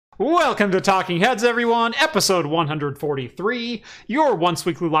Welcome to Talking Heads, everyone, episode 143, your once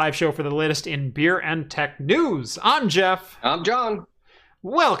weekly live show for the latest in beer and tech news. I'm Jeff. I'm John.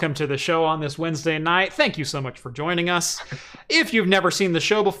 Welcome to the show on this Wednesday night. Thank you so much for joining us. If you've never seen the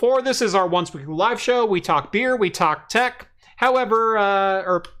show before, this is our once weekly live show. We talk beer, we talk tech.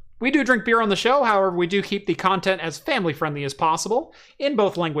 However, we do drink beer on the show. However, we do keep the content as family-friendly as possible in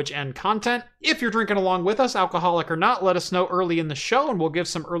both language and content. If you're drinking along with us, alcoholic or not, let us know early in the show, and we'll give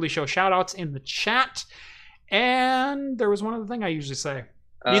some early show shout-outs in the chat. And there was one other thing I usually say.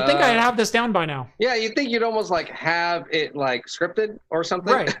 You'd think I'd have this down by now. Yeah, you'd think you'd almost like have it like scripted or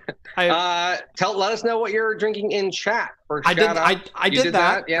something. Right. Let us know what you're drinking in chat for I shout-out. I did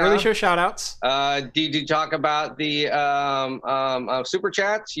that. Yeah. Early show shout-outs. Did you talk about the super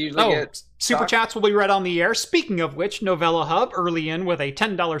chats? You usually get super chats will be read on the air. Speaking of which, Novella Hub early in with a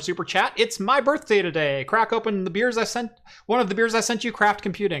 $10 super chat. It's my birthday today. Crack open the beers I sent. One of the beers I sent you, Craft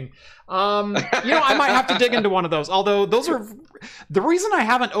Computing. I might have to dig into one of those. Although those are the reason I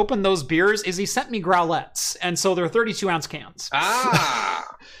haven't opened those beers is he sent me growlettes, and so they're 32-ounce cans.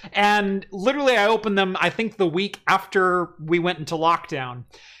 And literally, I opened them, I think, the week after we went into lockdown.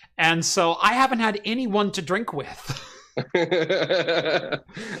 And so I haven't had anyone to drink with.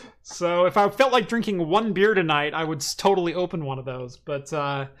 So if I felt like drinking one beer tonight, I would totally open one of those. But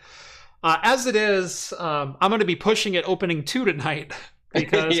as it is, I'm going to be pushing it opening 2 tonight.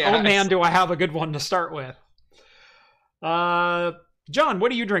 Because, Yes. Oh man, do I have a good one to start with. John,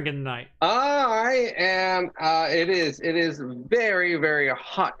 what are you drinking tonight? I am. It is very, very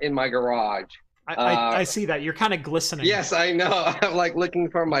hot in my garage. I see that. You're kind of glistening. Yes, I know. I'm like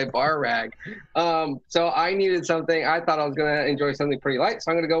looking for my bar rag. So I needed something. I thought I was going to enjoy something pretty light.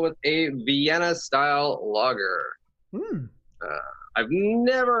 So I'm going to go with a Vienna style lager. I've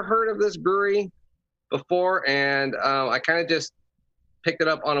never heard of this brewery before. And I kind of just picked it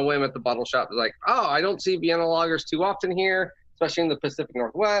up on a whim at the bottle shop. It was like, oh, I don't see Vienna lagers too often here, especially in the Pacific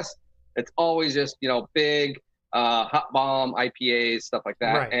Northwest. It's always just, big hot bomb IPAs, stuff like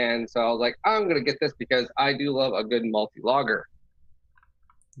that. Right. And so I was like, I'm going to get this because I do love a good multi-lager.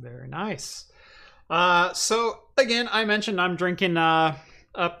 Very nice. So again, I mentioned I'm drinking a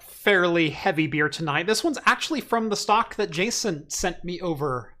fairly heavy beer tonight. This one's actually from the stock that Jason sent me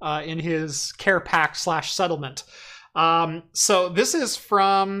over in his care pack / settlement. So this is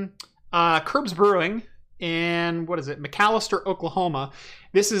from Curbs Brewing in, McAlester, Oklahoma.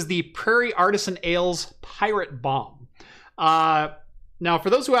 This is the Prairie Artisan Ales Pirate Bomb. Now, for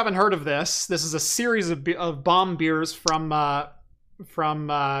those who haven't heard of this is a series of bomb beers from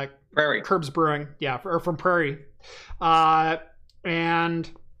Prairie. Curbs Brewing. Yeah, or from Prairie. And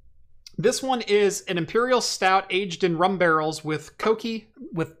this one is an imperial stout aged in rum barrels with coffee.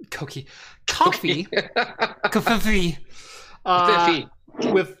 With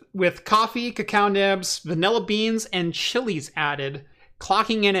coffee, cacao nibs, vanilla beans, and chilies added,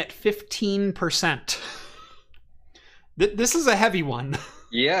 clocking in at 15%. This is a heavy one.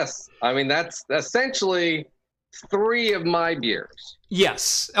 Yes. I mean, that's essentially 3 of my beers.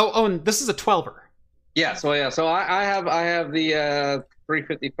 Yes. Oh, and this is a 12er. Yes. Well, yeah. So I have the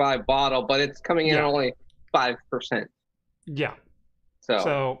 355 bottle, but it's coming in at only 5%. Yeah.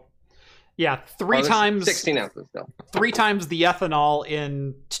 So yeah, 3 times 16 ounces still. 3 times the ethanol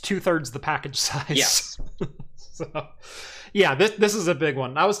in 2/3 the package size. Yes. So, yeah, this is a big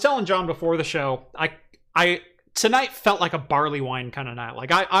one. I was telling John before the show, I tonight felt like a barley wine kind of night.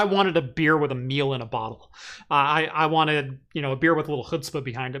 Like I wanted a beer with a meal in a bottle. I wanted, a beer with a little chutzpah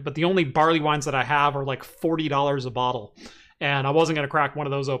behind it. But the only barley wines that I have are like $40 a bottle. And I wasn't going to crack one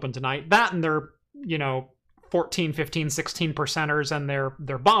of those open tonight. That and they're, 14, 15, 16 percenters, and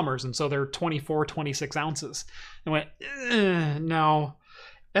they're bombers. And so they're 24, 26 ounces. I went, no.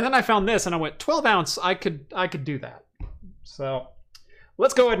 And then I found this and I went, 12 ounce, I could do that. So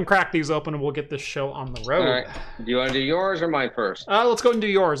let's go ahead and crack these open and we'll get this show on the road. All right. Do you want to do yours or mine first? Let's go ahead and do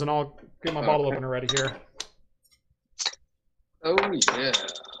yours and I'll get my bottle opener ready here. Oh, yeah.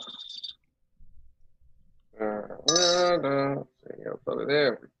 There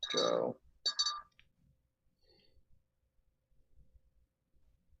we go.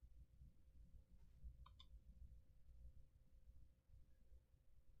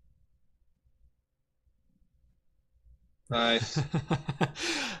 Nice.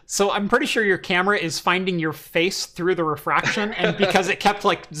 So I'm pretty sure your camera is finding your face through the refraction, and because it kept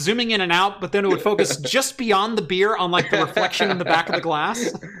like zooming in and out, but then it would focus just beyond the beer on like the reflection in the back of the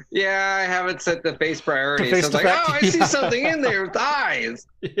glass. Yeah, I haven't set the face priority. The face so it's like, oh, I see something in there with eyes.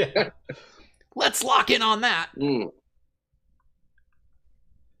 Yeah. Let's lock in on that.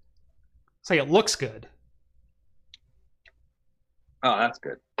 So it looks good. Oh, that's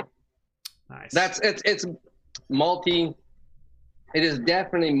good. nice. It's malty. It is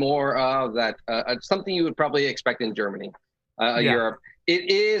definitely more of that something you would probably expect in Germany, Europe.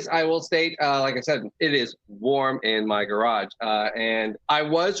 It is, I will state, like I said, it is warm in my garage, and I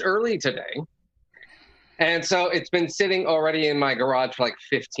was early today, and so it's been sitting already in my garage for like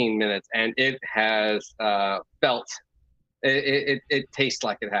 15 minutes, and it has felt. It tastes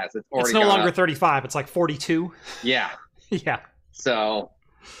like it has. It's no longer 35. It's like 42. Yeah. Yeah. So,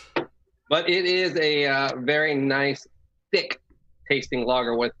 but it is a very nice, thick tasting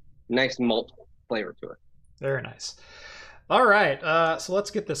lager with nice malt flavor to it. Very nice. All right, so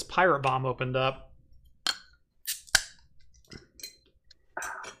let's get this Pirate Bomb opened up.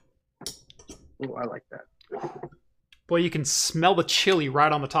 Ooh, I like that. Boy, you can smell the chili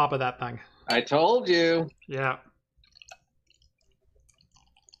right on the top of that thing. I told you. Yeah.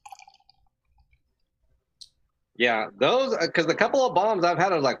 Yeah, those, because the couple of bombs I've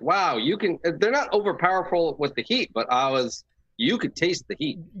had, I was like, wow, they're not overpowerful with the heat, but you could taste the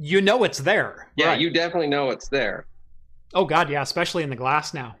heat. You know it's there. Yeah, right. You definitely know it's there. Oh, God, yeah, especially in the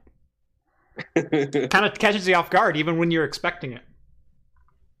glass now. Kind of catches you off guard, even when you're expecting it.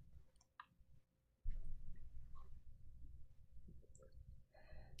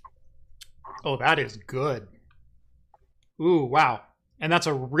 Oh, that is good. Ooh, wow. And that's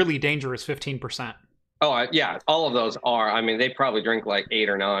a really dangerous 15%. Oh, yeah, all of those are. I mean, they probably drink like 8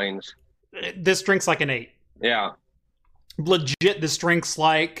 or 9s. This drinks like an 8. Yeah. Legit, this drinks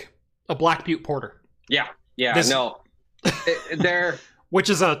like a Black Butte Porter. Yeah, no. They're... Which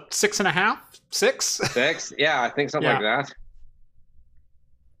is a 6.5? 6? 6? Yeah, I think something like that.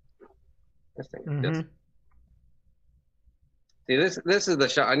 This thing See, this is the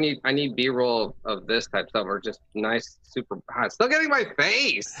shot. I need B-roll of this type stuff, or just nice, super hot. Still getting my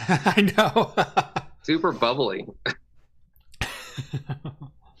face. I know. Super bubbly.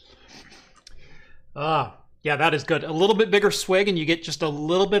 Yeah, that is good. A little bit bigger swig, and you get just a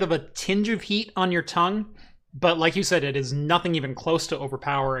little bit of a tinge of heat on your tongue. But like you said, it is nothing even close to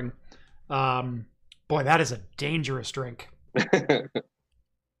overpowering. Boy, that is a dangerous drink.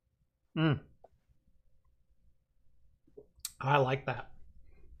 I like that.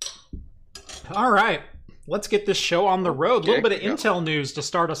 All right. Let's get this show on the road. A little bit of Intel news to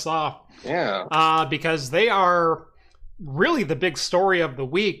start us off. Yeah. Because they are really the big story of the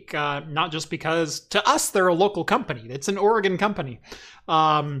week. Not just because, to us, they're a local company. It's an Oregon company.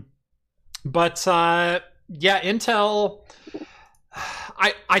 Yeah, Intel...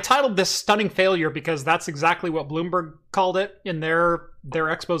 I titled this Stunning Failure because that's exactly what Bloomberg called it in their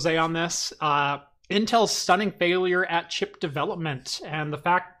expose on this. Intel's stunning failure at chip development and the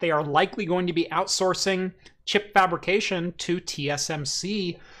fact they are likely going to be outsourcing chip fabrication to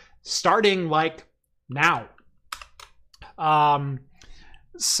TSMC starting like now.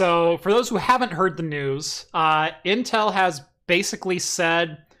 So for those who haven't heard the news, Intel has basically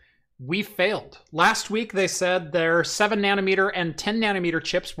said, we failed. Last week, they said their 7 nanometer and 10 nanometer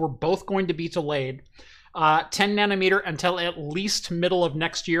chips were both going to be delayed. 10 nanometer until at least middle of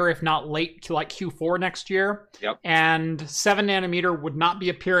next year, if not late to like Q4 next year. Yep. And 7 nanometer would not be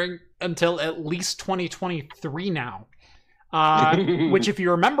appearing until at least 2023 now. Which, if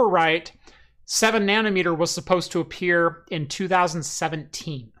you remember right, 7 nanometer was supposed to appear in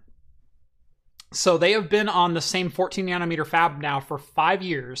 2017. So they have been on the same 14 nanometer fab now for 5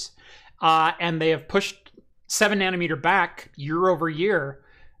 years. And they have pushed 7 nanometer back year over year,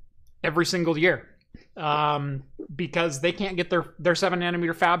 every single year. Because they can't get their 7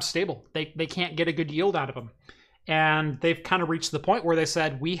 nanometer fab stable. They can't get a good yield out of them. And they've kind of reached the point where they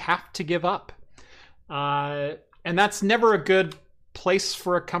said, we have to give up. And that's never a good place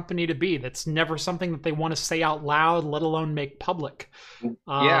for a company to be. That's never something that they want to say out loud, let alone make public.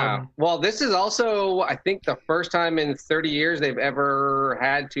 Yeah. Well, this is also, I think, the first time in 30 years they've ever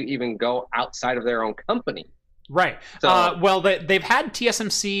had to even go outside of their own company. Right. So, well, they've had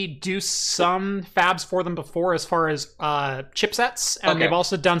TSMC do some fabs for them before as far as chipsets, and they've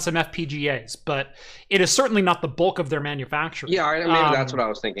also done some FPGAs, but it is certainly not the bulk of their manufacturing. Yeah, maybe that's what I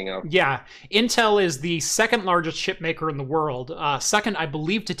was thinking of. Yeah. Intel is the second largest chip maker in the world, second, I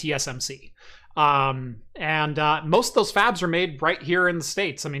believe, to TSMC. And most of those fabs are made right here in the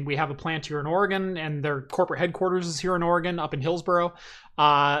States. I mean, we have a plant here in Oregon, and their corporate headquarters is here in Oregon, up in Hillsboro.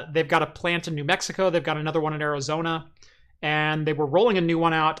 They've got a plant in New Mexico. They've got another one in Arizona. And they were rolling a new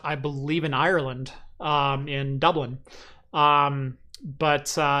one out, I believe, in Ireland, in Dublin. But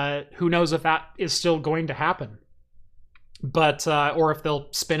who knows if that is still going to happen. But, or if they'll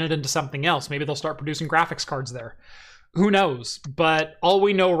spin it into something else. Maybe they'll start producing graphics cards there. Who knows? But all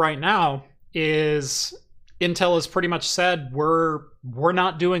we know right now is Intel has pretty much said we're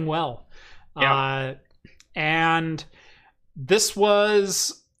not doing well. Yeah. And this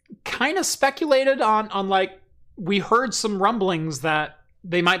was kind of speculated on like, we heard some rumblings that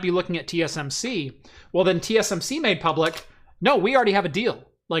they might be looking at TSMC. Well, then TSMC made public, no, we already have a deal.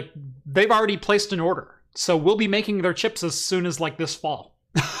 Like, they've already placed an order. So we'll be making their chips as soon as like this fall.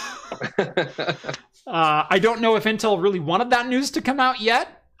 I don't know if Intel really wanted that news to come out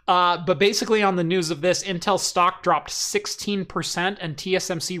yet. But basically on the news of this, Intel stock dropped 16% and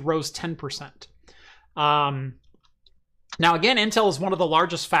TSMC rose 10%. Now, again, Intel is one of the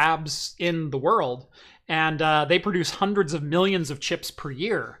largest fabs in the world, and they produce hundreds of millions of chips per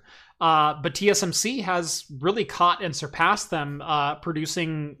year. But TSMC has really caught and surpassed them,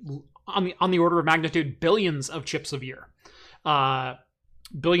 producing on the order of magnitude billions of chips a year.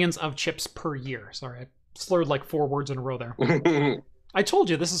 Billions of chips per year. Sorry, I slurred like 4 words in a row there. I told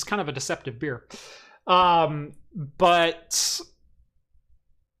you, this is kind of a deceptive beer. But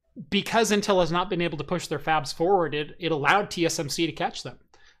because Intel has not been able to push their fabs forward, it allowed TSMC to catch them.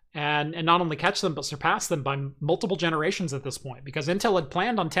 And not only catch them, but surpass them by multiple generations at this point. Because Intel had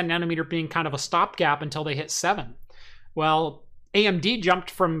planned on 10 nanometer being kind of a stopgap until they hit 7. Well, AMD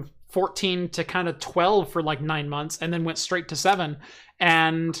jumped from 14 to kind of 12 for like 9 months, and then went straight to 7,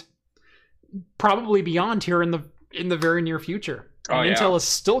 and probably beyond here in the very near future. And Intel is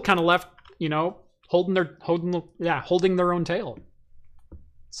still kind of left, holding their own tail.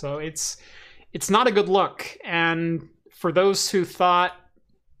 So it's not a good look. And for those who thought,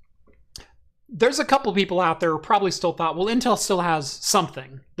 there's a couple people out there who probably still thought, well, Intel still has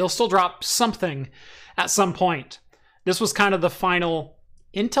something. They'll still drop something at some point. This was kind of the final.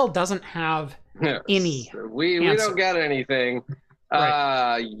 Intel doesn't have any. We don't get anything.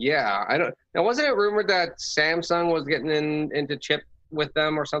 Right. I don't. Now, wasn't it rumored that Samsung was getting into chip with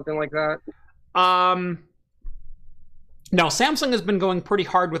them or something like that? No, Samsung has been going pretty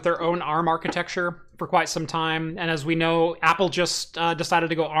hard with their own ARM architecture for quite some time, and as we know, Apple just decided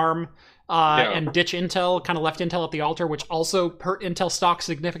to go ARM and ditch Intel, kind of left Intel at the altar, which also hurt Intel stock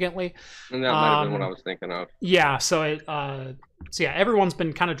significantly. And that might have been what I was thinking of. Yeah, so everyone's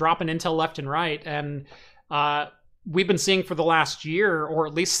been kind of dropping Intel left and right, and we've been seeing for the last year, or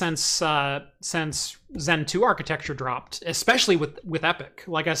at least since Zen 2 architecture dropped, especially with EPYC.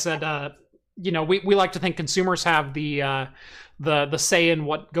 Like I said, we like to think consumers have the say in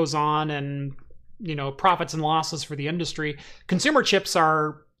what goes on, and profits and losses for the industry. Consumer chips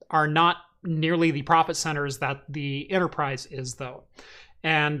are not nearly the profit centers that the enterprise is, though.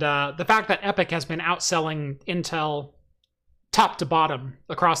 And the fact that EPYC has been outselling Intel top to bottom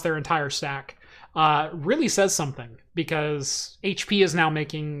across their entire stack really says something, because HP is now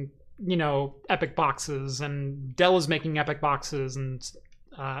making EPYC boxes, and Dell is making EPYC boxes, and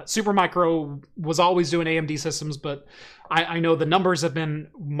Supermicro was always doing AMD systems, but I know the numbers have been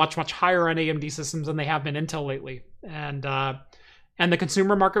much higher on AMD systems than they have been Intel lately, and the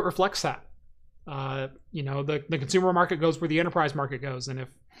consumer market reflects that. The consumer market goes where the enterprise market goes, and if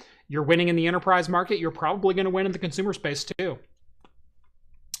you're winning in the enterprise market, you're probably going to win in the consumer space too.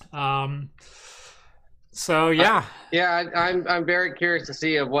 So yeah. I'm very curious to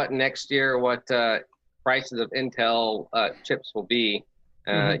see of what next year, what prices of Intel chips will be,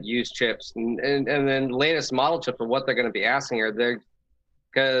 used chips, and then latest model chips, of what they're going to be asking. Are they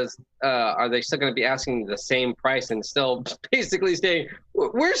still going to be asking the same price and still basically saying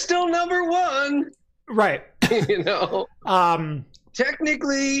we're still number one, right?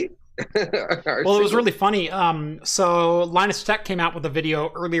 Technically. Well, it was really funny. So Linus Tech came out with a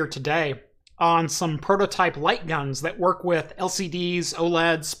video earlier today on some prototype light guns that work with LCDs,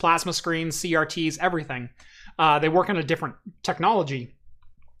 OLEDs, plasma screens, CRTs, everything. They work on a different technology.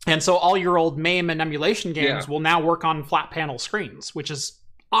 And so all your old MAME and emulation games will now work on flat panel screens, which is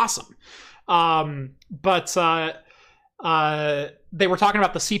awesome. But they were talking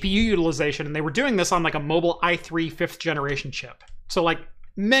about the CPU utilization, and they were doing this on like a mobile i3 5th generation chip. So like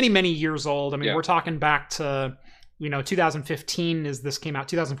many years old. I mean, we're talking back to 2015 as this came out,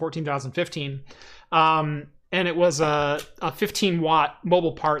 2014, 2015. And it was a 15 watt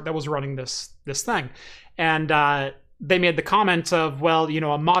mobile part that was running this thing. And they made the comment of, well,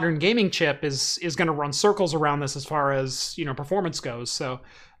 a modern gaming chip is going to run circles around this as far as, performance goes. So,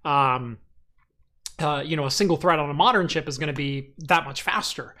 a single thread on a modern chip is going to be that much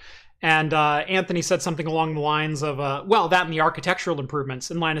faster. And Anthony said something along the lines of, that and the architectural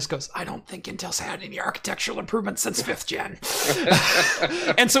improvements. And Linus goes, I don't think Intel's had any architectural improvements since 5th gen.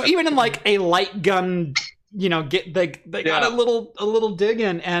 And so even in like a light gun, they got a little dig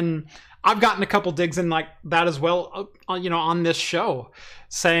in. And I've gotten a couple digs in like that as well, on this show,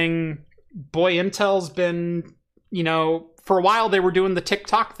 saying, boy, Intel's been, for a while they were doing the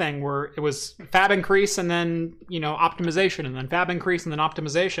TikTok thing where it was fab increase and then, optimization, and then fab increase and then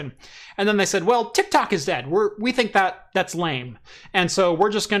optimization. And then they said, well, TikTok is dead. We think that's lame. And so we're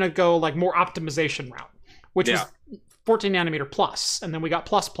just going to go like more optimization route, which was 14 nanometer plus. And then we got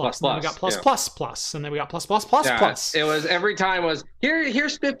plus, and then we got plus, and then we got plus. It was every time was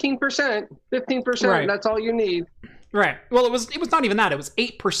here's 15%, 15%. Right. That's all you need. Right. Well, it was not even that. It was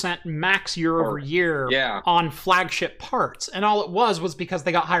 8% max year over year on flagship parts. And all it was because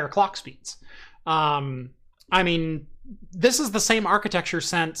they got higher clock speeds. I mean, this is the same architecture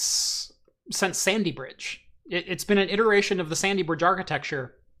since Sandy Bridge. It's been an iteration of the Sandy Bridge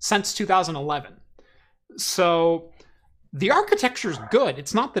architecture since 2011. So the architecture's good.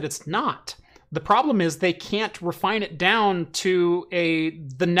 It's not that it's not. The problem is they can't refine it down to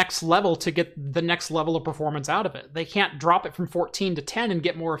the next level to get the next level of performance out of it. They can't drop it from 14 to 10 and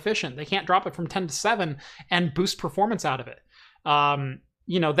get more efficient. They can't drop it from 10 to 7 and boost performance out of it.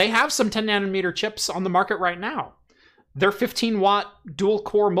 They have some 10 nanometer chips on the market right now. They're 15 watt dual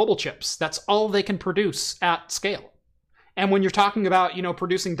core mobile chips. That's all they can produce at scale. And when you're talking about,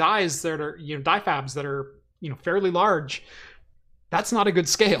 producing dies that are, die fabs that are, fairly large, that's not a good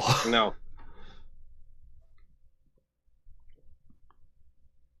scale. No.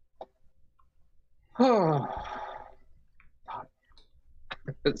 Oh,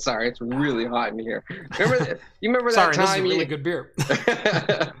 sorry, it's really hot in here. Remember that time? This is really good beer.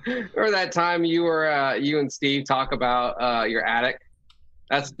 Remember that time you and Steve talk about your attic?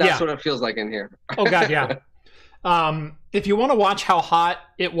 That's what it feels like in here. Oh God, yeah. If you want to watch how hot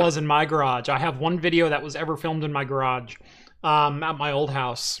it was in my garage, I have one video that was ever filmed in my garage at my old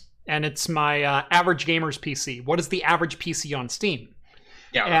house, and it's my average gamer's PC. What is the average PC on Steam?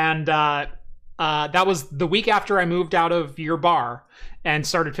 Yeah, and that was the week after I moved out of your bar and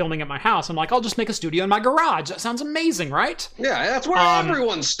started filming at my house. I'm like, I'll just make a studio in my garage. That sounds amazing, right? Yeah, that's where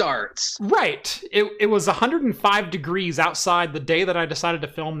everyone starts. Right. It was 105 degrees outside the day that I decided to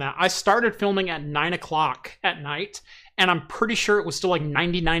film that. I started filming at 9 o'clock at night, and I'm pretty sure it was still like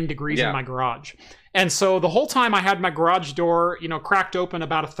 99 degrees in my garage. And so the whole time I had my garage door, cracked open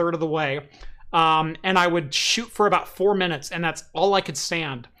about a third of the way, and I would shoot for about 4 minutes, and that's all I could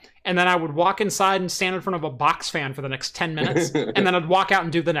stand. And then I would walk inside and stand in front of a box fan for the next 10 minutes. And then I'd walk out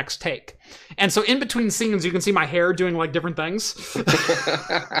and do the next take. And so in between scenes, you can see my hair doing like different things.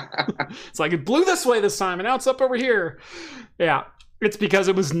 It's like it blew this way this time and now it's up over here. Yeah. It's because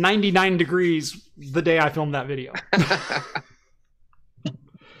it was 99 degrees the day I filmed that video.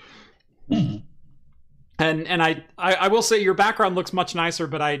 And I will say your background looks much nicer,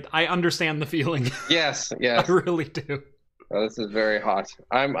 but I understand the feeling. Yes. I really do. Oh, this is very hot.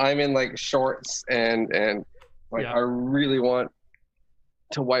 I'm in like shorts and like I really want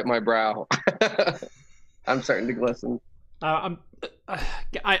to wipe my brow. I'm starting to glisten. I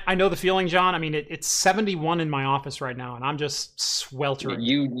know the feeling, John. I mean, it's 71 in my office right now, and I'm just sweltering.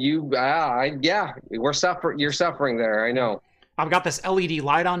 We're suffering. You're suffering there. I know. I've got this LED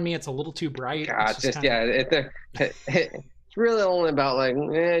light on me. It's a little too bright. God, it's really only about like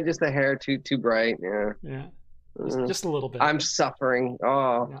just a hair too bright. Yeah. Just a little bit. I'm suffering.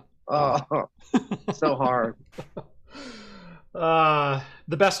 So hard. The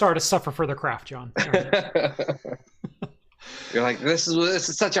best artists suffer for their craft, John. You're like, this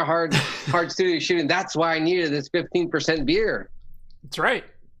is such a hard studio shooting. That's why I needed this 15% beer. That's right.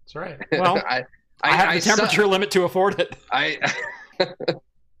 Well, I have the temperature limit to afford it.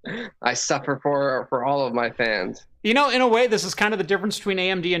 I suffer for all of my fans. In a way, this is kind of the difference between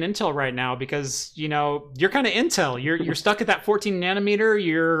AMD and Intel right now, because you're kind of Intel. You're stuck at that 14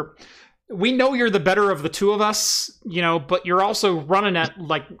 nanometer. We know you're the better of the two of us, but you're also running at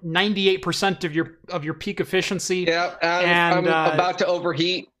like 98% of your peak efficiency. Yeah, and I'm about to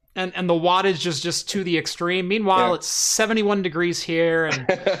overheat. And the wattage is just to the extreme. Meanwhile, it's 71 degrees here, and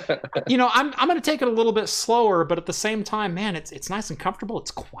I'm going to take it a little bit slower, but at the same time, man, it's nice and comfortable. It's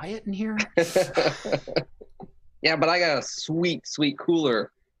quiet in here. Yeah, but I got a sweet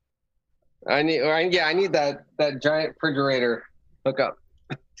cooler. I need that giant refrigerator hookup.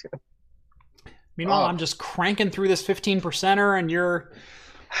 Meanwhile, I'm just cranking through this 15%er, and you're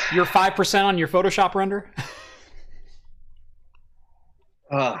 5% on your Photoshop render.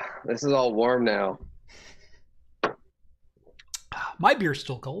 This is all warm now. My beer's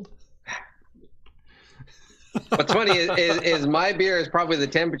still cold. What's funny is my beer is probably the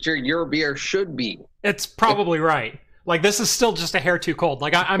temperature your beer should be. It's probably right. Like, this is still just a hair too cold.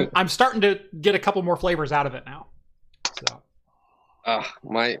 Like, I'm starting to get a couple more flavors out of it now. So.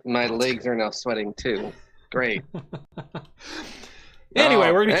 My legs are now sweating too. Great. Anyway,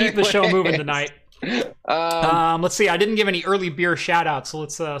 we're gonna keep the show moving tonight. Let's see. I didn't give any early beer shout outs, so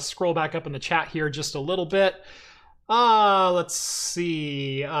let's scroll back up in the chat here just a little bit. Let's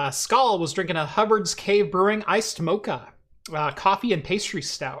see. Skull was drinking a Hubbard's Cave Brewing Iced Mocha, coffee and pastry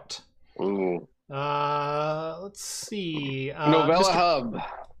stout. Ooh. Let's see. Novella Hub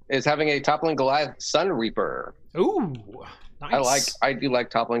is having a Toppling Goliath Sun Reaper. Ooh, nice. I do like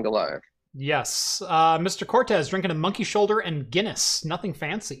Toppling Goliath. Yes. Mr. Cortez drinking a Monkey Shoulder and Guinness. Nothing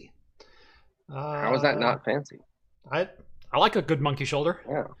fancy. How is that not fancy? I like a good Monkey Shoulder.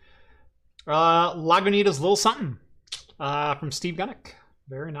 Yeah. Lagunitas Little Something from Steve Gunnick.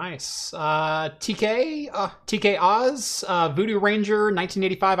 Very nice. TK Oz Voodoo Ranger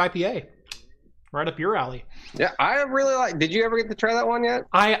 1985 IPA. Right up your alley. Yeah, I really like. Did you ever get to try that one yet?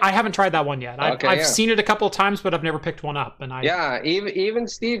 I haven't tried that one yet. I've seen it a couple of times, but I've never picked one up. And even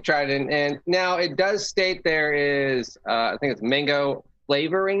Steve tried it, and now it does state there is I think it's mango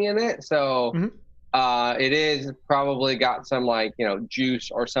flavoring in it, so it is probably got some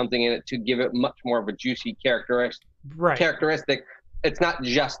juice or something in it to give it much more of a juicy characteristic. It's not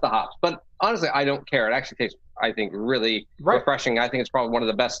just the hops, but honestly, I don't care. It actually tastes, I think, really refreshing. I think it's probably one of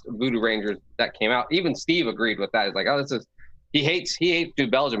the best Voodoo Rangers that came out. Even Steve agreed with that. He's like, oh, he hates New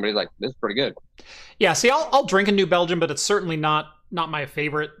Belgium, but he's like, this is pretty good. Yeah, see, I'll drink a New Belgium, but it's certainly not my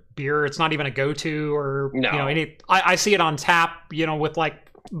favorite beer. It's not even a go-to or I see it on tap, with like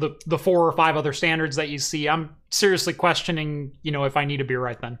the 4 or 5 other standards that you see. I'm seriously questioning, if I need a beer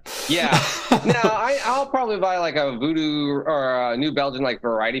right then. Yeah. No, I'll probably buy like a Voodoo or a New Belgian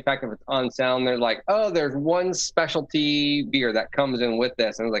variety pack if it's on sale. And they're like, oh, there's one specialty beer that comes in with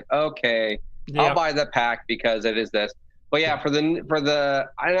this, and I'm like, okay, I'll buy the pack because it is this. But yeah,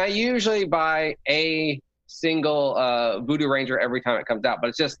 and I usually buy a single Voodoo Ranger every time it comes out, but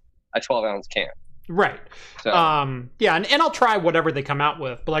it's just a 12-ounce can. Right. So. Yeah, and I'll try whatever they come out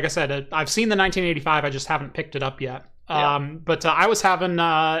with. But like I said, I've seen the 1985. I just haven't picked it up yet. But I was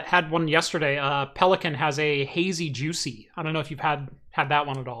had one yesterday. Pelican has a hazy juicy. I don't know if you've had that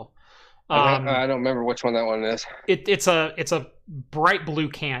one at all. I don't remember which one that one is. It's a bright blue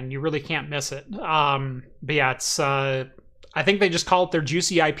can. You really can't miss it. But yeah, it's I think they just call it their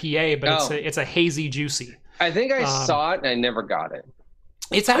juicy IPA, but it's a hazy juicy. I think I saw it and I never got it.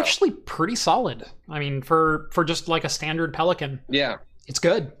 It's actually pretty solid. I mean, for just like a standard Pelican. Yeah. It's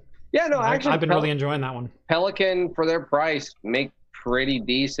good. Yeah, no, actually, I've been really enjoying that one. Pelican, for their price, make pretty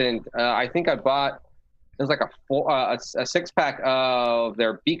decent. I think I bought, it was like a 6-pack of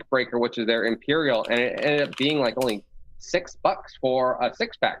their Beak Breaker, which is their Imperial, and it ended up being like only $6 for a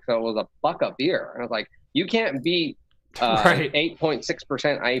 6-pack. So it was $1 a beer. And I was like, you can't beat 8.6%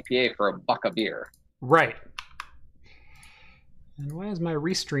 IPA for $1 a beer. Right. And why is my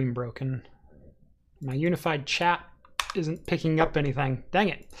restream broken? My unified chat isn't picking up anything. Dang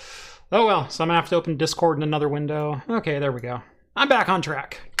it. Oh well, so I'm gonna have to open Discord in another window. Okay, there we go. I'm back on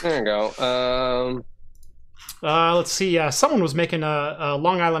track. There you go. Let's see. Someone was making a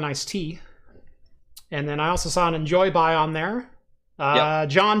Long Island iced tea. And then I also saw an Enjoy By on there.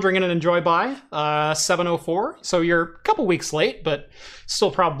 John drinking an Enjoy By, 704. So you're a couple weeks late, but still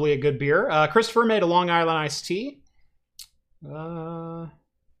probably a good beer. Christopher made a Long Island iced tea.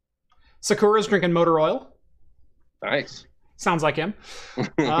 Sakura's drinking motor oil. Nice. Sounds like him.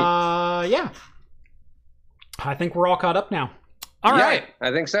 Yeah. I think we're all caught up now. All right.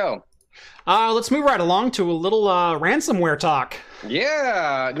 I think so. Let's move right along to a little ransomware talk.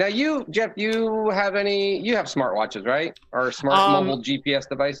 Yeah. Now Jeff, you have smartwatches, right? Or smart mobile GPS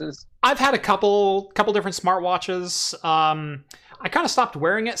devices? I've had a couple different smartwatches. I kind of stopped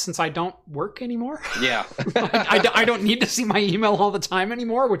wearing it since I don't work anymore. Yeah. I don't need to see my email all the time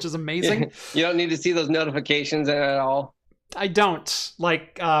anymore, which is amazing. You don't need to see those notifications at all? I don't.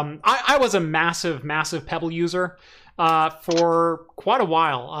 I was a massive Pebble user for quite a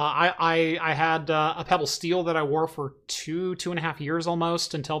while. I had a Pebble Steel that I wore for 2.5 years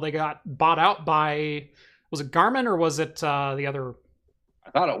almost until they got bought out by, was it Garmin or was it the other? I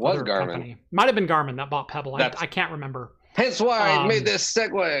thought it was Garmin. Company. Might have been Garmin that bought Pebble. I can't remember. Hence why I made this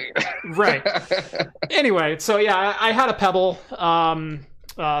segue. Right. Anyway, so yeah, I had a Pebble,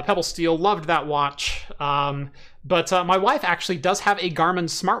 Pebble Steel. Loved that watch. But my wife actually does have a Garmin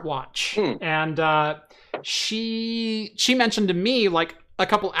smartwatch, and she mentioned to me like a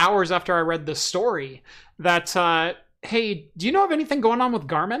couple hours after I read this story that, hey, do you know of anything going on with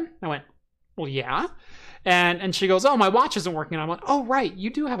Garmin? I went, well, yeah. And she goes, oh, my watch isn't working. And I went, oh, right.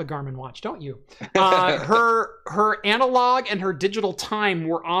 You do have a Garmin watch, don't you? Her analog and her digital time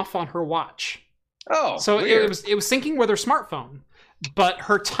were off on her watch. Oh, so weird. it was syncing with her smartphone, but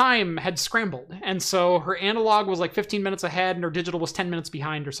her time had scrambled. And so her analog was like 15 minutes ahead and her digital was 10 minutes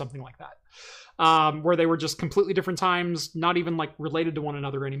behind or something like that. where they were just completely different times, not even like related to one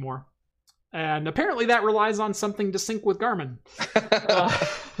another anymore. And apparently that relies on something to sync with Garmin.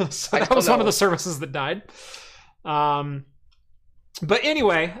 So that was one of the services that died. But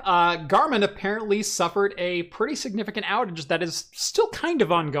anyway, Garmin apparently suffered a pretty significant outage that is still kind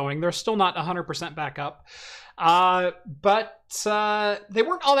of ongoing. They're still not 100% back up. But they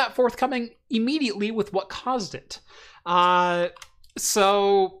weren't all that forthcoming immediately with what caused it.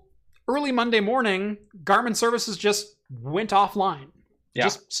 So early Monday morning, Garmin services just went offline. Yeah.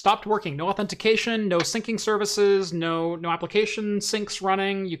 Just stopped working. No authentication, no syncing services, no application syncs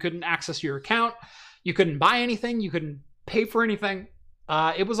running. You couldn't access your account. You couldn't buy anything. You couldn't pay for anything.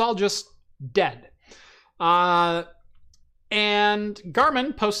 It was all just dead. And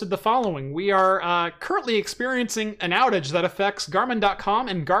Garmin posted the following. We are currently experiencing an outage that affects Garmin.com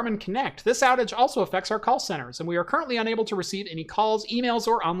and Garmin Connect. This outage also affects our call centers, and we are currently unable to receive any calls, emails,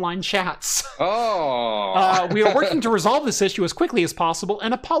 or online chats. Oh. We are working to resolve this issue as quickly as possible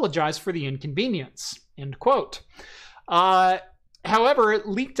and apologize for the inconvenience. End quote. However, it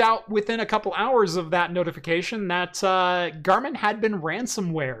leaked out within a couple hours of that notification that Garmin had been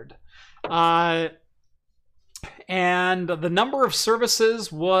ransomwared. And the number of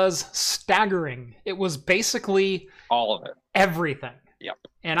services was staggering. It was basically all of it. Everything. Yep.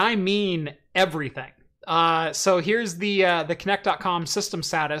 And I mean everything. So here's the Connect.com system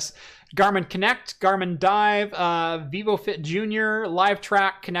status. Garmin Connect, Garmin Dive, VivoFit Junior,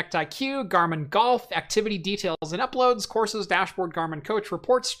 LiveTrack, Connect IQ, Garmin Golf, activity details and uploads, courses, dashboard, Garmin Coach,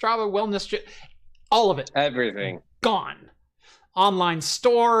 reports, Strava, wellness, all of it. Everything. Gone. Online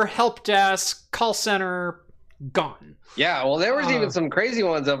store, help desk, call center, gone. Yeah, well, there was even some crazy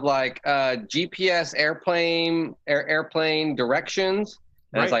ones of like GPS airplane directions.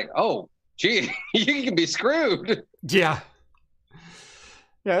 And It's like, oh, gee, you can be screwed. Yeah.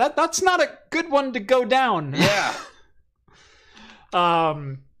 Yeah, that's not a good one to go down. Yeah.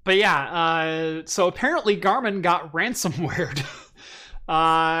 But yeah, so apparently Garmin got ransomwared.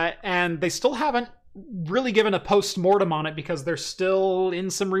 And they still haven't really given a post-mortem on it because they're still in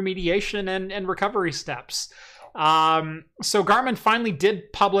some remediation and recovery steps. So Garmin finally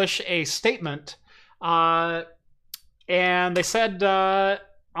did publish a statement, and they said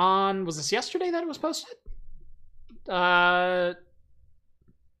was this yesterday that it was posted?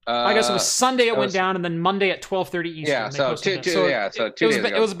 I guess it was Sunday it went down, and then Monday at 12:30 Eastern. Yeah, so 2 days ago.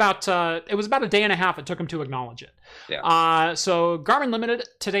 It was about a day and a half it took them to acknowledge it. Yeah. So Garmin Limited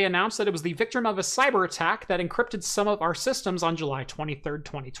today announced that it was the victim of a cyber attack that encrypted some of our systems on July 23rd,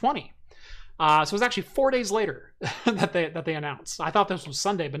 2020. So it was actually 4 days later that they announced. I thought this was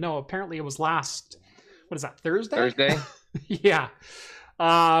Sunday, but no, apparently it was last, what is that, Thursday? Thursday? Yeah.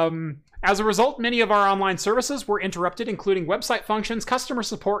 As a result, many of our online services were interrupted, including website functions, customer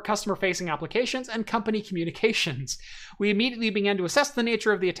support, customer-facing applications, and company communications. We immediately began to assess the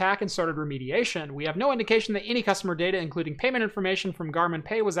nature of the attack and started remediation. We have no indication that any customer data, including payment information from Garmin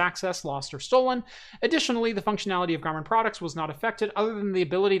Pay, was accessed, lost, or stolen. Additionally, the functionality of Garmin products was not affected other than the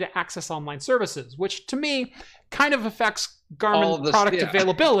ability to access online services, which to me kind of affects Garmin product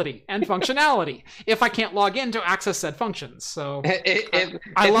availability and functionality if I can't log in to access said functions. So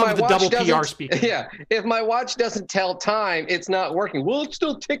I love the double PR speaker. Yeah, if my watch doesn't tell time, it's not working. Well, it's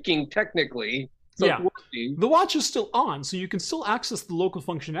still ticking technically. So yeah, the watch is still on, so you can still access the local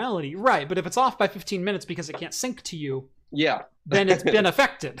functionality, right? But if it's off by 15 minutes because it can't sync to you, yeah, then it's been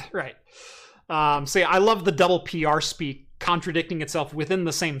affected, right? So yeah, I love the double PR speak contradicting itself within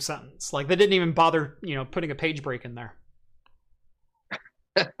the same sentence. Like they didn't even bother, putting a page break in there.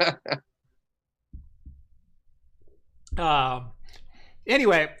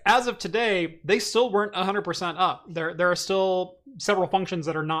 Anyway, as of today, they still weren't 100% up. There are still several functions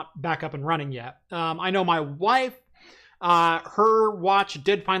that are not back up and running yet. I know my wife, her watch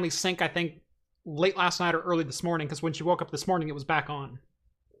did finally sync, I think, late last night or early this morning, because when she woke up this morning, it was back on.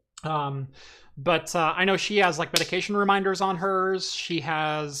 But I know she has like medication reminders on hers. She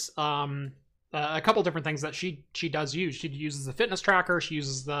has a couple different things that she does use. She uses the fitness tracker. She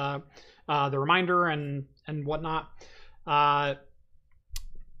uses the reminder and whatnot.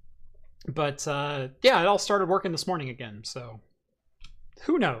 But yeah, it all started working this morning again. So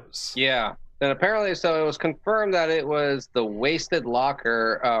who knows? Yeah. And apparently, so it was confirmed that it was the Wasted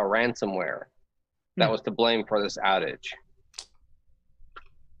Locker ransomware that was to blame for this outage.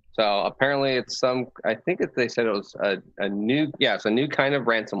 So apparently it's they said it was a new kind of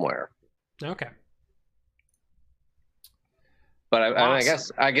ransomware. Okay. But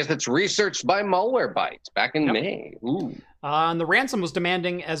awesome. I guess it's researched by Malwarebytes back in May. Ooh. And the ransom was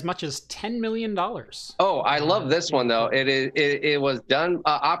demanding as much as $10 million. Oh, I love this one though. It was done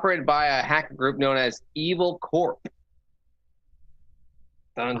operated by a hacker group known as Evil Corp.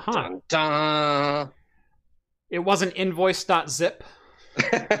 Dun dun dun. It wasn't invoice.zip.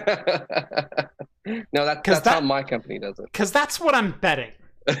 No, that's how my company does it. Because that's what I'm betting.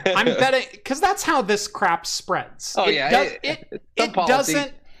 I'm betting because that's how this crap spreads. Oh, it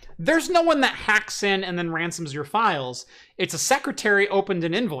doesn't. There's no one that hacks in and then ransoms your files. It's a secretary opened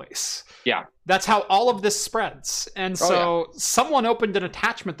an invoice. Yeah. That's how all of this spreads. And so someone opened an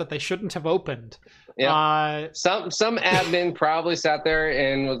attachment that they shouldn't have opened. Yeah. Some admin probably sat there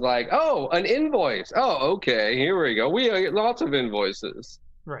and was like, "Oh, an invoice. Oh, okay, here we go. We get lots of invoices."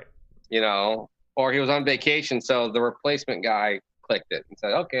 Right. You know, or he was on vacation, so the replacement guy clicked it and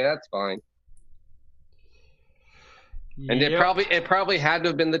said, "Okay, that's fine." And it probably had to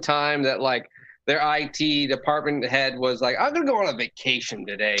have been the time that like their IT department head was like, "I'm gonna go on a vacation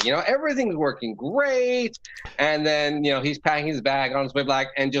today. You know, everything's working great." And then he's packing his bag on his way back,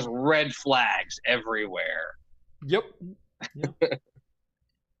 and just red flags everywhere. Yep.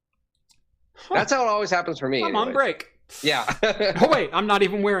 That's how it always happens for me. I'm on break. Yeah. Oh wait, I'm not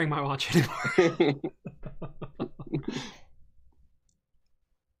even wearing my watch anymore.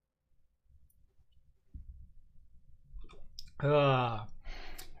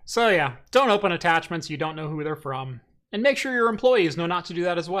 So yeah, don't open attachments you don't know who they're from. And make sure your employees know not to do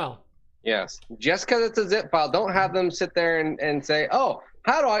that as well. Yes. Just because it's a zip file, don't have them sit there and say, "Oh,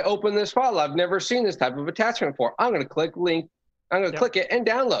 how do I open this file? I've never seen this type of attachment before. I'm going to click link. I'm going to click it and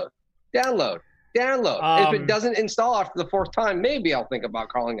download. If it doesn't install after the fourth time, maybe I'll think about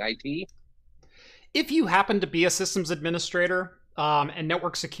calling IT." If you happen to be a systems administrator and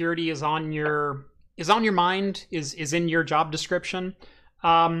network security is on your mind, is in your job description,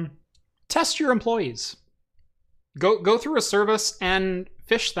 test your employees. Go through a service and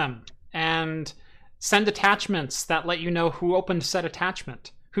phish them and send attachments that let you know who opened said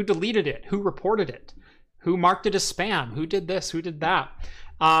attachment, who deleted it, who reported it, who marked it as spam, who did this, who did that.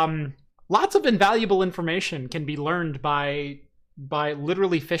 Lots of invaluable information can be learned by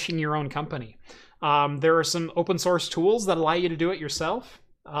literally phishing your own company. There are some open source tools that allow you to do it yourself.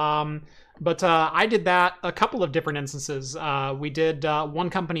 But I did that a couple of different instances. We did one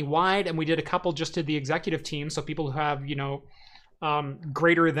company wide, and we did a couple just to the executive team, so people who have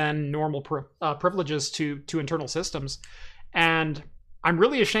greater than normal privileges to internal systems. And I'm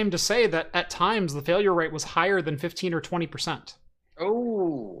really ashamed to say that at times the failure rate was higher than 15 or 20%.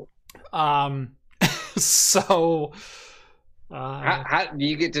 Oh. So. How do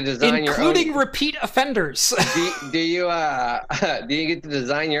you get to design your own, including repeat offenders? do you get to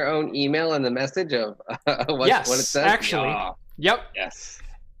design your own email and the message of what it says? Actually. Oh. Yep. Yes.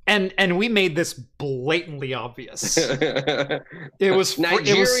 And we made this blatantly obvious. It was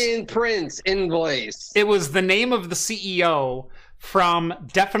Nigerian Prince invoice. It was the name of the CEO from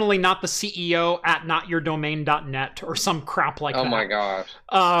definitely not the CEO at notyourdomain.net or some crap like that. Oh my gosh.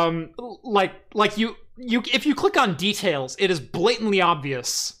 Like you if you click on details, it is blatantly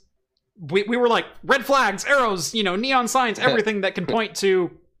obvious. We were like red flags, arrows, neon signs, everything that can point to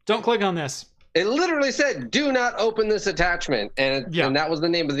don't click on this. It literally said, "Do not open this attachment," and that was the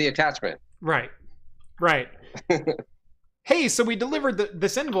name of the attachment. Right. Hey, so we delivered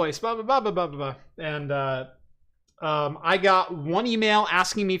this invoice, blah blah blah blah blah blah, and I got one email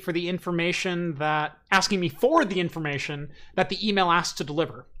asking me for the information that the email asked to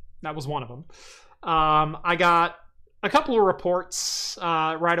deliver. That was one of them. I got a couple of reports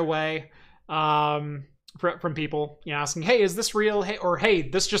right away from people, asking, "Hey, is this real? Hey, or hey,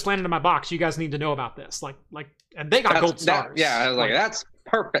 this just landed in my box. You guys need to know about this." And they got gold stars. I was like, that's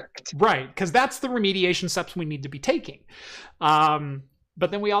perfect. Right, because that's the remediation steps we need to be taking.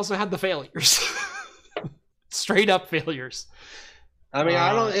 But then we also had the failures, straight up failures. I mean,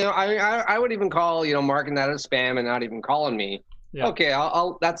 I would even call marking that as spam and not even calling me. Yeah. Okay,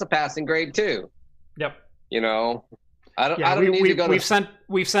 I'll that's a passing grade too. Yep. I don't need to go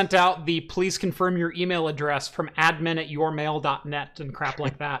we've sent out the please confirm your email address from admin@yourmail.net and crap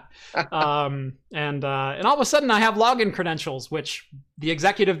like that. And all of a sudden I have login credentials, which the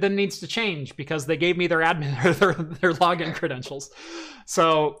executive then needs to change because they gave me their admin their login credentials.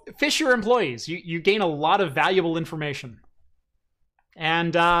 So phish your employees. You gain a lot of valuable information.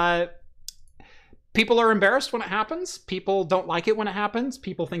 And people are embarrassed when it happens. People don't like it when it happens.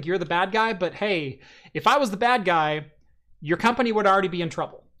 People think you're the bad guy. But hey, if I was the bad guy, your company would already be in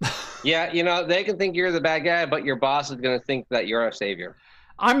trouble. Yeah, they can think you're the bad guy, but your boss is going to think that you're a savior.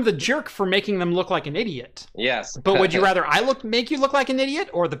 I'm the jerk for making them look like an idiot. Yes. But would you rather make you look like an idiot,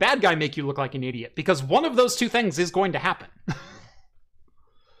 or the bad guy make you look like an idiot? Because one of those two things is going to happen.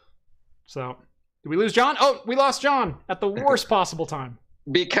 So, did we lose John? Oh, we lost John at the worst possible time.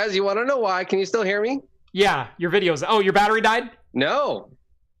 Because you want to know why? Can you still hear me? Yeah, your video's... Oh, your battery died? No,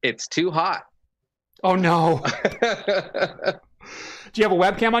 it's too hot. Oh, no. Do you have a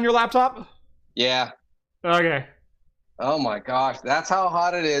webcam on your laptop? Yeah. Okay. Oh my gosh, that's how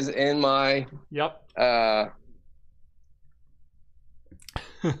hot it is in my... Yep.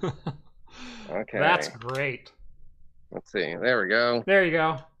 Okay. That's great. Let's see. There we go. There you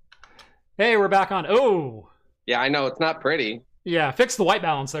go. Hey, we're back on. Oh. Yeah, I know. It's not pretty. Yeah, fix the white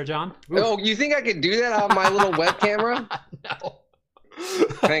balance there, John. Oof. Oh, you think I could do that on my little web camera? No.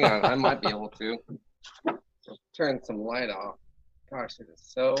 Hang on, I might be able to. Turn some light off. Gosh, it is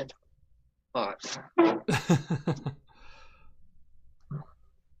so hot.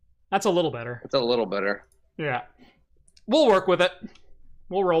 That's a little better. It's a little better. Yeah. We'll work with it.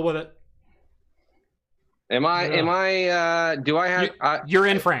 We'll roll with it. Do I have... You're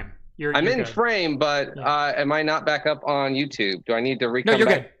in frame. I'm in frame, but am I not back up on YouTube? Do I need to No, you're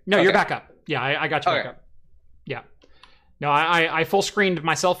good. No, okay. You're back up. Yeah, I got you back up. Yeah. No, I full screened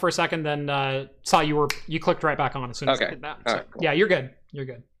myself for a second, then saw you clicked right back on as soon as I did that. So, cool. Yeah, you're good. You're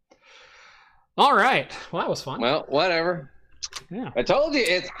good. All right. Well, that was fun. Well, whatever. Yeah. I told you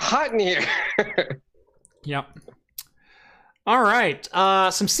it's hot in here. Yep. All right.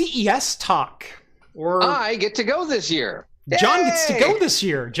 Some CES talk. I get to go this year. John Yay! gets to go this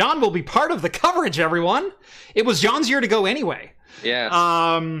year. John will be part of the coverage, everyone. It was John's year to go anyway.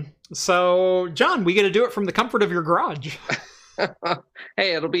 Yeah. So, John, we get to do it from the comfort of your garage.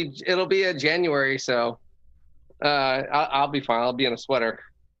 Hey, it'll be a January, so I'll be fine. I'll be in a sweater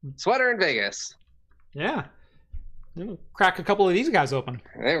in Vegas. Yeah. We'll crack a couple of these guys open.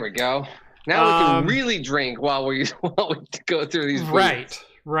 There we go. Now we can really drink while we go through these booths.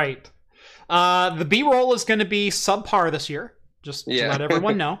 Right. The B-roll is going to be subpar this year, just to let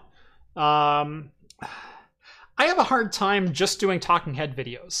everyone know. I have a hard time just doing talking head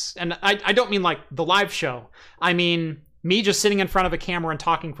videos. And I don't mean like the live show. I mean me just sitting in front of a camera and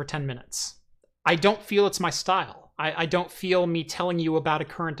talking for 10 minutes. I don't feel it's my style. I don't feel me telling you about a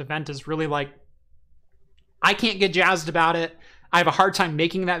current event is really like... I can't get jazzed about it. I have a hard time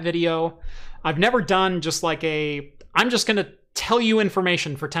making that video. I've never done just like I'm just going to tell you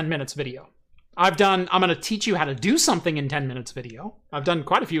information for 10 minutes video. I'm going to teach you how to do something in 10 minutes video. I've done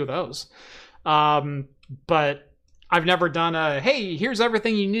quite a few of those. But I've never done hey, here's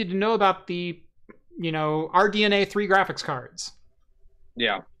everything you need to know about the, RDNA 3 graphics cards.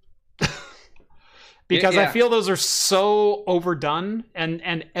 Yeah. Because I feel those are so overdone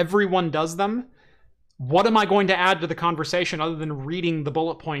and everyone does them. What am I going to add to the conversation other than reading the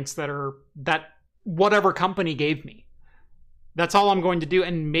bullet points that whatever company gave me? That's all I'm going to do,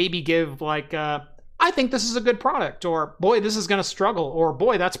 and maybe give like, I think this is a good product, or boy, this is going to struggle, or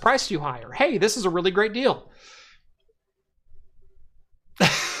boy, that's priced too high, or hey, this is a really great deal.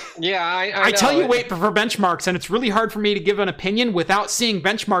 Yeah, I tell you, wait for benchmarks, and it's really hard for me to give an opinion without seeing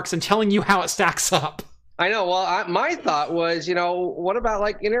benchmarks and telling you how it stacks up. I know. Well, my thought was, what about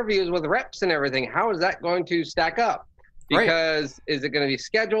like interviews with reps and everything? How is that going to stack up? Because is it going to be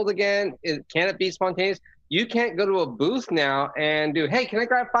scheduled again? Can it be spontaneous? You can't go to a booth now and do, hey, can I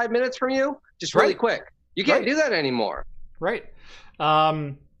grab 5 minutes from you? Just really quick. You can't do that anymore. Right.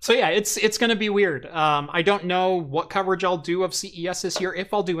 So yeah, it's going to be weird. I don't know what coverage I'll do of CES this year,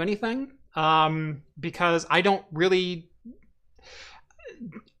 if I'll do anything, because I don't really...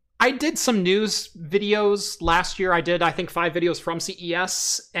 I did some news videos last year. I did, I think, 5 videos from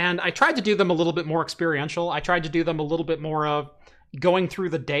CES, and I tried to do them a little bit more experiential. I tried to do them a little bit more of going through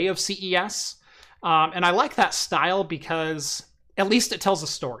the day of CES. And I like that style because at least it tells a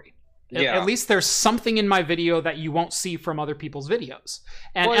story. Yeah. At least there's something in my video that you won't see from other people's videos.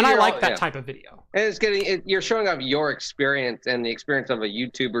 And I like that type of video. And you're showing off your experience and the experience of a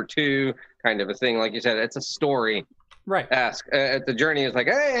YouTuber too, kind of a thing. Like you said, it's a story. Right. The journey is like,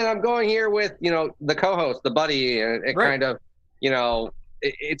 hey, and I'm going here with, the co-host, the buddy. And it kind of,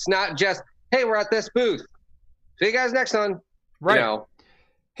 it's not just, hey, we're at this booth. See you guys next one. Right.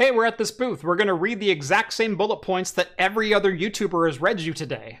 Hey, we're at this booth. We're going to read the exact same bullet points that every other YouTuber has read you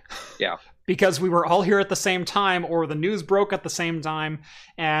today. Yeah. Because we were all here at the same time, or the news broke at the same time.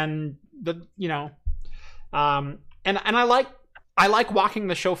 And and I like walking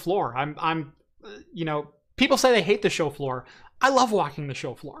the show floor. People say they hate the show floor. I love walking the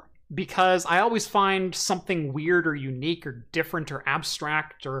show floor because I always find something weird or unique or different or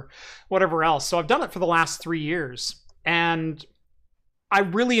abstract or whatever else. So I've done it for the last 3 years. And I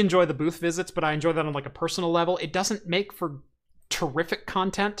really enjoy the booth visits, but I enjoy that on like a personal level. It doesn't make for terrific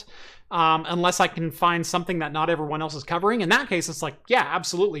content unless I can find something that not everyone else is covering. In that case, it's like, yeah,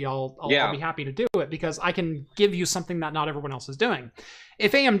 absolutely, I'll be happy to do it because I can give you something that not everyone else is doing.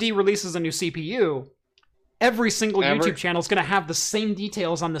 If AMD releases a new CPU, every single YouTube channel is going to have the same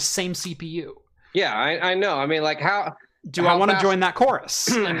details on the same CPU. Yeah, I know. I mean, like how I want to join that chorus?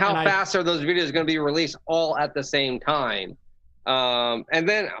 How fast are those videos going to be released all at the same time? And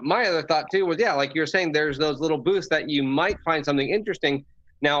then my other thought too was, yeah, like you're saying, there's those little booths that you might find something interesting.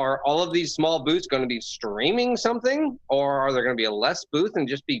 Now, are all of these small booths going to be streaming something, or are there going to be a less booth and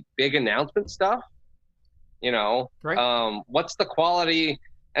just be big announcement stuff? You know, right. What's the quality?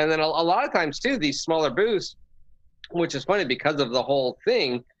 And then a lot of times too, these smaller booths, which is funny because of the whole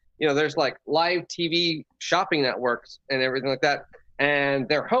thing, you know, there's like live TV shopping networks and everything like that. And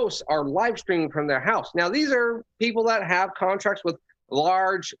their hosts are live streaming from their house. Now, these are people that have contracts with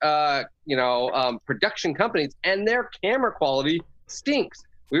large, production companies, and their camera quality stinks.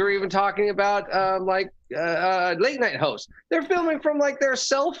 We were even talking about late night hosts. They're filming from like their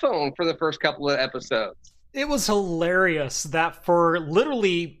cell phone for the first couple of episodes. It was hilarious that for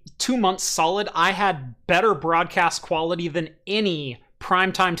literally 2 months solid, I had better broadcast quality than any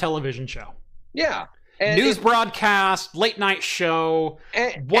primetime television show. Yeah. And news broadcast, late night show,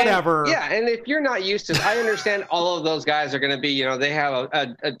 whatever. And if you're not used to, I understand all of those guys are going to be, you know, they have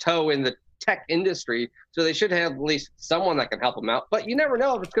a toe in the tech industry, so they should have at least someone that can help them out. But you never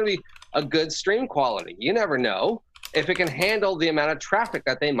know if it's going to be a good stream quality. You never know if it can handle the amount of traffic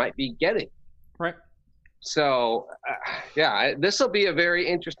that they might be getting. Right. So, this will be a very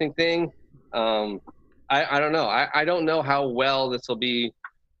interesting thing. I don't know. I don't know how well this will be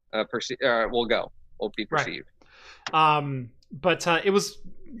will be perceived. Right. But it was,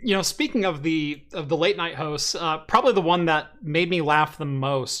 you know, speaking of the late night hosts, probably the one that made me laugh the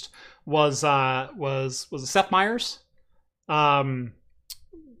most was Seth Meyers. Pretty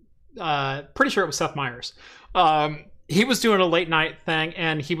sure it was Seth Meyers. He was doing a late night thing,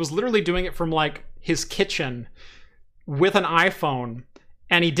 and he was literally doing it from like his kitchen with an iPhone,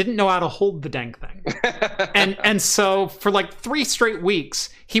 and he didn't know how to hold the dang thing. and so for like 3 straight weeks,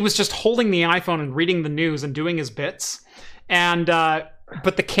 he was just holding the iPhone and reading the news and doing his bits. And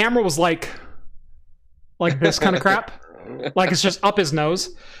but the camera was like this kind of crap. Like it's just up his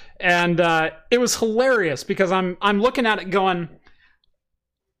nose. And it was hilarious because I'm looking at it going,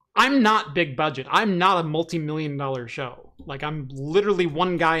 I'm not big budget. I'm not a multi-million-dollar show. Like I'm literally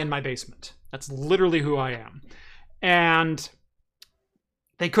one guy in my basement. That's literally who I am. And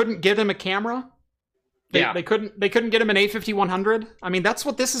they couldn't get him a camera. They couldn't get him an A50-100. I mean, that's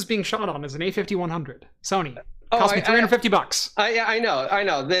what this is being shot on, is an A50-100. Sony. Cost me $350. I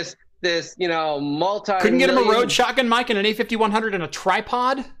know. This you know, couldn't get him a Rode shotgun mic and an A50-100 and a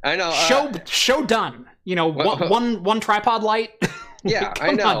tripod. I know. Show done. You know, one tripod light. Yeah,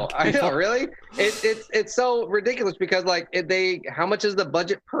 I know. Really, it's so ridiculous because like how much is the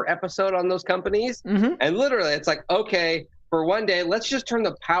budget per episode on those companies? Mm-hmm. And literally, it's like, okay, for one day, let's just turn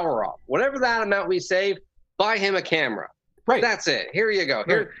the power off. Whatever that amount we save, buy him a camera. Right. That's it. Here you go.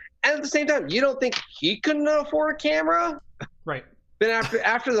 Here. Right. And at the same time, you don't think he couldn't afford a camera? Right. Then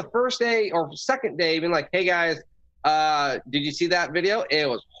after the first day or second day, being like, hey guys, did you see that video? It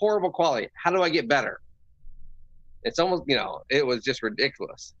was horrible quality. How do I get better? It's almost, you know, it was just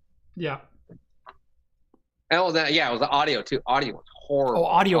ridiculous. Yeah. And it was the audio too. Audio was horrible. Oh,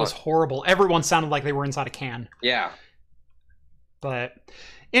 audio was horrible. Everyone sounded like they were inside a can. Yeah. But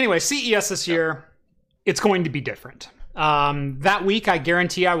anyway, CES this year, it's going to be different. That week, I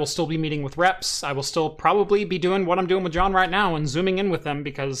guarantee I will still be meeting with reps. I will still probably be doing what I'm doing with John right now and zooming in with them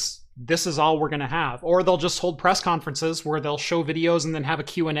because this is all we're going to have. Or they'll just hold press conferences where they'll show videos and then have a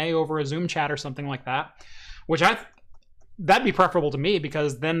Q&A over a Zoom chat or something like that, which that'd be preferable to me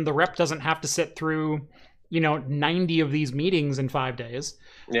because then the rep doesn't have to sit through, 90 of these meetings in 5 days.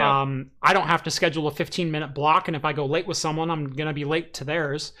 Yeah. I don't have to schedule a 15-minute block, and if I go late with someone, I'm going to be late to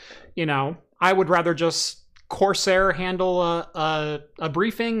theirs. I would rather just Corsair handle a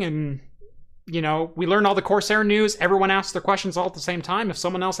briefing and, we learn all the Corsair news. Everyone asks their questions all at the same time. If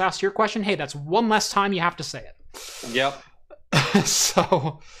someone else asks your question, hey, that's one less time you have to say it. Yep.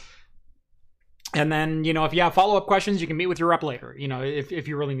 So, and then, if you have follow-up questions, you can meet with your rep later, if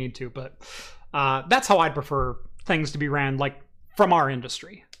you really need to. But that's how I'd prefer things to be ran, like, from our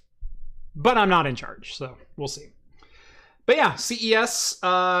industry. But I'm not in charge, so we'll see. But yeah, CES,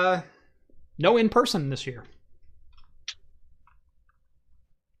 no in-person this year.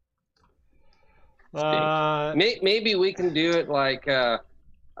 Maybe we can do it like if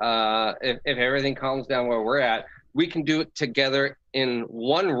everything calms down where we're at. we can do it together in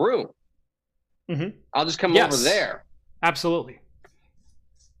one room. I'll just come over there. Absolutely.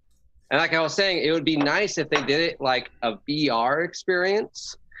 And like I was saying, it would be nice if they did it like a VR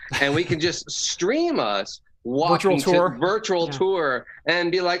experience, and we could just stream us walking virtual tour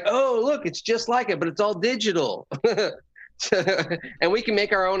and be like, oh, look, it's just like it, but it's all digital. And we can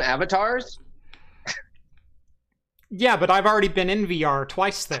make our own avatars. Yeah, but I've already been in VR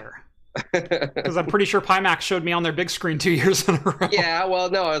twice there. Because I'm pretty sure Pimax showed me on their big screen 2 years in a row. Yeah, well,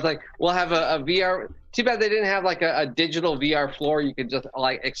 no, I was like, we'll have a VR. Too bad they didn't have like a digital VR floor you could just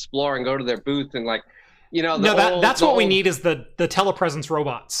like explore and go to their booth and like, you know. That's what we need is the telepresence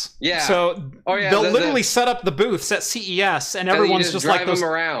robots. Yeah. So they'll literally set up the booths at CES and everyone's just like those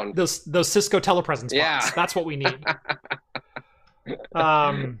around. Those Cisco telepresence bots. That's what we need.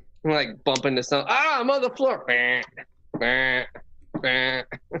 Like bump into some. I'm on the floor.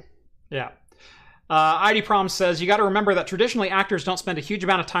 Yeah. ID Prom says, you got to remember that traditionally actors don't spend a huge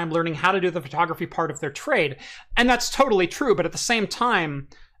amount of time learning how to do the photography part of their trade. And that's totally true. But at the same time,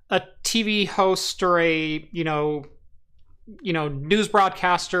 a TV host or a, news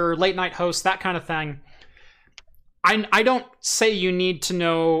broadcaster, late night host, that kind of thing, I don't say you need to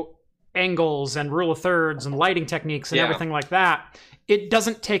know angles and rule of thirds and lighting techniques and everything like that. It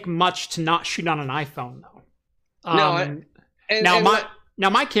doesn't take much to not shoot on an iPhone, though. Now,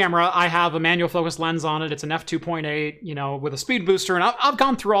 my camera, I have a manual focus lens on it. It's an f2.8, with a speed booster. And I've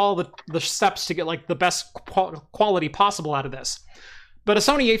gone through all the steps to get like the best quality possible out of this. But a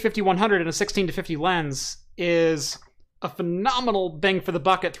Sony a5100 and a 16-50 lens is a phenomenal bang for the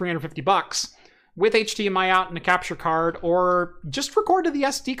buck at $350 with HDMI out and a capture card, or just record to the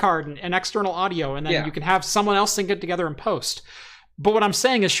SD card and external audio. And then you can have someone else sync it together in post. But what I'm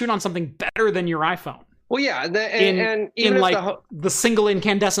saying is shoot on something better than your iPhone. Well, yeah, and even in like the single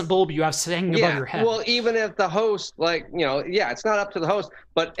incandescent bulb you have hanging above your head. Well, even if the host, it's not up to the host,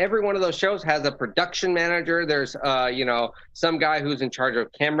 but every one of those shows has a production manager. There's, some guy who's in charge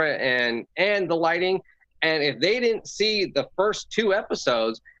of camera and the lighting. And if they didn't see the first 2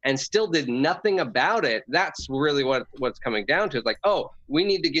 episodes and still did nothing about it, that's really what's coming down to. It's like, oh, we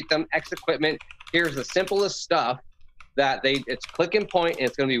need to get them X equipment. Here's the simplest stuff that it's click and point, and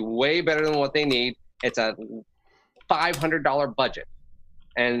it's going to be way better than what they need. It's a $500 budget,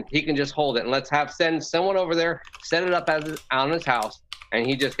 and he can just hold it. And let's send someone over there, set it up on his house, and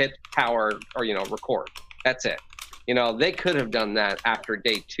he just hits power or record. That's it. They could have done that after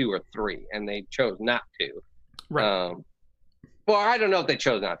day 2 or 3, and they chose not to. Right. Well, I don't know if they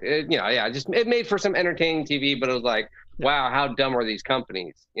chose not to. It made for some entertaining TV, but it was like, wow, how dumb are these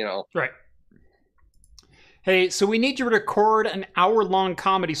companies? Right. Hey, so we need you to record an hour-long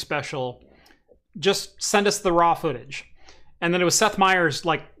comedy special. Just send us the raw footage. And then it was Seth Meyers,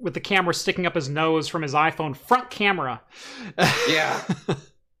 like, with the camera sticking up his nose from his iPhone front camera. Yeah.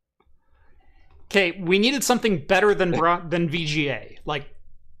 Okay, we needed something better than VGA. Like,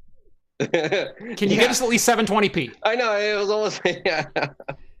 can you get us at least 720p? I know, it was almost, yeah.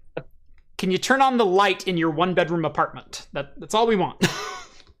 Can you turn on the light in your 1-bedroom apartment? That's all we want.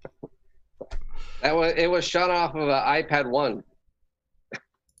 It was shot off of an iPad 1.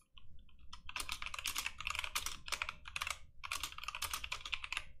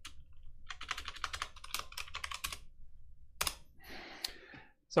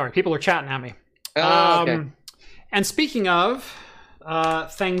 Sorry, people are chatting at me. Okay. And speaking of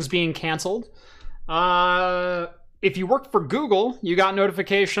things being canceled, if you work for Google, you got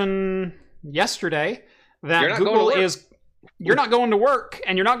notification yesterday that you're not going to work,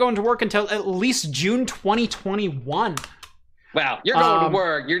 and you're not going to work until at least June 2021. Wow, you're going to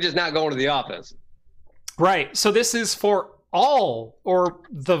work, you're just not going to the office. Right. So this is for all, or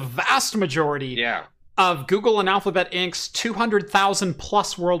the vast majority of Google and Alphabet Inc.'s 200,000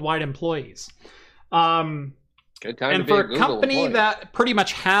 plus worldwide employees. Good time and for a company that pretty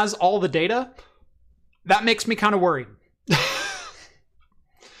much has all the data, that makes me kind of worried.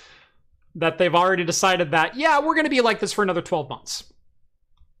 That they've already decided that, we're going to be like this for another 12 months.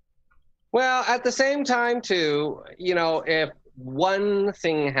 Well, at the same time, too, if one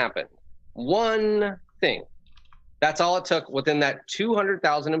thing happened, one thing, that's all it took within that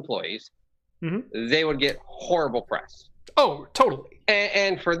 200,000 employees, they would get horrible press. Oh, totally.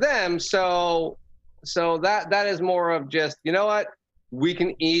 And for them, so that is more of just, you know what, we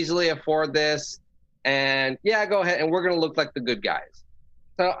can easily afford this, and go ahead, and we're going to look like the good guys.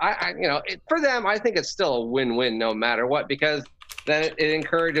 So for them, I think it's still a win-win no matter what, because then it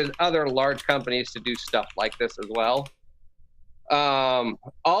encourages other large companies to do stuff like this as well.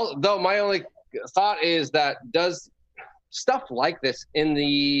 Although my only thought is that does stuff like this in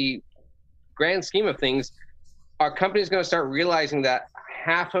the grand scheme of things, are companies going to start realizing that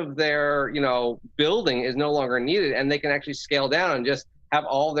half of their, building is no longer needed, and they can actually scale down and just have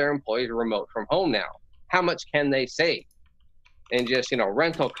all their employees remote from home now? How much can they save? And just,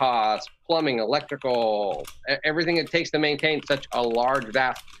 rental costs, plumbing, electrical, everything it takes to maintain such a large,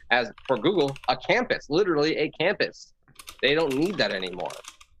 vast, as for Google, a campus, literally a campus. They don't need that anymore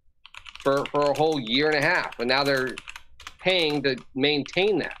for a whole year and a half. And now they're paying to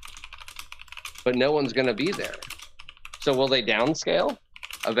maintain that. But no one's going to be there. So will they downscale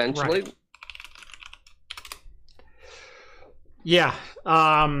eventually? Right. Yeah.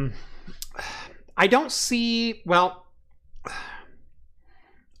 I don't see, well,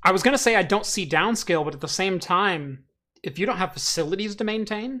 I was going to say I don't see downscale, but at the same time, if you don't have facilities to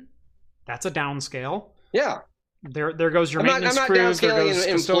maintain, that's a downscale. Yeah. There goes your maintenance I'm not crews, there goes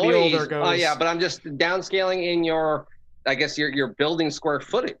custodial, there goes... yeah, but I'm just downscaling in your building square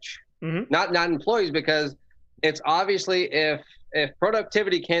footage, not employees, because it's obviously if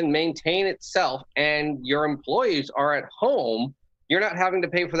productivity can maintain itself and your employees are at home, you're not having to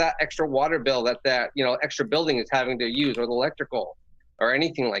pay for that extra water bill that extra building is having to use, or the electrical or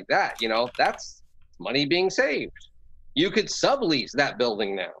anything like that. That's money being saved. You could sublease that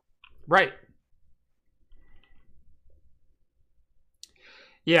building now. Right.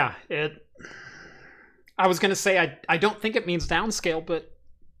 Yeah, I was going to say I don't think it means downscale, but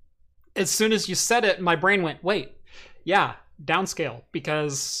as soon as you said it, my brain went, wait, yeah, downscale,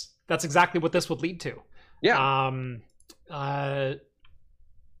 because that's exactly what this would lead to. Yeah.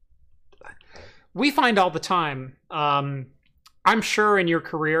 We find all the time, I'm sure in your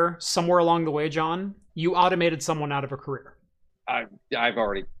career, somewhere along the way, John, you automated someone out of a career. I've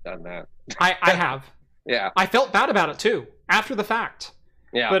already done that. I have. Yeah. I felt bad about it too, after the fact.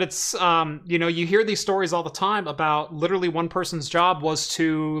 Yeah. But it's, you hear these stories all the time about literally one person's job was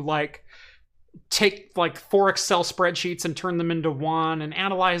to take 4 Excel spreadsheets and turn them into one and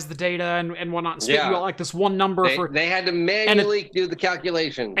analyze the data and whatnot and spit you out this one number. They had to manually do the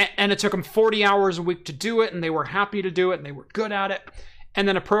calculation. And it took them 40 hours a week to do it, and they were happy to do it, and they were good at it. And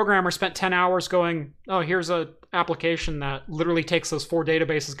then a programmer spent 10 hours going, oh, here's a application that literally takes those 4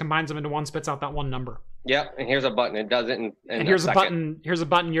 databases, combines them into one, spits out that one number. Yep, and here's a button. It does it and here's a button. Here's a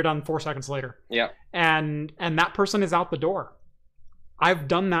button. You're done 4 seconds later. Yep. And that person is out the door. I've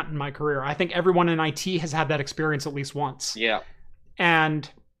done that in my career. I think everyone in IT has had that experience at least once. Yeah. And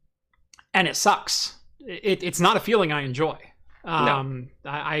it sucks. It's not a feeling I enjoy. No.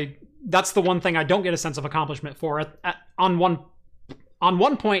 That's the one thing I don't get a sense of accomplishment for. On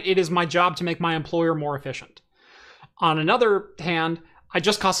one point, it is my job to make my employer more efficient. On another hand, I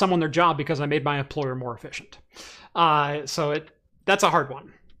just cost someone their job because I made my employer more efficient. So that's a hard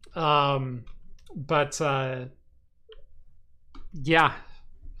one. Yeah.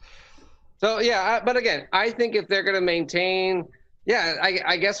 So yeah, but again, I think if they're going to maintain,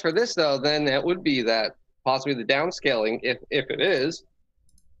 I guess for this though, then it would be that possibly the downscaling, if it is,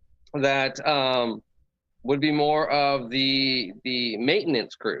 that would be more of the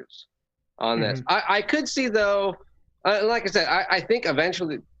maintenance crews on this. I could see though, like I said, I think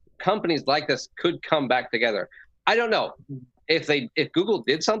eventually companies like this could come back together. I don't know. If Google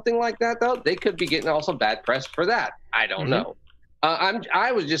did something like that though, they could be getting also bad press for that. I don't know.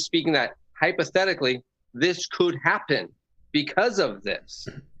 I was just speaking that hypothetically, this could happen because of this.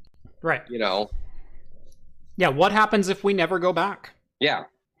 Right. Yeah. What happens if we never go back? Yeah.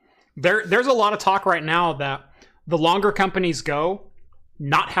 There's a lot of talk right now that the longer companies go,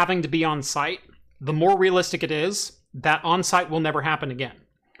 not having to be on site, the more realistic it is that on site will never happen again.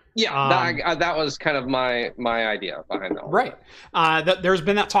 Yeah, that was kind of my idea behind that. Right. There's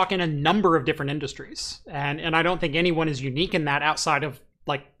been that talk in a number of different industries, and I don't think anyone is unique in that outside of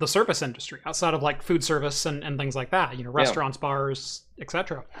the service industry, outside of food service and things like that. Restaurants, bars,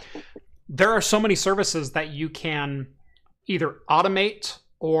 etc. There are so many services that you can either automate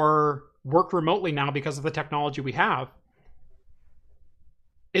or work remotely now because of the technology we have.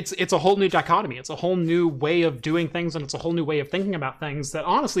 It's a whole new dichotomy. It's a whole new way of doing things, and it's a whole new way of thinking about things that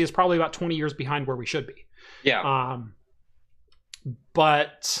honestly is probably about 20 years behind where we should be. Yeah.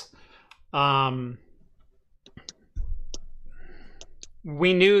 But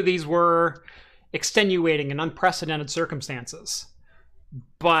we knew these were extenuating and unprecedented circumstances.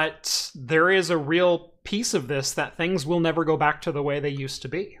 But there is a real piece of this that things will never go back to the way they used to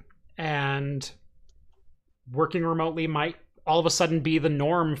be. And working remotely might all of a sudden be the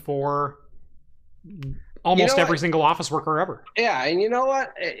norm for almost every single office worker ever. Yeah, and you know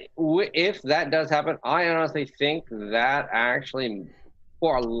what? If that does happen, I honestly think that actually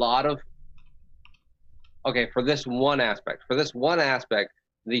for a lot of, for this one aspect,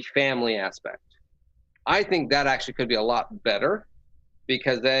 the family aspect, I think that actually could be a lot better,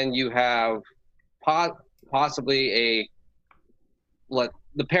 because then you have possibly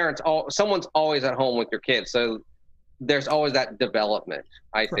the parents, someone's always at home with your kids, so there's always that development.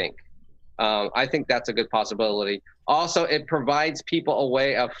 I think that's a good possibility. Also, it provides people a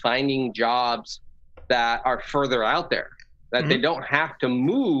way of finding jobs that are further out there, that they don't have to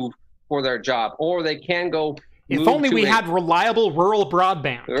move for their job, or they can go. If only we had reliable rural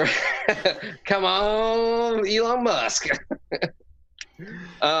broadband. Come on, Elon Musk.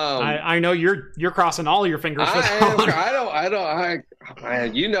 I know you're crossing all your fingers for that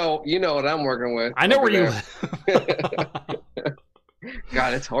one. You know what I'm working with. I know where you live.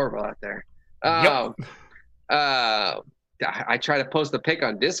 God, it's horrible out there. Yep. I try to post a pic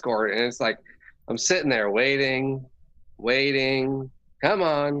on Discord, and it's like I'm sitting there waiting. Come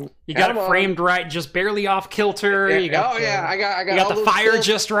on. You got it framed right, just barely off kilter. Yeah. You got I got you got the fire skills.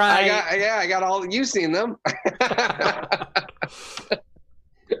 just right. I got all. You've seen them.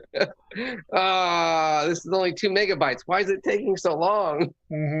 This is only 2 megabytes. Why is it taking so long?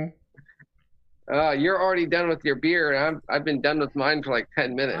 Mm-hmm. You're already done with your beer, and I've been done with mine for like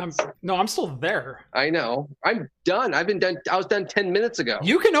 10 minutes. I'm still there. I know. I'm done. I was done 10 minutes ago.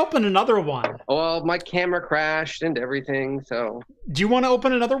 You can open another one. Well, my camera crashed and everything, so. Do you want to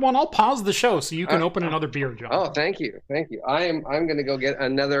open another one? I'll pause the show so you can open another beer, John. Oh, thank you. I'm going to go get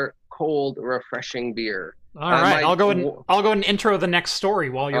another cold, refreshing beer. All right, I'll go and intro the next story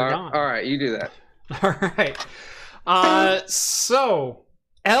while you're gone. All right, you do that. All right. So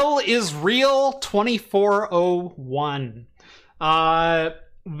L is Real 2401.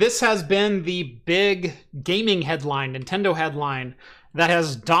 This has been the big gaming headline, Nintendo headline, that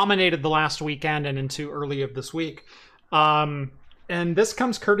has dominated the last weekend and into early of this week. And this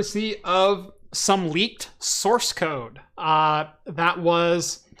comes courtesy of some leaked source code that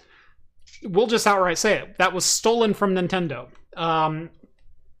was, we'll just outright say it, that was stolen from Nintendo.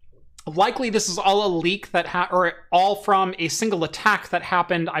 Likely this is all a leak or all from a single attack that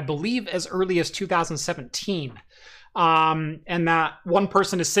happened, I believe, as early as 2017. And that one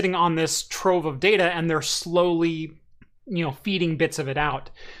person is sitting on this trove of data and they're slowly, feeding bits of it out.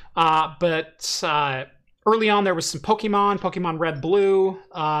 But early on there was some Pokemon Red, Blue,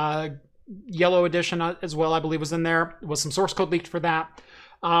 Yellow Edition as well, I believe was in there. There was some source code leaked for that.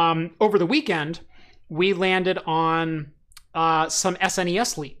 Over the weekend, we landed on some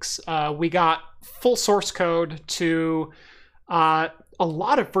SNES leaks. We got full source code to a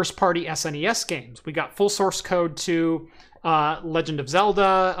lot of first-party SNES games. We got full source code to Legend of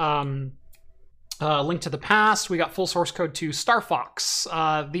Zelda, Link to the Past. We got full source code to Star Fox,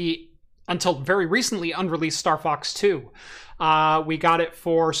 the until very recently unreleased Star Fox 2. We got it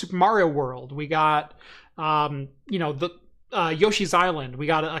for Super Mario World. We got, Yoshi's Island. We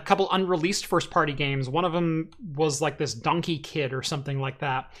got a couple unreleased first-party games. One of them was like this Donkey Kid or something like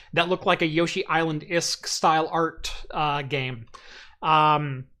that looked like a Yoshi Island-esque style art game.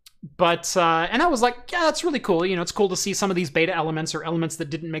 And I was like, yeah, that's really cool. It's cool to see some of these beta elements or elements that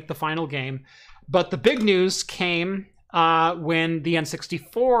didn't make the final game. But the big news came when the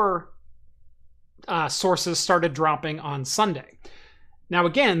N64 sources started dropping on Sunday. Now,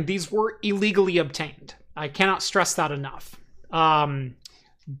 again, these were illegally obtained. I cannot stress that enough.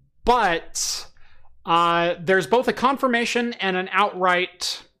 But there's both a confirmation and an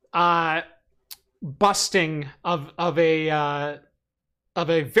outright busting of a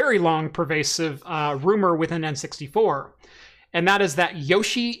very long, pervasive rumor within N64, and that is that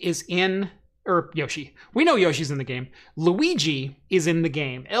Yoshi is in. Or Yoshi. We know Yoshi's in the game. Luigi is in the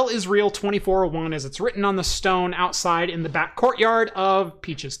game. L is Real 2401 as it's written on the stone outside in the back courtyard of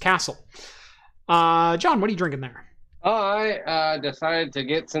Peach's castle. John, what are you drinking there? I decided to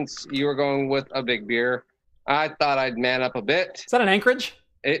get, since you were going with a big beer, I thought I'd man up a bit. Is that an Anchorage?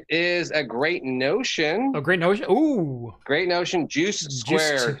 It is a Great Notion. Oh, Great Notion? Ooh. Great Notion Juice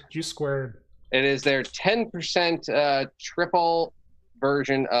Squared. Juice Squared. It is their 10% triple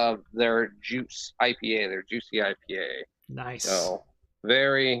version of their juice IPA, their juicy IPA. Nice. So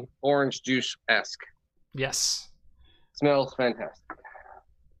very orange juice-esque. Yes. Smells fantastic.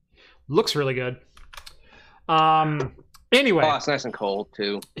 Looks really good. Anyway. Oh, it's nice and cold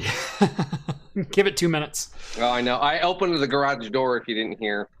too. Give it 2 minutes. Oh, I know. I opened the garage door if you didn't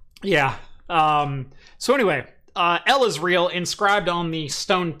hear. Yeah. So anyway, L is Real, inscribed on the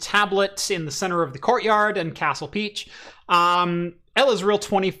stone tablet in the center of the courtyard in Castle Peach. L is Real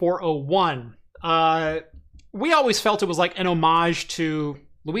 2401. We always felt it was like an homage to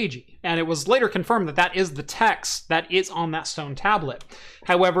Luigi, and it was later confirmed that that is the text that is on that stone tablet.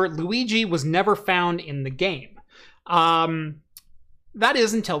 However, Luigi was never found in the game. That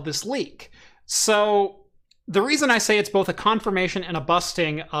is until this leak. So the reason I say it's both a confirmation and a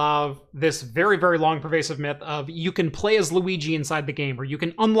busting of this very, very long pervasive myth of you can play as Luigi inside the game, or you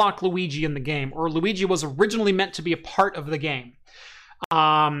can unlock Luigi in the game, or Luigi was originally meant to be a part of the game.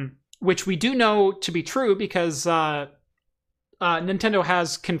 Which we do know to be true because Nintendo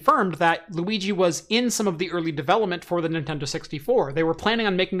has confirmed that Luigi was in some of the early development for the Nintendo 64. They were planning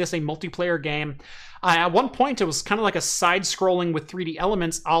on making this a multiplayer game. At one point, it was kind of like a side-scrolling with 3D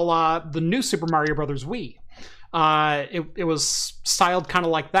elements a la the new Super Mario Bros. Wii. It was styled kind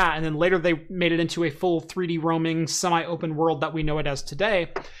of like that, and then later they made it into a full 3D roaming, semi-open world that we know it as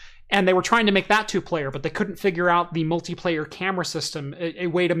today. And they were trying to make that two-player, but they couldn't figure out the multiplayer camera system, a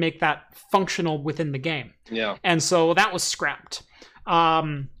way to make that functional within the game. Yeah. And so that was scrapped.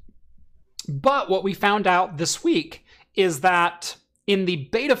 But what we found out this week is that in the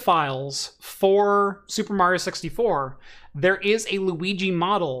beta files for Super Mario 64, there is a Luigi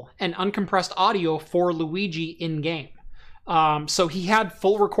model and uncompressed audio for Luigi in-game. So he had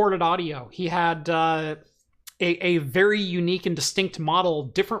full recorded audio. He had a very unique and distinct model,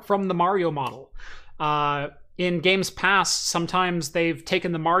 different from the Mario model. In games past, sometimes they've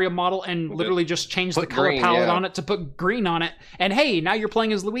taken the Mario model and literally just changed the color palette on it to put green on it. And hey, now you're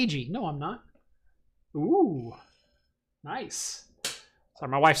playing as Luigi. No, I'm not. Ooh, nice. Sorry,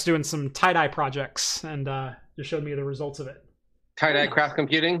 my wife's doing some tie-dye projects and just showed me the results of it. Tie-dye craft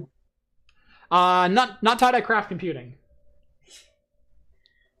computing? Not tie-dye craft computing.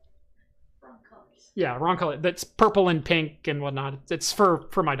 Yeah, wrong color. That's purple and pink and whatnot. It's for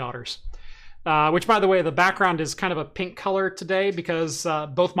my daughters. Which, by the way, the background is kind of a pink color today because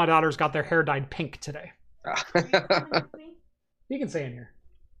both my daughters got their hair dyed pink today. You can say in here.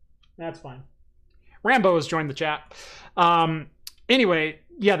 That's fine. Rambo has joined the chat. Anyway,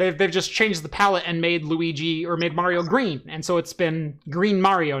 yeah, they've just changed the palette and made Luigi, or made Mario green. And so it's been green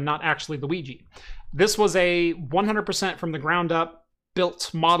Mario, not actually Luigi. This was a 100% from the ground up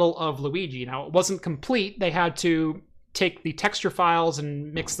built model of Luigi. Now, it wasn't complete. They had to take the texture files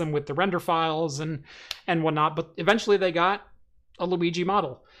and mix them with the render files and whatnot, but eventually they got a Luigi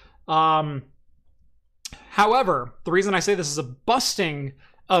model. However, the reason I say this is a busting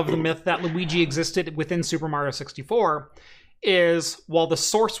of the myth that Luigi existed within Super Mario 64 is while the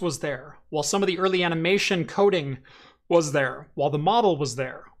source was there, while some of the early animation coding was there, while the model was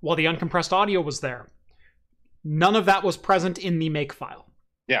there, while the uncompressed audio was there, none of that was present in the make file.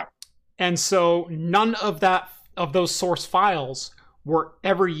 Yeah. And so none of those source files were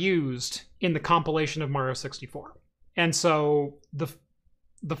ever used in the compilation of Mario 64. And so the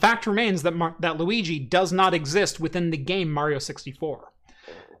fact remains that Luigi does not exist within the game Mario 64.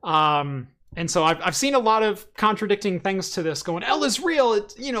 And so I've seen a lot of contradicting things to this going, L is real,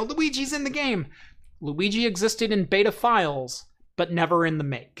 Luigi's in the game. Luigi existed in beta files, but never in the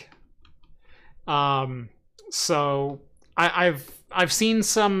make. So I've seen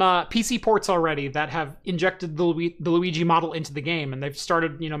some PC ports already that have injected the Luigi model into the game, and they've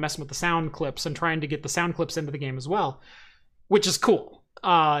started messing with the sound clips and trying to get the sound clips into the game as well, which is cool.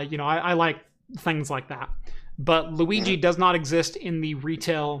 I like things like that. But Luigi does not exist in the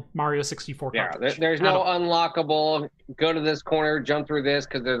retail Mario 64 cartridge. Yeah, there's no unlockable, go to this corner, jump through this,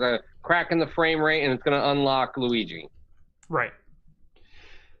 because there's a crack in the frame rate, and it's going to unlock Luigi. Right.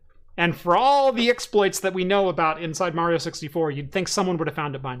 And for all the exploits that we know about inside Mario 64, you'd think someone would have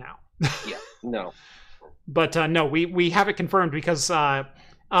found it by now. Yeah, no. But no, we have it confirmed because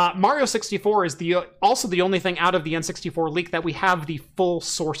Mario 64 is also the only thing out of the N64 leak that we have the full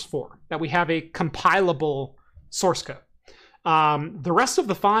source for, that we have a compilable source code. The rest of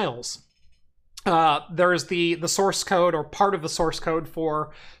the files, there's the source code or part of the source code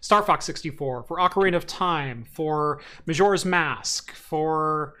for Star Fox 64, for Ocarina of Time, for Majora's Mask,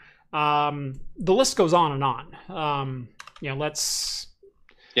 for the list goes on and on. Let's...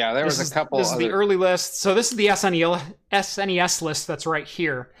 Yeah, there was a couple. This is the early list. So this is the SNES list that's right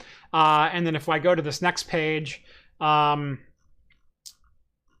here. And then if I go to this next page,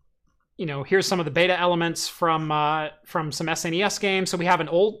 here's some of the beta elements from some SNES games. So we have an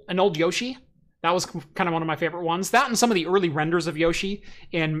old Yoshi. That was kind of one of my favorite ones. That and some of the early renders of Yoshi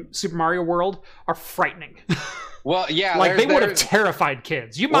in Super Mario World are frightening. Well, yeah, they would have terrified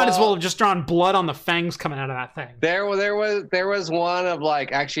kids. You might as well have just drawn blood on the fangs coming out of that thing. There was one of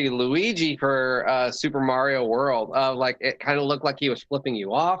actually Luigi for Super Mario World. It kind of looked like he was flipping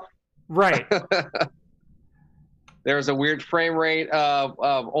you off. Right. There was a weird frame rate of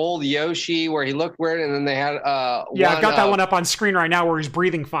old Yoshi where he looked weird, and then they had I've got that one up on screen right now where he's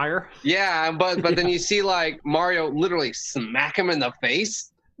breathing fire. Yeah, but then you see Mario literally smack him in the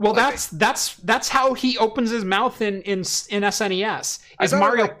face. Well, that's how he opens his mouth in SNES. Is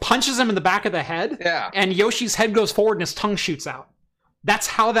Mario punches him in the back of the head, and Yoshi's head goes forward and his tongue shoots out. That's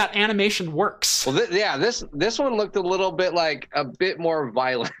how that animation works. Well, this one looked a little bit like a bit more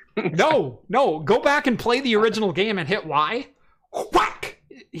violent. No, go back and play the original game and hit Y. Whack!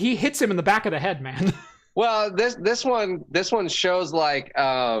 He hits him in the back of the head, man. Well, this one shows like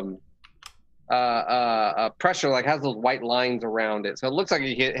pressure, like has those white lines around it, so it looks like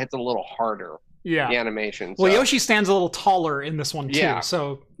it hits a little harder. Yeah, the animation. So. Well, Yoshi stands a little taller in this one too,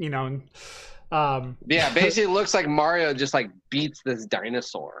 so you know. Basically, it looks like Mario just like beats this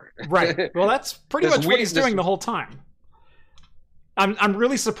dinosaur. Right. Well, that's pretty much what he's doing the whole time. I'm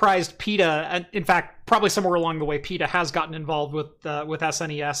really surprised PETA, and in fact, probably somewhere along the way, PETA has gotten involved with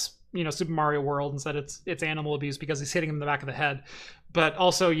SNES, you know, Super Mario World, and said it's animal abuse because he's hitting him in the back of the head. But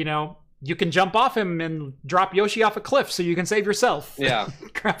also, you know, you can jump off him and drop Yoshi off a cliff so you can save yourself. Yeah.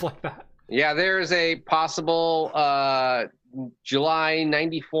 Crap like that. Yeah, there's a possible July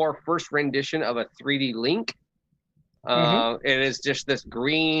 94 first rendition of a 3D Link. It is just this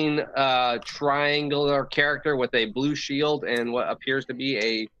green triangular character with a blue shield and what appears to be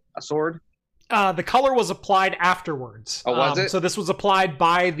a sword. The color was applied afterwards. Oh, was it? So this was applied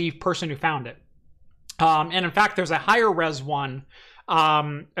by the person who found it. And in fact, there's a higher res one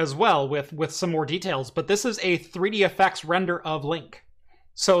as well with some more details. But this is a 3D effects render of Link.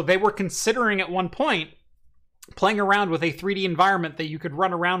 So they were considering at one point playing around with a 3D environment that you could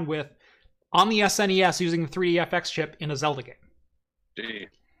run around with on the SNES using the 3DFX chip in a Zelda game. Gee.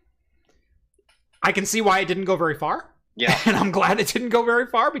 I can see why it didn't go very far. Yeah. And I'm glad it didn't go very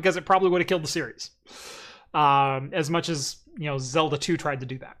far because it probably would have killed the series. As much as, you know, Zelda 2 tried to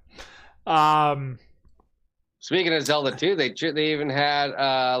do that. Speaking of Zelda 2, they even had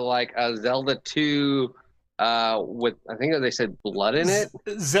like a Zelda 2 with, I think they said blood in it.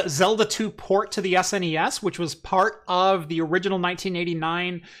 Zelda 2 port to the SNES, which was part of the original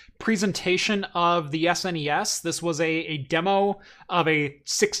 1989 presentation of the SNES. This was a demo of a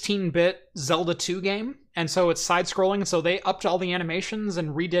 16-bit Zelda 2 game, and so it's side-scrolling, so they upped all the animations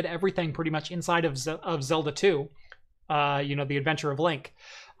and redid everything pretty much inside of Zelda 2, you know, The Adventure of Link.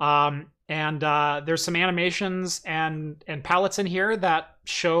 And there's some animations and palettes in here that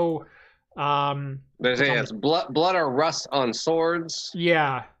show... There's blood or rust on swords.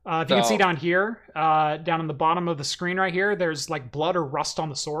 Yeah. If you can see down here, down on the bottom of the screen right here, there's like blood or rust on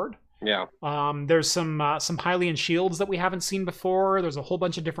the sword. Yeah. There's some Hylian shields that we haven't seen before. There's a whole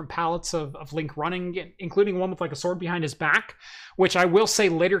bunch of different palettes of Link running, including one with like a sword behind his back, which I will say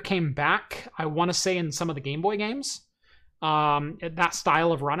later came back, I want to say in some of the Game Boy games. That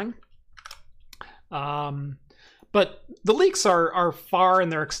style of running. But the leaks are far and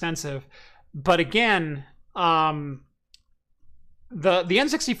they're extensive. But again, the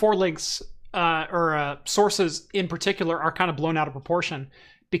N64 links or sources in particular are kind of blown out of proportion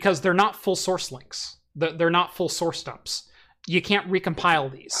because they're not full source links. They're not full source dumps. You can't recompile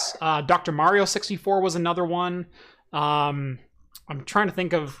these. Dr. Mario 64 was another one. I'm trying to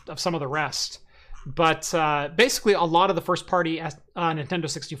think of some of the rest. But basically a lot of the first party Nintendo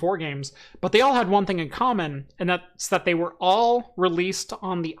 64 games, but they all had one thing in common, and that's that they were all released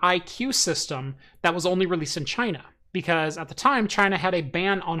on the iQ system that was only released in China, because at the time China had a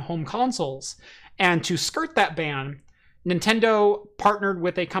ban on home consoles, and to skirt that ban, Nintendo partnered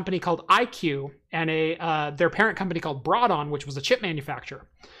with a company called iQ and their parent company called Broadon, which was a chip manufacturer.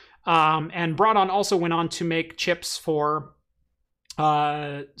 And Broadon also went on to make chips for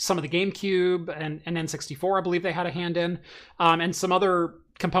some of the GameCube and N64, I believe they had a hand in, and some other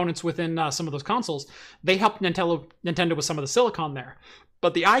components within some of those consoles. They helped Nintendo with some of the silicon there.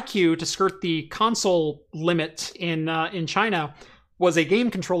 But the iQ, to skirt the console limit in China, was a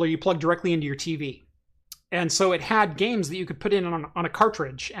game controller you plug directly into your TV. And so it had games that you could put in on a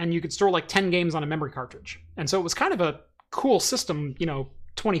cartridge, and you could store like 10 games on a memory cartridge. And so it was kind of a cool system,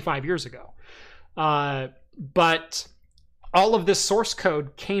 25 years ago. But all of this source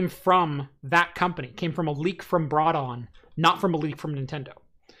code came from that company, came from a leak from Broadon, not from a leak from Nintendo.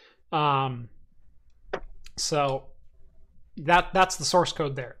 So that's the source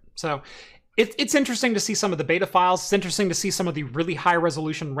code there. So it's interesting to see some of the beta files. It's interesting to see some of the really high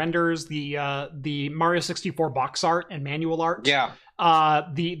resolution renders, the Mario 64 box art and manual art. Yeah.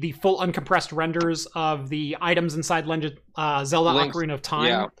 The full uncompressed renders of the items inside Zelda Ocarina of Time.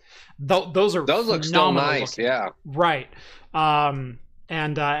 Yeah. Those look still nice. Looking. Yeah. Right. And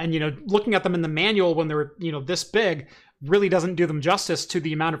looking at them in the manual when they're this big really doesn't do them justice to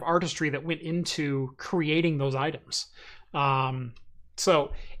the amount of artistry that went into creating those items.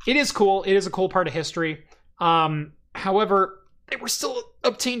 So it is cool. It is a cool part of history. However, they were still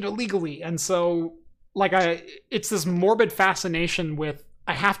obtained illegally. And so, like, it's this morbid fascination with,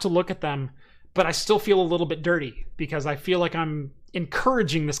 I have to look at them, but I still feel a little bit dirty because I feel like I'm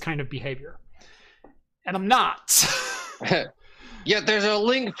encouraging this kind of behavior. And I'm not. Yet there's a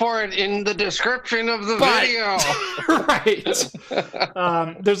link for it in the description of the video.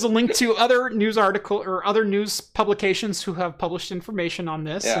 Right. There's a link to other news article or other news publications who have published information on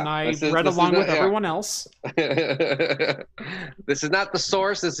this, and I read along with everyone else. This is not the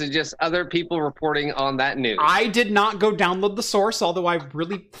source. This is just other people reporting on that news. I did not go download the source, although I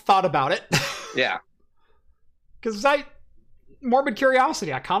really thought about it. Yeah. Because morbid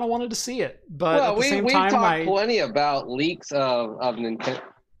curiosity. I kind of wanted to see it, but at the same time, we've talked plenty about leaks of Nintendo.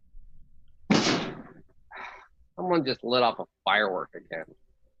 Someone just lit off a firework again.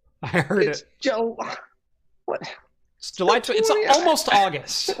 I heard it's it. What? It's July. It's almost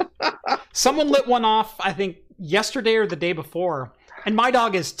August. Someone lit one off, I think, yesterday or the day before, and my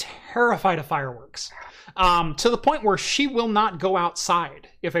dog is terrified of fireworks. To the point where she will not go outside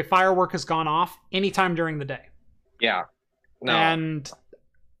if a firework has gone off anytime during the day. Yeah. No. And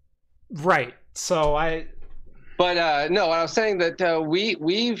right, so But no, I was saying that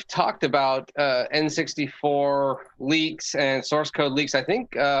we've talked about N64 leaks and source code leaks. I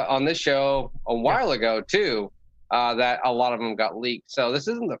think on this show a while ago too, that a lot of them got leaked. So this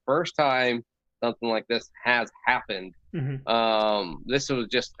isn't the first time something like this has happened. Mm-hmm. This was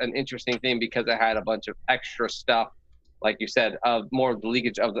just an interesting thing because it had a bunch of extra stuff, like you said, of more of the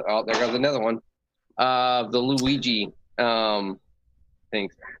leakage of the. Oh, there goes another one. The Luigi.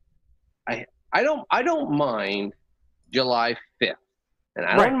 Things. I don't mind July 5th, and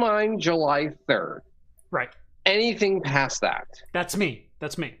I don't mind July 3rd. Right. Anything past that. That's me.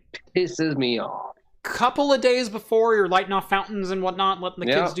 Pisses me off. Couple of days before you're lighting off fountains and whatnot, letting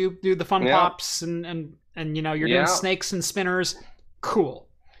the kids do the fun pops and you know, you're doing snakes and spinners. Cool.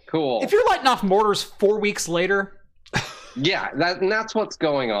 If you're lighting off mortars 4 weeks later. Yeah, that's what's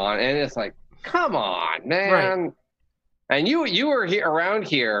going on, and it's like, come on, man. Right. And you were here around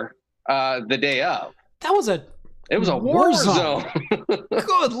here the day of. It was a war zone.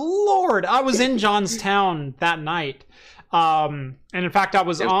 Good Lord. I was in Johnstown that night. And in fact, I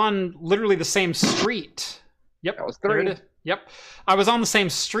was on literally the same street. Yep. That was 3. Yep. I was on the same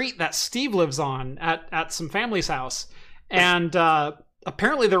street that Steve lives on at some family's house. And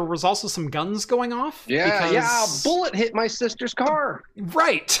apparently there was also some guns going off. Yeah, a bullet hit my sister's car.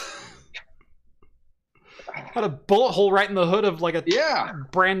 Right. Had a bullet hole right in the hood of like a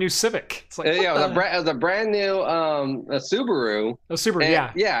brand new Civic. It's like, the brand new a Subaru. A Subaru,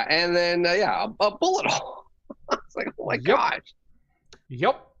 and, yeah, and then a bullet hole. It's like, oh my gosh.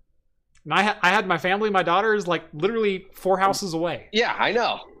 Yep. And I had my family, my daughter is like literally 4 houses away. Yeah, I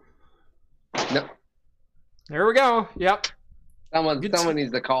know. No. There we go. Yep. Someone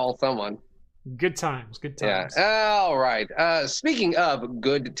needs to call someone. Good times. Yeah. All right. Speaking of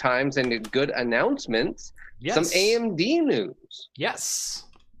good times and good announcements, some AMD news. Yes.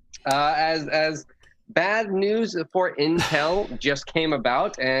 As bad news for Intel just came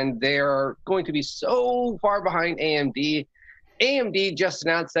about, and they're going to be so far behind AMD. AMD just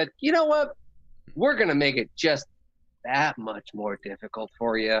announced that, you know what? We're going to make it just that much more difficult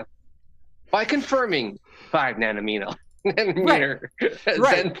for you by confirming 5 nanometer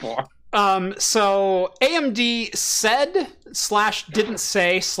Zen 4. So AMD said / didn't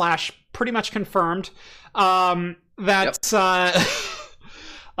say / pretty much confirmed that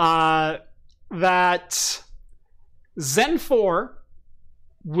that Zen 4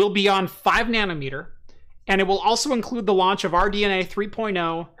 will be on 5 nanometer, and it will also include the launch of RDNA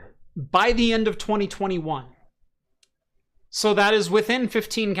 3.0 by the end of 2021. So that is within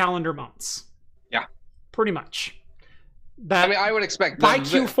 15 calendar months. Yeah. Pretty much. I would expect by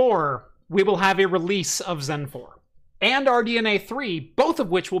Q4, we will have a release of Zen 4 and RDNA 3, both of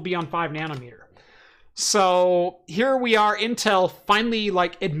which will be on 5 nanometer. So here we are, Intel finally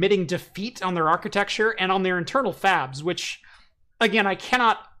admitting defeat on their architecture and on their internal fabs, which, again, I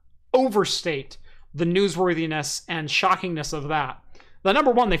cannot overstate the newsworthiness and shockingness of that. The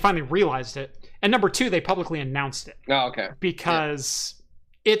number one, they finally realized it, and number two, they publicly announced it. Oh, okay. Because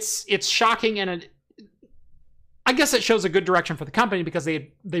it's shocking, and I guess it shows a good direction for the company because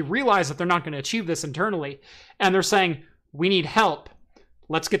they realize that they're not going to achieve this internally, and they're saying, we need help.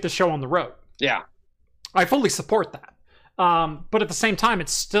 Let's get the show on the road. Yeah. I fully support that. But at the same time,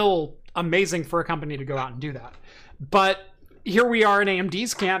 it's still amazing for a company to go out and do that. But here we are in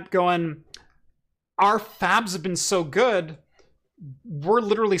AMD's camp going, our fabs have been so good, we're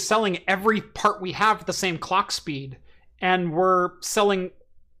literally selling every part we have at the same clock speed, and we're selling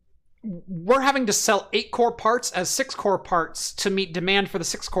we're having to sell 8-core parts as 6-core parts to meet demand for the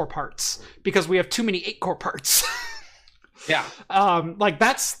 6-core parts because we have too many 8-core parts. Yeah. Like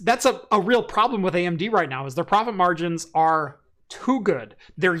that's a real problem with AMD right now is their profit margins are too good.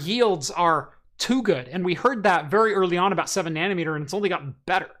 Their yields are too good. And we heard that very early on about 7 nanometer, and it's only gotten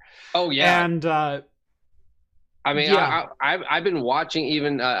better. Oh yeah. And I mean, yeah. I've been watching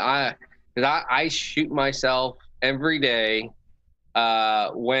even because I shoot myself every day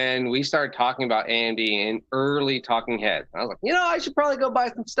when we started talking about AMD and early talking heads. I was like, you know, I should probably go buy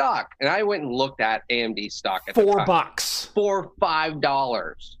some stock. And I went and looked at AMD stock at $4.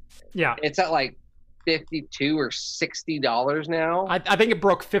 $5. Yeah. It's at like $52 or $60 now. I think it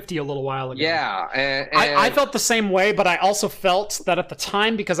broke 50 a little while ago. Yeah. And I felt the same way, but I also felt that at the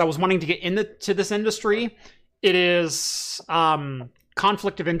time, because I was wanting to get into this industry, it is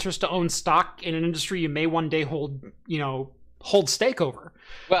conflict of interest to own stock in an industry you may one day hold stake over.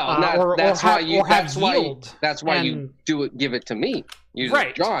 Well, that's why you do it. Give it to me.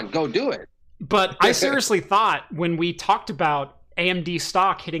 Right, John, go do it. But I seriously thought when we talked about AMD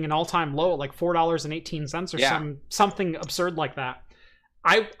stock hitting an all-time low at like $4.18 or something absurd like that,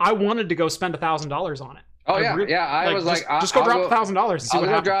 I wanted to go spend $1,000 on it. Oh yeah, I was like, just go drop $1,000. I'll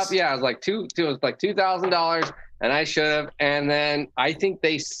go drop. Yeah, it was like $2,000, and I should have. And then I think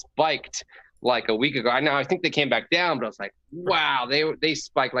they spiked like a week ago. I think they came back down, but I was like, wow, they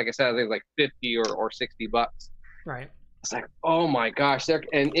spiked. Like I said, I think like $50 or $60. Right. It's like, oh my gosh,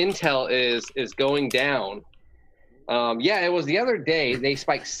 and Intel is going down. Yeah, it was the other day they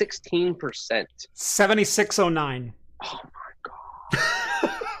spiked 16%. 7609. Oh my god.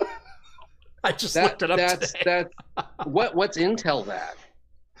 I just looked it up today. What's Intel that?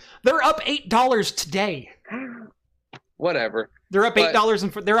 They're up $8 today. Whatever. They're up $8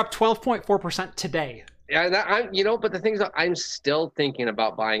 and they're up 12.4% today. Yeah, but the thing is, I'm still thinking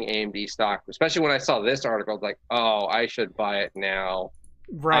about buying AMD stock, especially when I saw this article. I was like, oh, I should buy it now.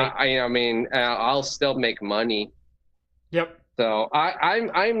 Right. I'll still make money. Yep. So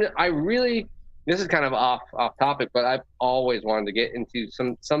I really, this is kind of off topic, but I've always wanted to get into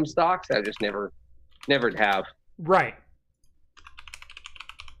some stocks that I just never have. Right.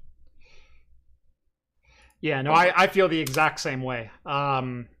 Yeah, no, I feel the exact same way.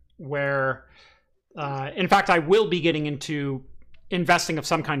 Where, in fact, I will be getting into investing of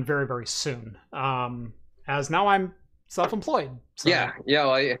some kind very, very soon. As now I'm self-employed. So. Yeah.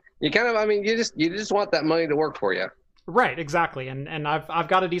 Well, you kind of, you just want that money to work for you. Right, exactly. And I've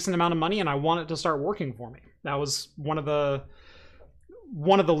got a decent amount of money, and I want it to start working for me. That was one of the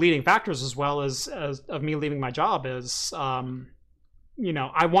leading factors, as well as of me leaving my job, is I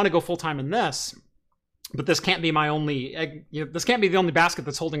want to go full time in this, but this can't be my only egg. This can't be the only basket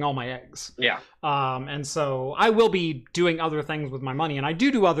that's holding all my eggs. Yeah. And so I will be doing other things with my money, and I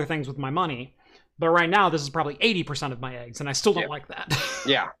do other things with my money, but right now this is probably 80% of my eggs, and I still don't like that.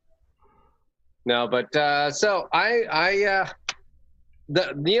 Yeah. No, but so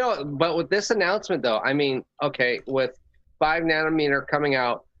but with this announcement though, with 5 nanometer coming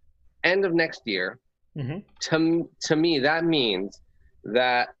out end of next year, to me that means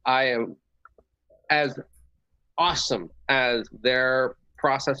that I am, as awesome as their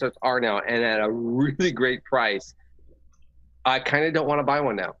processors are now and at a really great price, I kind of don't want to buy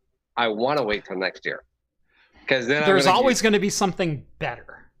one now. I want to wait till next year, because then there's always going to be something better.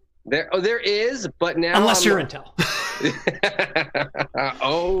 There is, but now unless you're Intel.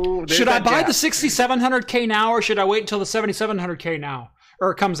 Should I buy the 6700K now, or should I wait until the 7700K now,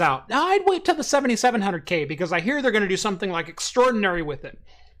 or it comes out? No, I'd wait till the 7700K because I hear they're going to do something like extraordinary with it.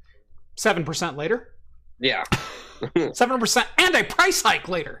 7% later. Yeah. 7% and a price hike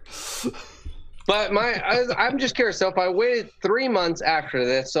later. But I'm just curious. So if I waited 3 months after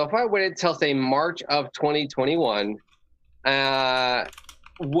this, so if I waited till say March of 2021,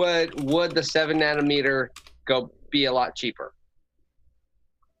 would the 7 nanometer be a lot cheaper?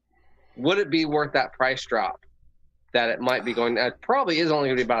 Would it be worth that price drop that it might be going? It probably is only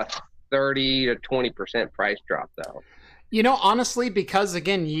going to be about a 30 to 20% price drop, though. Honestly, because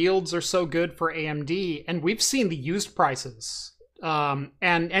again, yields are so good for AMD, and we've seen the used prices,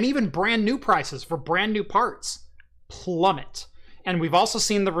 and even brand new prices for brand new parts plummet. And we've also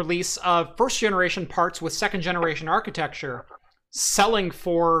seen the release of first generation parts with second generation architecture selling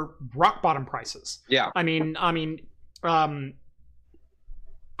for rock bottom prices. Yeah. I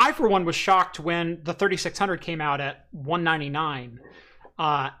for one was shocked when the 3600 came out at $199,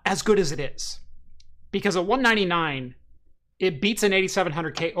 as good as it is, because at $199 it beats an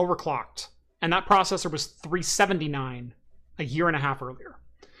 8700K overclocked, and that processor was $379 a year and a half earlier.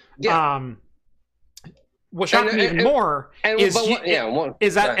 Yeah. what shocked me even more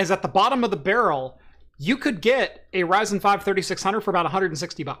is at the bottom of the barrel, you could get a Ryzen 5 3600 for about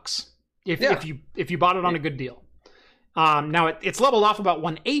 $160 if you bought it on a good deal. Now it's leveled off about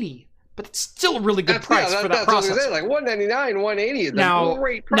 180, but it's still a really good price for that processor. What like 199, 180 is a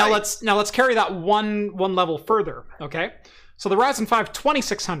great price. Now let's carry that one level further. Okay, so the Ryzen 5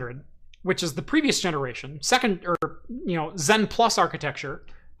 2600, which is the previous generation, Zen Plus architecture,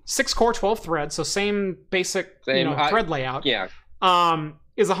 6-core, 12 threads, so same basic thread layout. Yeah.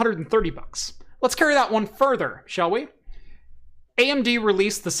 Is $130. Let's carry that one further, shall we? AMD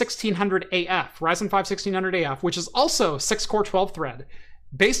released the 1600 AF, Ryzen 5 1600 AF, which is also 6-core, 12 thread,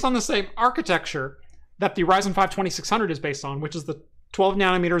 based on the same architecture that the Ryzen 5 2600 is based on, which is the 12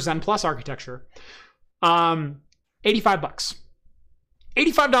 nanometer Zen Plus architecture. $85.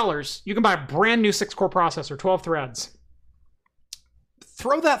 $85. You can buy a brand new 6-core processor, 12 threads.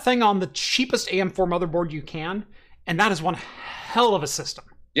 Throw that thing on the cheapest AM4 motherboard you can, and that is one hell of a system.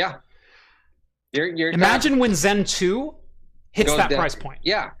 Yeah. Imagine when Zen 2 hits that price point.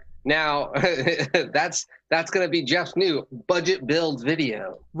 Yeah. Now, that's going to be Jeff's new budget build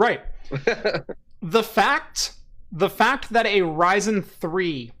video. Right. The fact that a Ryzen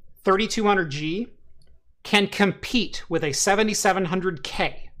 3 3200G can compete with a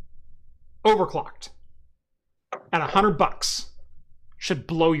 7700K overclocked at $100 should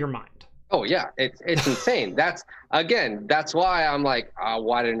blow your mind. Oh yeah, it's insane. That's why I'm like,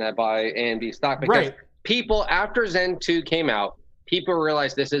 why didn't I buy AMD stock? Because people, after Zen 2 came out, people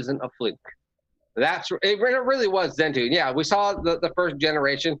realized this isn't a fluke. It really was Zen 2. Yeah, we saw the first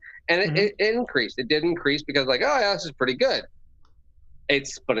generation, and it increased. It did increase because like, oh yeah, this is pretty good.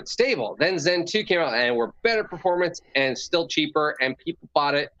 But it's stable. Then Zen 2 came out, and we're better performance and still cheaper, and people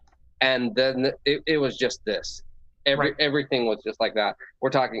bought it, and then it was just this. Everything was just like that.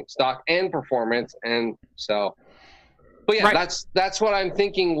 We're talking stock and performance, and so. But yeah, that's what I'm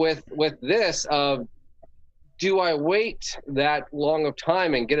thinking with this. Do I wait that long of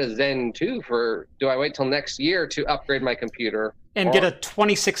time and get a Zen 2 do I wait till next year to upgrade my computer? And get a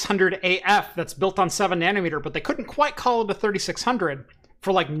 2600 AF that's built on 7 nanometer, but they couldn't quite call it a 3600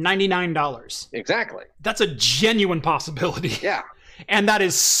 for like $99. Exactly. That's a genuine possibility. Yeah. And that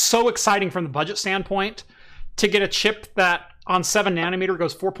is so exciting from the budget standpoint to get a chip that on 7 nanometer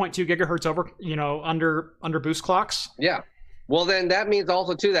goes 4.2 gigahertz over, under boost clocks. Yeah. Well, then that means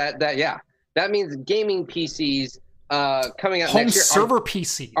also too that means gaming PCs coming out home next year server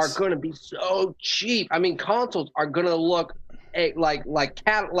PCs are going to be so cheap. I mean, consoles are going to look like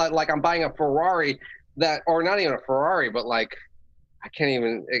I'm buying a Ferrari or not even a Ferrari, but like I can't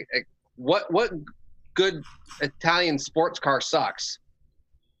even what good Italian sports car sucks.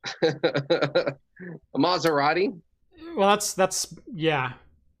 A Maserati. Well, that's yeah.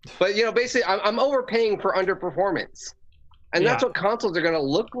 But basically, I'm overpaying for underperformance. And that's what consoles are going to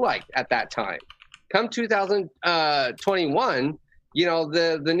look like at that time. Come 2021,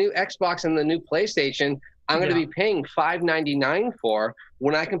 the new Xbox and the new PlayStation, I'm going to be paying $599 for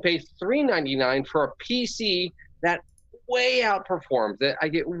when I can pay $399 for a PC that way outperforms it. I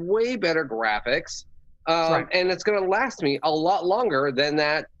get way better graphics, and it's going to last me a lot longer than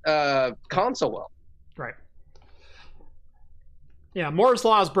that console will. Right. Yeah, Moore's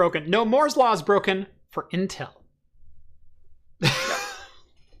Law is broken. No, Moore's Law is broken for Intel.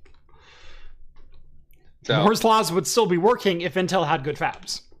 So, Moore's laws would still be working if Intel had good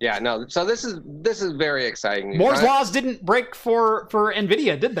fabs. Yeah, no. So this is very exciting. Moore's laws didn't break for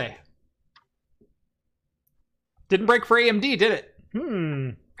Nvidia, did they? Didn't break for AMD, did it?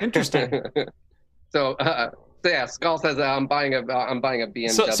 Interesting. So yeah, Skull says I'm buying a BMW.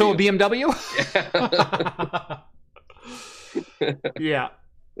 So a BMW? Yeah.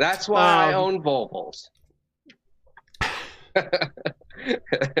 That's why I own Volvos.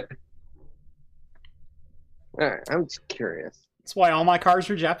 All right, I'm just curious. That's why all my cars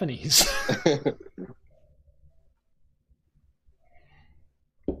are Japanese.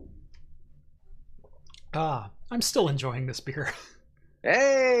 I'm still enjoying this beer.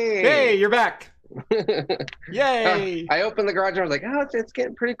 Hey, you're back. Yay! I opened the garage and I was like, oh, it's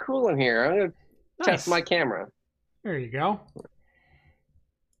getting pretty cool in here. I'm going to test my camera. There you go.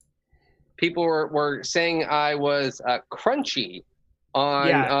 People were saying I was crunchy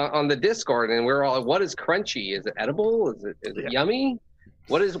on the Discord, and we're all, what is crunchy? Is it edible? Is it yummy?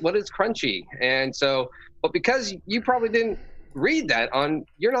 What is crunchy? And so, but because you probably didn't read that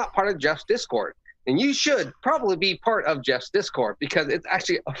you're not part of Jeff's Discord, and you should probably be part of Jeff's Discord because it's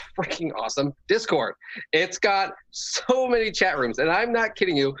actually a freaking awesome Discord. It's got so many chat rooms, and I'm not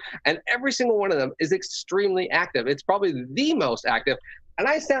kidding you. And every single one of them is extremely active. It's probably the most active. and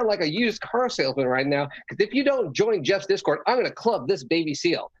I sound like a used car salesman right now, because if you don't join Jeff's Discord, I'm going to club this baby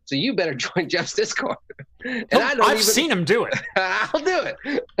seal. So you better join Jeff's Discord. And I've seen him do it. I'll do it.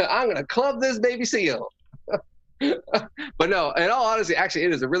 I'm going to club this baby seal. But no, in all honesty, actually,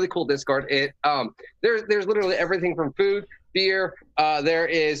 it is a really cool Discord. There's literally everything from food, beer. There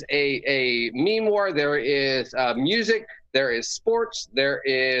is a meme war. There is music. There is sports. There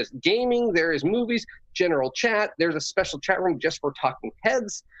is gaming. There is movies. General chat. There's a special chat room just for talking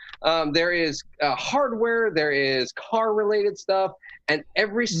heads. There is hardware. There is car related stuff, and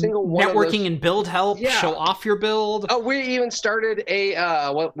every single one networking of those, and build help. Yeah. Show off your build. Oh, we even started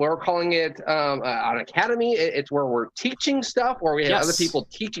what we're calling it an academy. It's where we're teaching stuff, where we have other people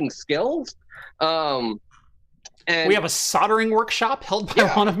teaching skills. And we have a soldering workshop held by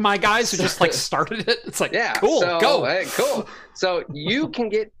one of my guys who just like started it. It's like, cool, so, go. Hey, cool. So you can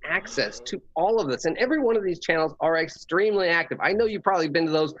get access to all of this. And every one of these channels are extremely active. I know you've probably been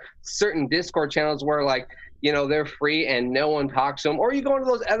to those certain Discord channels where like, you know, they're free and no one talks to them. Or you go into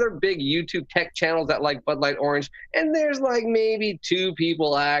those other big YouTube tech channels that like Bud Light Orange, and there's like maybe 2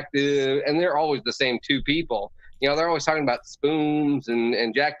 people active, and they're always the same 2 people. You know, they're always talking about spoons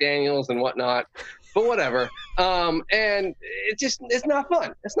and Jack Daniels and whatnot. But whatever. And it's not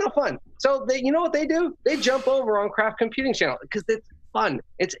fun. It's not fun. So you know what they do? They jump over on Craft Computing channel because it's fun.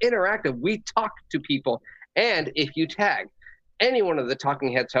 It's interactive. We talk to people. And if you tag any one of the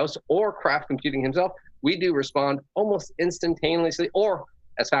Talking Heads hosts or Craft Computing himself, we do respond almost instantaneously or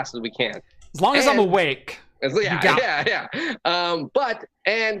as fast as we can. As long as I'm awake. Yeah. But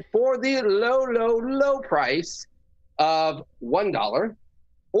for the low price of $1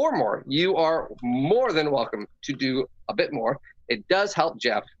 or more, you are more than welcome to do a bit more. It does help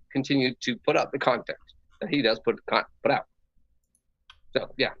Jeff continue to put up the content that he does put out. So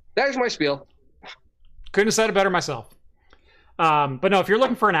yeah, that is my spiel. Couldn't have said it better myself. But no, if you're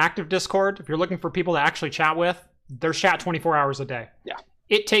looking for an active Discord, if you're looking for people to actually chat with, there's chat 24 hours a day. Yeah.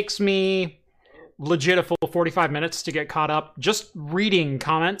 It takes me legit a full 45 minutes to get caught up just reading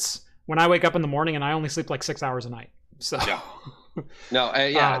comments when I wake up in the morning, and I only sleep like 6 hours a night. So yeah. No,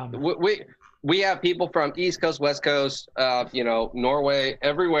 we have people from East Coast, West Coast, Norway,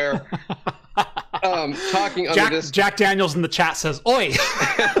 everywhere, talking under this. Jack Daniels in the chat says, "Oi."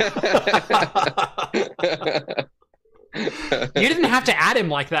 You didn't have to add him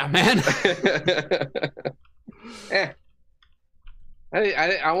like that, man.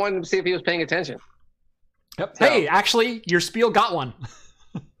 I wanted to see if he was paying attention. Yep. So. Hey, actually, your spiel got one.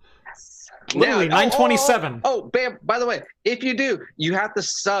 Literally, 927. Oh, bam. By the way, if you do, you have to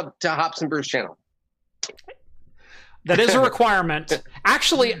sub to Hops and Brews channel. That is a requirement.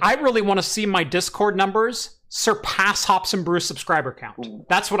 Actually, I really want to see my Discord numbers surpass Hops and Brews subscriber count.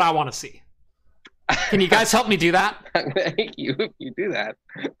 That's what I want to see. Can you guys help me do that? Thank you if you do that.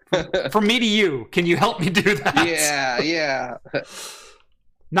 From me to you, can you help me do that? Yeah.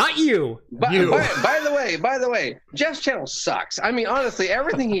 Not you. By the way, Jeff's channel sucks. I mean, honestly,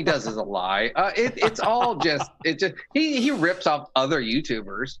 everything he does is a lie. It's all just he rips off other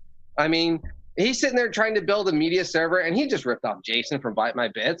YouTubers. I mean, he's sitting there trying to build a media server, and he just ripped off Jason from Bite My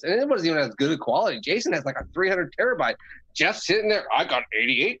Bits, and it wasn't even as good a quality. Jason has like a 300 terabyte. Jeff's sitting there, I got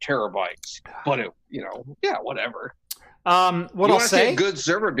 88 terabytes. But whatever. What I'll say, see a good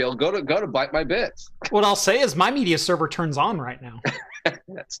server build, go to Bite My Bits. What I'll say is my media server turns on right now.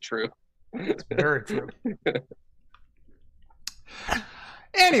 That's true. It's very true.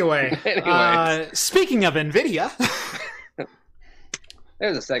 Anyway, speaking of NVIDIA,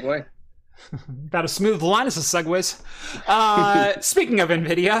 there's a segue. About as smooth line as the segues. Speaking of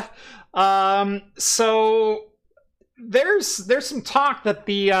NVIDIA, so there's some talk that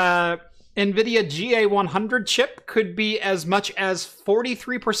the NVIDIA GA100 chip could be as much as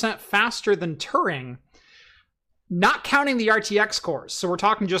 43% faster than Turing, not counting the RTX cores. So we're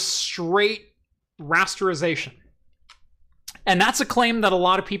talking just straight rasterization. And that's a claim that a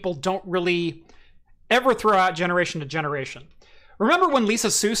lot of people don't really ever throw out generation to generation. Remember when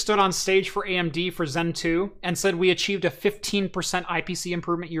Lisa Su stood on stage for AMD for Zen 2 and said we achieved a 15% IPC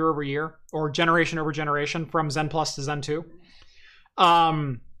improvement year over year, or generation over generation, from Zen Plus to Zen 2?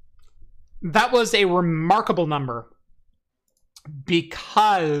 That was a remarkable number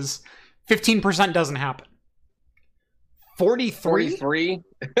because 15% doesn't happen. 43?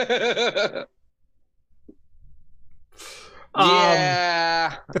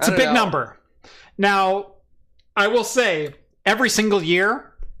 Yeah. It's a big number. Now, I will say, every single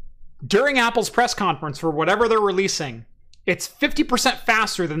year, during Apple's press conference for whatever they're releasing, it's 50%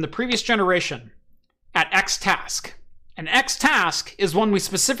 faster than the previous generation at X task. And X task is when we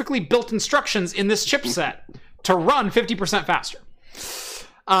specifically built instructions in this chipset to run 50% faster.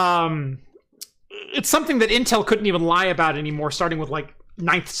 It's something that Intel couldn't even lie about anymore, starting with like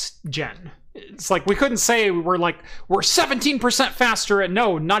 9th gen. It's like we couldn't say we're 17% faster, and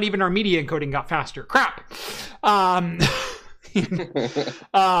no, not even our media encoding got faster. Crap.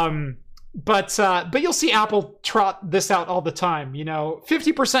 But you'll see Apple trot this out all the time.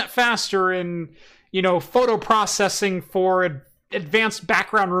 50% faster in photo processing for advanced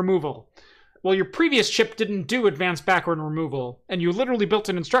background removal. Well, your previous chip didn't do advanced background removal, and you literally built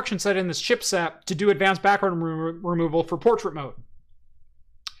an instruction set in this chipset to do advanced background removal for portrait mode.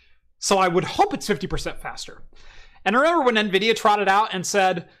 So I would hope it's 50% faster. And remember when NVIDIA trotted out and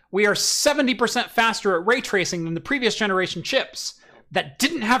said, we are 70% faster at ray tracing than the previous generation chips that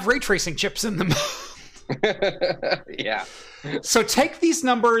didn't have ray tracing chips in them. Yeah. So take these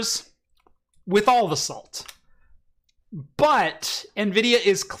numbers with all the salt. But NVIDIA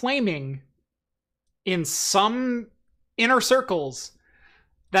is claiming in some inner circles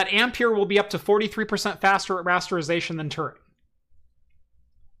that Ampere will be up to 43% faster at rasterization than Turing.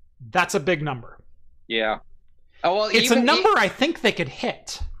 That's a big number. Yeah. Oh, well, it's a number I think they could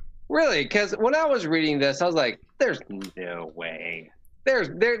hit. Really? Because when I was reading this, I was like, there's no way. There's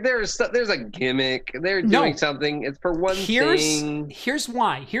a gimmick. They're doing something. It's for one thing. Here's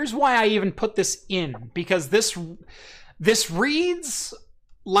why. Here's why I even put this in. Because this reads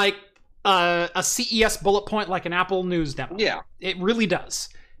like a CES bullet point, like an Apple News demo. Yeah. It really does.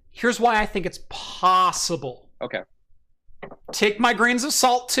 Here's why I think it's possible. Okay. Take my grains of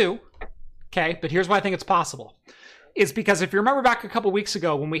salt too. Okay, but here's why I think it's possible. Is because if you remember back a couple weeks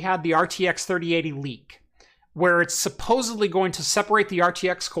ago when we had the RTX 3080 leak, where it's supposedly going to separate the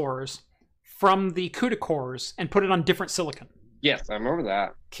RTX cores from the CUDA cores and put it on different silicon. Yes, I remember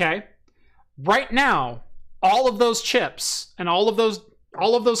that. Okay. Right now, all of those chips and all of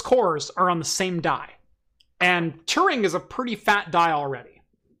those cores are on the same die. And Turing is a pretty fat die already.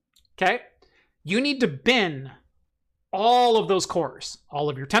 Okay? You need to bin all of those cores. All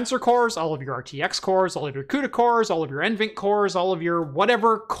of your Tensor cores, all of your RTX cores, all of your CUDA cores, all of your NVINC cores, all of your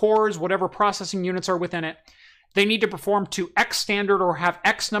whatever cores, whatever processing units are within it. They need to perform to X standard or have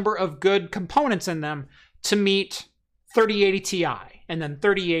X number of good components in them to meet 3080 Ti, and then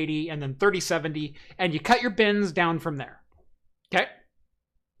 3080, and then 3070, and you cut your bins down from there. Okay?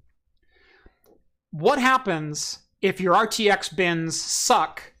 What happens if your RTX bins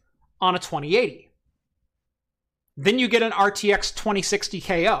suck on a 2080? Then you get an RTX 2060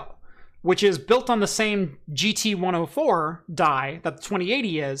 KO, which is built on the same GT104 die that the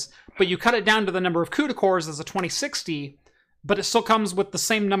 2080 is, but you cut it down to the number of CUDA cores as a 2060, but it still comes with the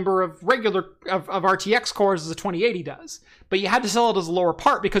same number of regular of RTX cores as a 2080 does. But you had to sell it as a lower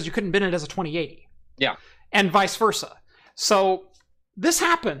part because you couldn't bin it as a 2080. Yeah. And vice versa. So this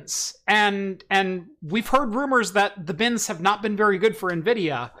happens, and we've heard rumors that the bins have not been very good for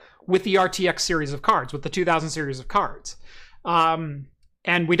NVIDIA with the RTX series of cards, with the 2000 series of cards. And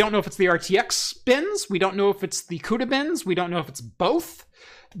we don't know if it's the RTX bins, we don't know if it's the CUDA bins, we don't know if it's both,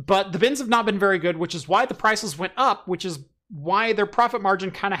 but the bins have not been very good, which is why the prices went up, which is why their profit margin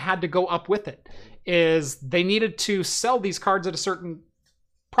kind of had to go up with it, is they needed to sell these cards at a certain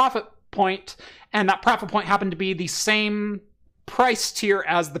profit point, and that profit point happened to be the same price tier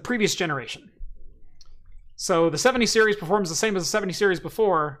as the previous generation. So the 70 series performs the same as the 70 series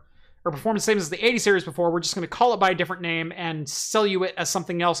before, or perform the same as the 80 series before. We're just going to call it by a different name and sell you it as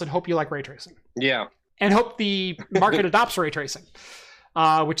something else and hope you like ray tracing. Yeah. And hope the market adopts ray tracing,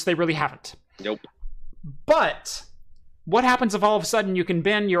 which they really haven't. Nope. But what happens if all of a sudden you can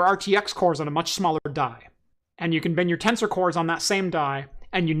bin your RTX cores on a much smaller die, and you can bin your Tensor cores on that same die,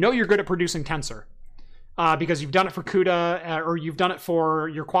 and you know you're good at producing Tensor because you've done it for CUDA, or you've done it for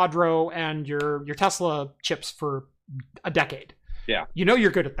your Quadro and your Tesla chips for a decade. Yeah. You know you're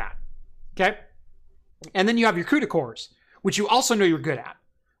good at that. Okay? And then you have your CUDA cores, which you also know you're good at.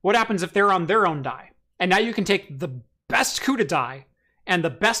 What happens if they're on their own die? And now you can take the best CUDA die and the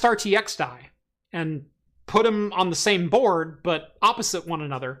best RTX die and put them on the same board, but opposite one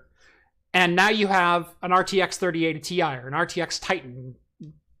another. And now you have an RTX 3080 Ti or an RTX Titan,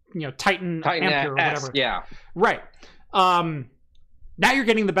 Titan Ampere or whatever. Yeah. Right. Now you're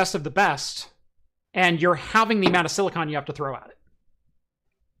getting the best of the best, and you're having the amount of silicon you have to throw at it.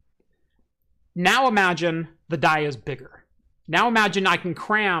 Now imagine the die is bigger. Now imagine I can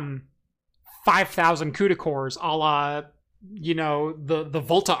cram 5,000 CUDA cores a la, the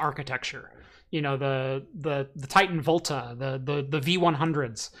Volta architecture. The Titan Volta, the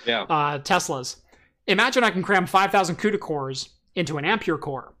V100s, Teslas. Imagine I can cram 5,000 CUDA cores into an Ampere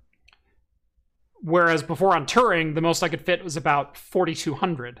core. Whereas before on Turing, the most I could fit was about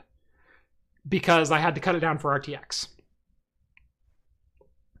 4,200 because I had to cut it down for RTX.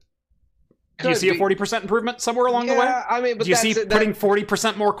 Do you see a 40% improvement somewhere along the way? I mean, but do you see putting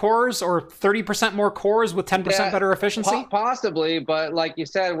 40% more cores or 30% more cores with 10% better efficiency? Possibly, but like you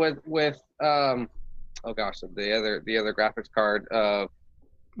said, with oh gosh, the other graphics card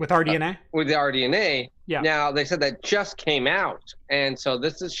with RDNA. With the RDNA, yeah. Now they said that just came out, and so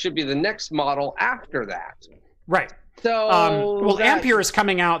should be the next model after that. Right. So Ampere is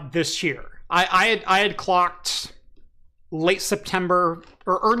coming out this year. I had clocked late September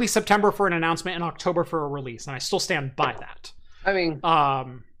or early September for an announcement, in October for a release, and I still stand by that. I mean,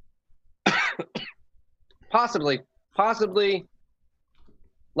 possibly,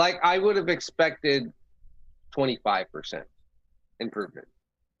 like I would have expected 25% improvement.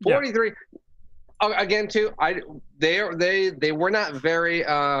 43 again too. They were not very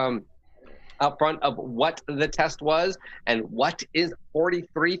upfront of what the test was and what is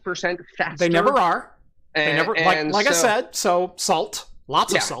 43% faster. They never are. They never, like I said, so salt,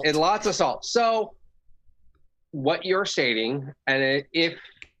 lots of salt. And lots of salt. So what you're stating, and if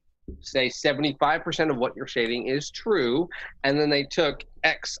say 75% of what you're stating is true, and then they took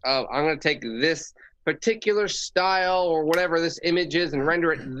X of, I'm going to take this particular style or whatever this image is and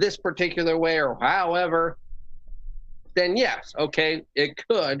render it this particular way or however, then yes, okay, it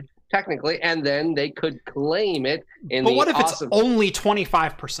could technically, and then they could claim it in but what if it's only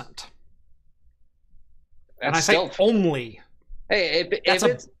 25%? And I say only. Hey, that's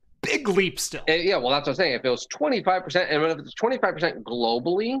a big leap still. Yeah, well, that's what I'm saying. If it was 25%, and if it's 25%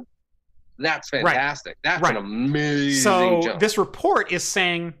 globally, that's fantastic. Right. That's an amazing jump. This report is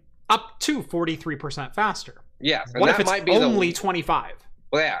saying up to 43% faster. Yes. What if it's only 25?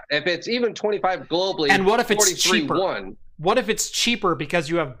 Well, yeah. If it's even 25 globally, and what if it's cheaper? 1. What if it's cheaper because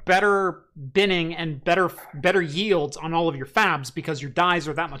you have better binning and better yields on all of your fabs because your dies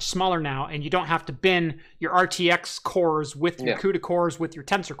are that much smaller now, and you don't have to bin your RTX cores with your CUDA cores with your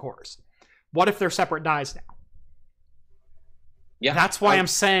Tensor cores? What if they're separate dies now? Yeah, that's why I'm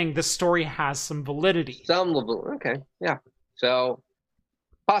saying this story has some validity. Some level, okay, yeah. So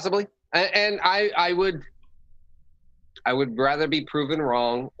possibly, and I would rather be proven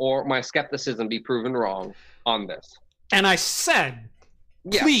wrong, or my skepticism be proven wrong on this. And I said,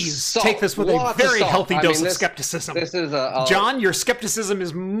 please take this with a very healthy dose of skepticism. This is John, your skepticism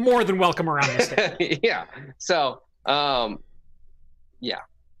is more than welcome around this day. Yeah. So, yeah.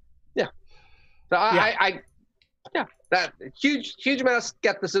 So that huge amount of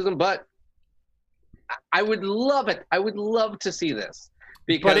skepticism, but I would love it. I would love to see this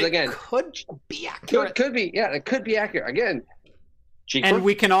because again, could be accurate. Could be, yeah, it could be accurate again. Cheaper, and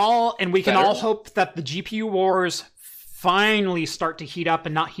we can all hope that the GPU wars finally start to heat up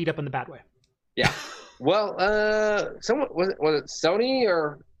and not heat up in the bad way. Yeah. Well, someone was it Sony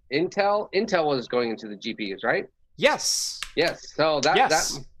or Intel? Intel was going into the GPUs, right? Yes. So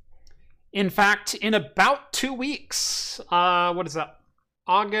that in fact, in about 2 weeks, what is that?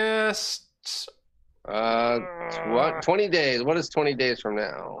 August 20 days. What is 20 days from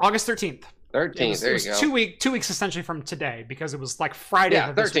now? August 13th. 13th. There you go. 2 weeks essentially from today, because it was like Friday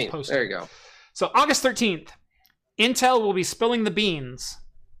that this was posted. There you go. So August 13th, Intel will be spilling the beans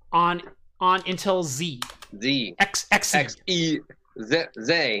on Intel Z. Z.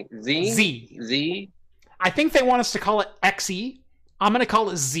 I think they want us to call it XE. I'm going to call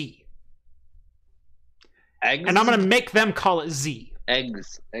it Z. Eggs? And I'm going to make them call it Z.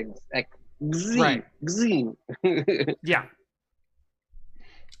 Eggs. Z. Right. Z. Yeah.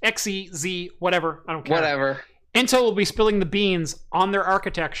 XE, Z, whatever. I don't care. Whatever. Intel will be spilling the beans on their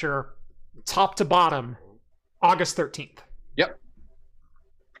architecture, top to bottom, August 13th. Yep.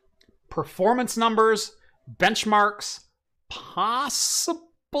 Performance numbers, benchmarks,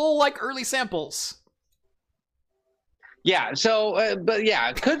 possible like early samples. Yeah, so, but yeah,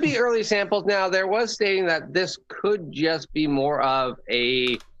 it could be early samples. Now, there was stating that this could just be more of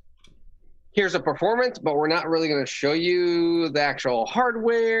here's a performance, but we're not really going to show you the actual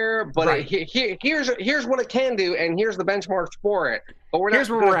hardware, but right. Here's what it can do, and here's the benchmarks for it. But here's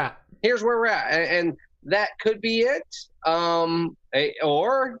where we're at. Here's where we're at, and that could be it.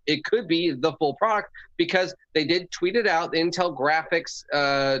 Or it could be the full product, because they did tweet it out. The Intel Graphics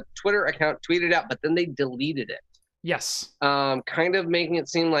Twitter account tweeted out, but then they deleted it. Yes. Kind of making it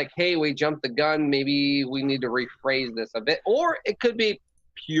seem like, hey, we jumped the gun. Maybe we need to rephrase this a bit. Or it could be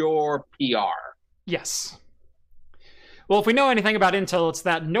pure PR. Yes. Well, if we know anything about Intel, it's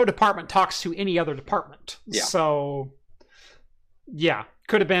that no department talks to any other department. Yeah. So, yeah.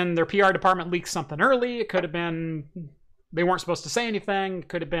 Could have been their PR department leaked something early. It could have been they weren't supposed to say anything. It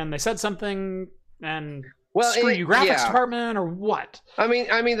could have been they said something and... Well, screw you, graphics department, or what? I mean,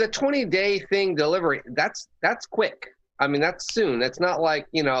 the 20-day thing delivery, that's quick. I mean, that's soon. That's not like,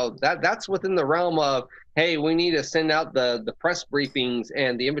 that's within the realm of, hey, we need to send out the press briefings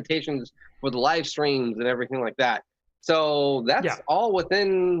and the invitations for the live streams and everything like that. So that's all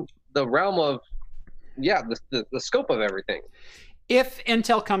within the realm of, the scope of everything. If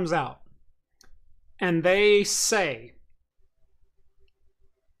Intel comes out and they say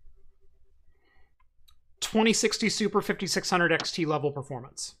 2060 Super 5600 XT level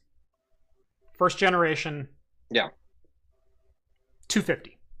performance, first generation,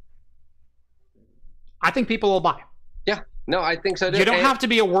 250, I think people will buy. Yeah, no, I think so too. You don't have to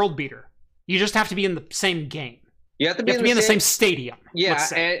be a world beater. You just have to be in the same game. You have to be in the same stadium. Yeah,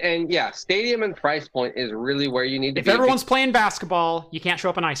 and stadium and price point is really where you need to be. If everyone's playing basketball, you can't show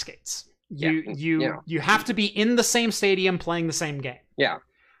up in ice skates. You have to be in the same stadium playing the same game. Yeah,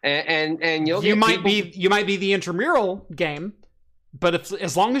 and you might be the intramural game, but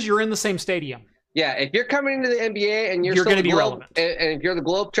as long as you're in the same stadium. Yeah, if you're coming into the NBA and you're going to be relevant, and if you're the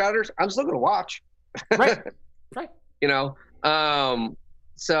Globetrotters, I'm still going to watch. Right.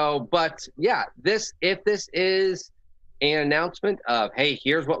 So, but yeah, if this is an announcement of, hey,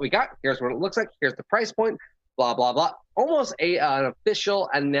 here's what we got, here's what it looks like, here's the price point, blah blah blah, almost an official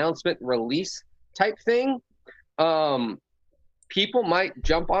announcement release type thing, people might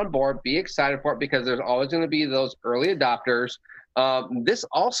jump on board, be excited for it, because there's always going to be those early adopters. This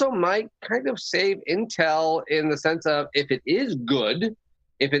also might kind of save Intel in the sense of, if it is good,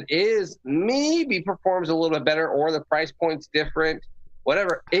 if it is maybe performs a little bit better, or the price point's different,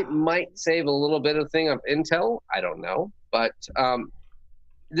 whatever, it might save a little bit of thing of Intel. I don't know, but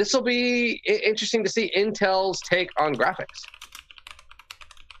this will be interesting to see Intel's take on graphics.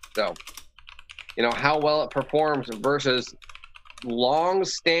 So, how well it performs versus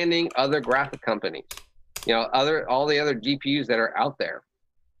long-standing other graphic companies. All the other GPUs that are out there.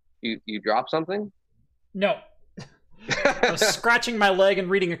 You drop something? No. I was scratching my leg and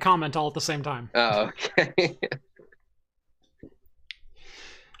reading a comment all at the same time. Oh, okay.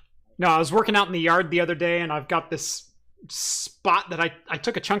 No, I was working out in the yard the other day, and I've got this spot that I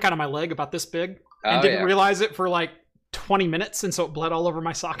took a chunk out of my leg about this big and didn't realize it for like 20 minutes, and so it bled all over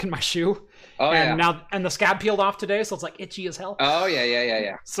my sock and my shoe. Oh, and now the scab peeled off today, so it's like itchy as hell. Oh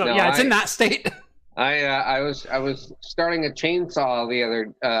yeah. So it's in that state. I was starting a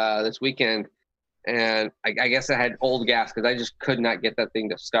chainsaw this weekend, and I guess I had old gas because I just could not get that thing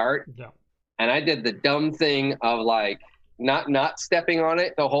to start. Yeah. And I did the dumb thing of like not stepping on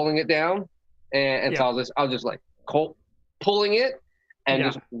it, so holding it down, and so I was just like pulling it, and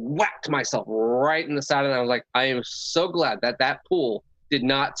just whacked myself right in the side, and I was like, I am so glad that pull did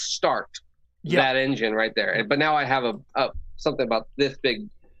not start that engine right there. But now I have a something about this big,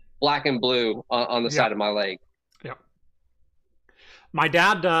 black and blue on the side of my leg. Yeah. My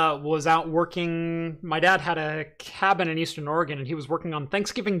dad was out working. My dad had a cabin in Eastern Oregon, and he was working on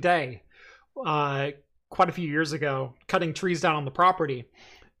Thanksgiving Day quite a few years ago, cutting trees down on the property,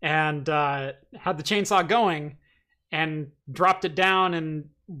 and had the chainsaw going and dropped it down and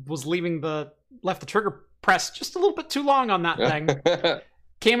was left the trigger pressed just a little bit too long on that thing.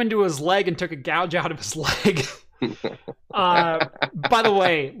 Came into his leg and took a gouge out of his leg. By the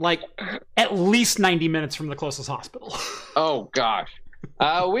way, like at least 90 minutes from the closest hospital. Oh gosh.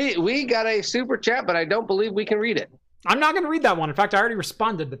 We got a super chat, but I don't believe we can read it. I'm not going to read that one. In fact, I already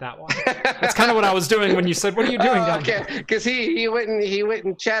responded to that one. That's kind of what I was doing when you said, "What are you doing down there?" Because he went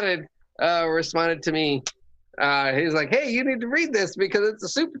and chatted, responded to me. He's like, "Hey, you need to read this because it's a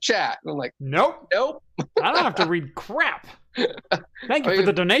super chat." And I'm like, Nope. I don't have to read crap. Thank you for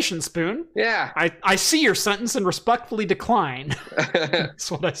the donation, Spoon. Yeah. I see your sentence and respectfully decline. That's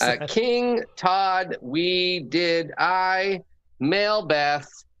what I said. King Todd, Male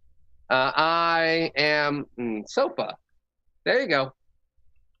Beth, I am Sofa. There you go.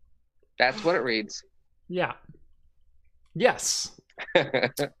 That's what it reads. Yeah. Yes.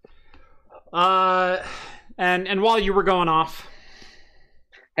 And while you were going off.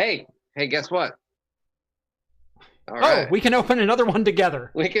 Hey, guess what? All right. We can open another one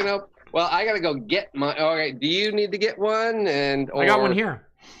together. We can open. Well, I gotta go get my. All right. Do you need to get one? I got one here.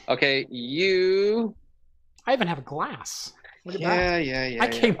 Okay, I even have a glass. Look at that. Yeah. I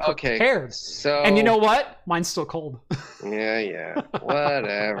came prepared. Okay. So. And you know what? Mine's still cold. Yeah.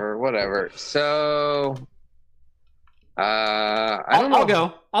 Whatever. So. I'll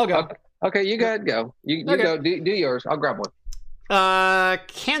go. Okay, you go ahead. Go. You go. Do yours. I'll grab one.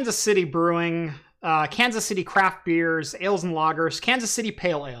 Kansas City Brewing. Kansas City Craft Beers, Ales and Lagers, Kansas City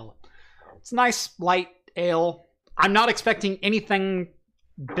Pale Ale. It's a nice, light ale. I'm not expecting anything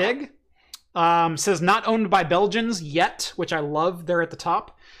big. Says not owned by Belgians yet, which I love. They're at the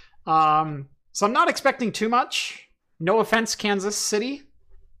top. So I'm not expecting too much, No offense, Kansas City.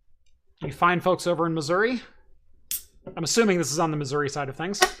 You fine folks over in Missouri. I'm assuming this is on the Missouri side of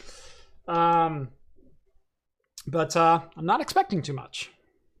things. But I'm not expecting too much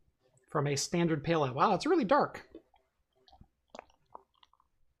from a standard pale ale. Wow, it's really dark.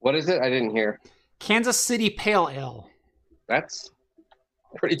 What is it? I didn't hear. Kansas City Pale Ale. That's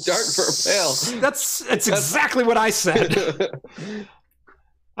pretty dark for a pale. That's exactly what I said.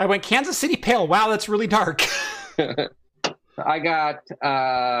 I went Kansas City Pale. Wow, that's really dark. I got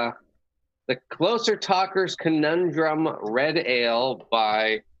the Closer Talkers Conundrum Red Ale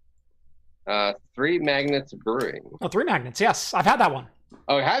by Three Magnets Brewing. Oh, Three Magnets. Yes, I've had that one.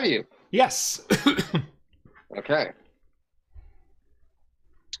 Oh, have you? Yes. Okay.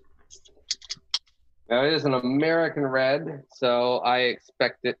 Now, it is an American red, so I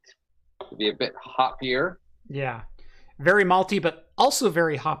expect it to be a bit hoppier. Yeah. Very malty, but also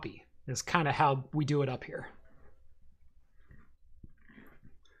very hoppy is kind of how we do it up here.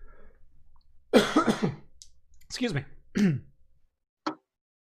 Excuse me.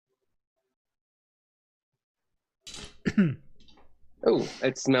 Oh,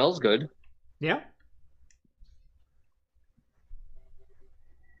 it smells good. Yeah.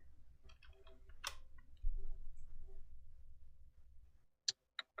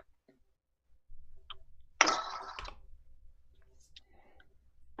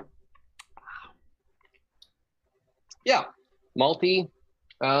 Yeah, malty.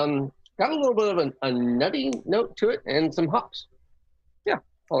 Got a little bit of a nutty note to it and some hops. Yeah,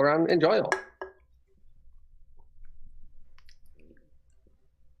 all around enjoyable.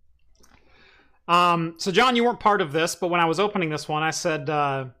 So John, you weren't part of this, but when I was opening this one, I said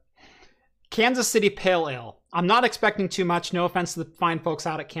Kansas City Pale Ale. I'm not expecting too much. No offense to the fine folks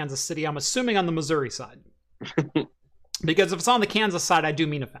out at Kansas City. I'm assuming on the Missouri side. Because if it's on the Kansas side, I do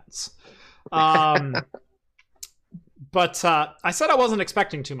mean offense. But I said I wasn't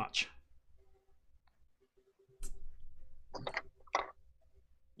expecting too much.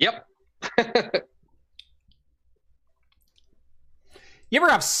 Yep. You ever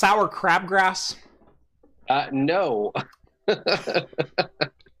have sour crabgrass? No.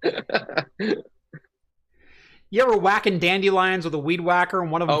 You ever whacking dandelions with a weed whacker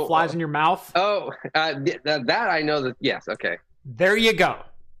and one of them flies in your mouth? Oh, that I know that. Yes. Okay. There you go.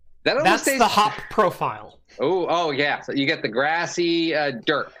 That's the hop profile. Oh, yeah. So you get the grassy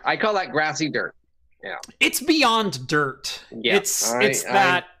dirt. I call that grassy dirt. Yeah. It's beyond dirt. Yeah. It's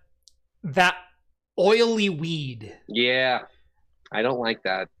that oily weed. Yeah. I don't like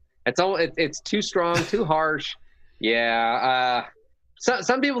that. It's too strong, too harsh. Yeah.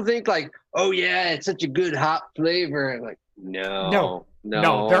 Some people think like, oh yeah, it's such a good hop flavor. Like, no.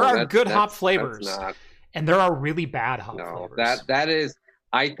 There are good hop flavors, and there are really bad hop flavors. That is.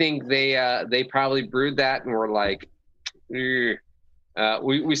 I think they probably brewed that and were like, we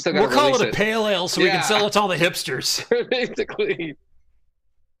still got. We'll call it a pale ale so we can sell it to all the hipsters. Basically.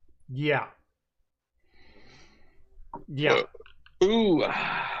 Yeah. Yeah. Ooh.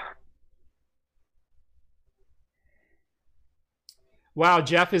 Wow,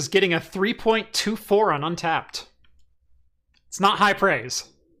 Jeff is getting a 3.24 on Untapped. It's not high praise.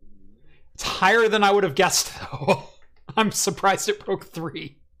 It's higher than I would have guessed, though. I'm surprised it broke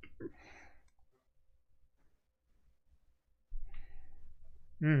 3.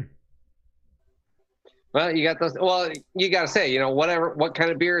 Well, you got those. Well, you got to say, what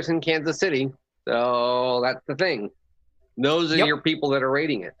kind of beer is in Kansas City? So that's the thing. Those are your people that are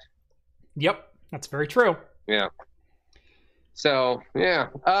rating it. Yep, that's very true. Yeah. So, yeah.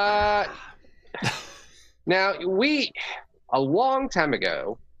 Now, a long time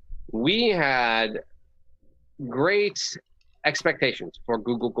ago, we had great expectations for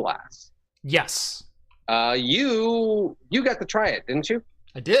Google Glass. Yes. You got to try it, didn't you?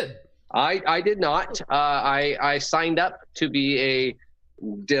 I did. I did not. I signed up to be a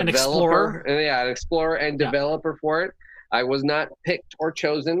developer. An explorer and developer for it. I was not picked or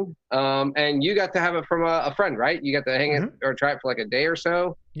chosen. And you got to have it from a friend, right? You got to hang it or try it for like a day or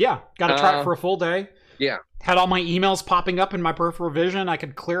so. Yeah, got to try it for a full day. Yeah. Had all my emails popping up in my peripheral vision. I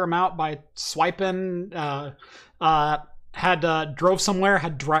could clear them out by swiping. Drove somewhere,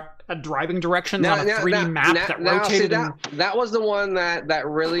 had driving directions on a 3D map that rotated. See, that was the one that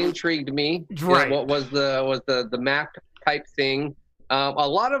really intrigued me. Right. What was the map type thing? A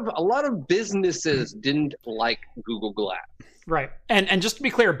lot of businesses didn't like Google Glass. Right. And just to be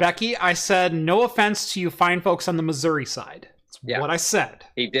clear, Becky, I said no offense to you fine folks on the Missouri side. That's what I said.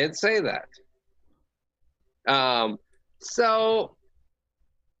 He did say that. So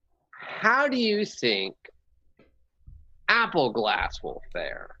how do you think Apple Glass will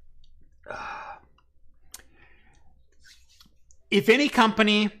fare? If any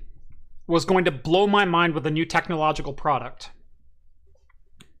company was going to blow my mind with a new technological product,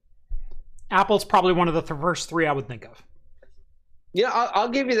 Apple's probably one of the first three I would think of. Yeah, I'll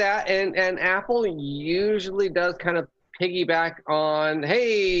give you that. And Apple usually does kind of piggyback on,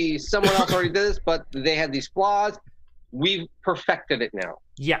 hey, someone else already did this, but they had these flaws. We've perfected it now.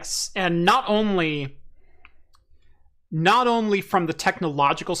 Yes, and not only from the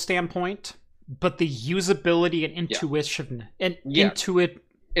technological standpoint, but the usability and intuition and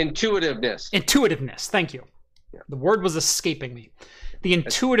intuitiveness. Thank you. Yeah. The word was escaping me. The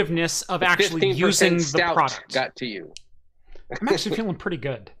intuitiveness of actually using the product got to you. I'm actually feeling pretty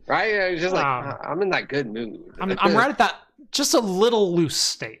good. Right? I was just like, I'm in that good mood. I'm right at that just a little loose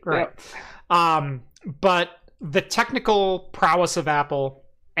state, right? Yeah. But the technical prowess of Apple,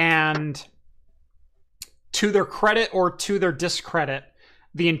 and to their credit or to their discredit,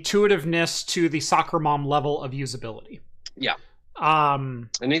 the intuitiveness to the soccer mom level of usability. Yeah.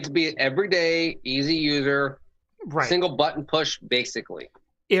 It needs to be everyday, easy user, right? Single button push, basically.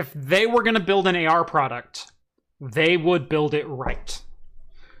 If they were going to build an AR product, they would build it right.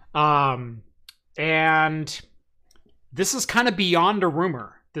 And this is kind of beyond a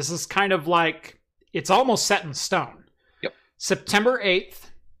rumor. This is kind of like, it's almost set in stone. Yep. September 8th,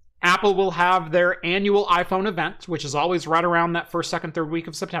 Apple will have their annual iPhone event, which is always right around that first, second, third week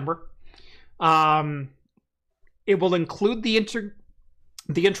of September. It will include the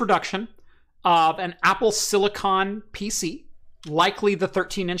introduction of an Apple Silicon PC, likely the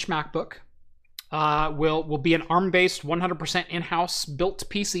 13-inch MacBook. Will be an ARM-based, 100% in-house built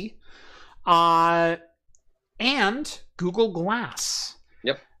PC. And Google Glass.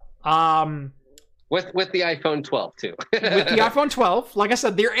 Yep. With the iPhone 12 too. With the iPhone 12, like I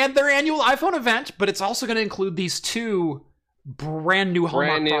said, their annual iPhone event, but it's also going to include these two brand new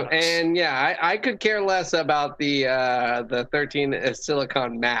products. And yeah, I could care less about the 13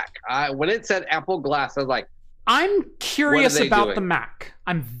 Silicon Mac. When it said Apple Glass, I was like, I'm curious about the Mac.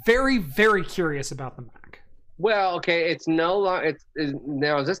 I'm very, very curious about the Mac. Well, okay, it's no longer.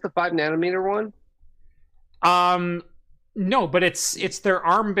 Now, is this the 5-nanometer one? No, but it's their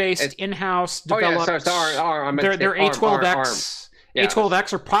ARM-based in-house developed. Oh yeah, sorry, ARM. Their A12X, yeah.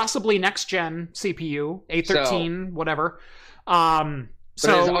 A12X, or possibly next-gen CPU, A13, whatever. So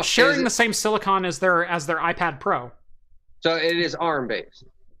sharing the same silicon as their iPad Pro. So it is ARM-based.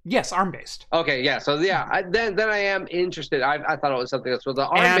 Yes, ARM-based. Okay, yeah. So yeah, then I am interested. I thought it was something else. So the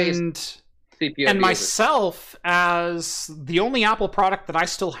ARM-based CPU. And myself, as the only Apple product that I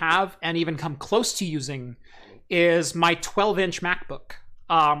still have and even come close to using, is my 12-inch MacBook,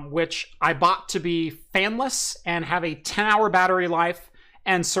 which I bought to be fanless and have a 10-hour battery life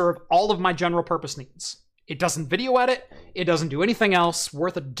and serve all of my general purpose needs. It doesn't video edit. It doesn't do anything else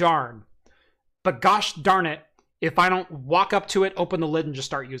worth a darn. But gosh darn it, if I don't walk up to it, open the lid, and just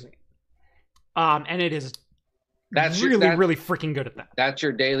start using it. And it is really freaking good at that. That's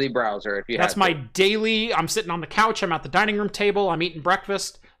your daily browser. If you That's my daily, I'm sitting on the couch, I'm at the dining room table, I'm eating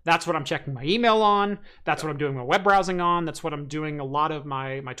breakfast. That's what I'm checking my email on. That's what I'm doing my web browsing on. That's what I'm doing a lot of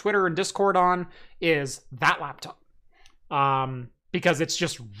my Twitter and Discord on, is that laptop. Because it's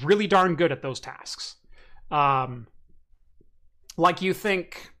just really darn good at those tasks. Like you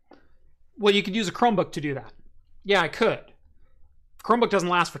think, well, you could use a Chromebook to do that. Yeah, I could. Chromebook doesn't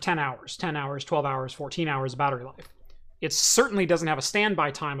last for 10 hours, 10 hours, 12 hours, 14 hours of battery life. It certainly doesn't have a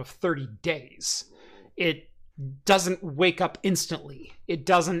standby time of 30 days. It doesn't wake up instantly. It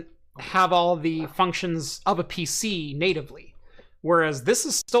doesn't have all the functions of a PC natively. Whereas this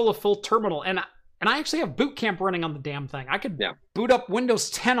is still a full terminal. And I actually have Boot Camp running on the damn thing. I could boot up Windows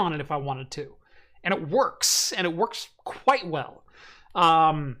 10 on it if I wanted to. And it works. And it works quite well.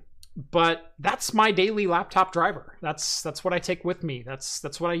 But that's my daily laptop driver. That's what I take with me.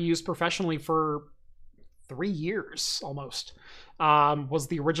 That's what I use professionally for 3 years almost. Was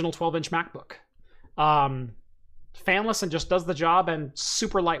the original 12-inch MacBook. Fanless and just does the job, and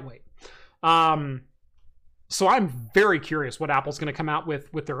super lightweight. So I'm very curious what Apple's going to come out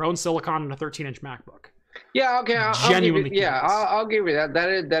with their own silicon and a 13-inch MacBook. Yeah, okay. I'll give you that.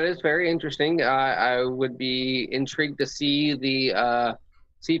 That is very interesting. I would be intrigued to see the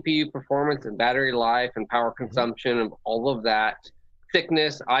CPU performance and battery life and power consumption and all of that.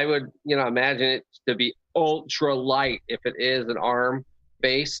 Thickness, I would imagine it to be ultra light if it is an ARM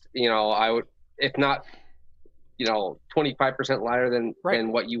based. I would, if not 25% lighter than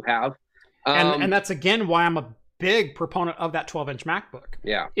what you have. And that's again why I'm a big proponent of that 12-inch MacBook.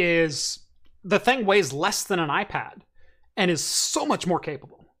 Yeah. Is the thing weighs less than an iPad and is so much more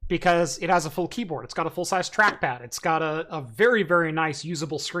capable. because it has a full keyboard. It's got a full-size trackpad. It's got a very, very nice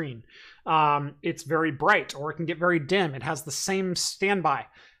usable screen. It's very bright, or it can get very dim. It has the same standby,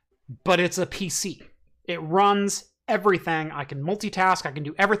 but it's a PC. It runs everything. I can multitask. I can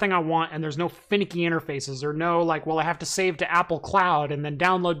do everything I want, and there's no finicky interfaces. Or no, like, well, I have to save to Apple Cloud and then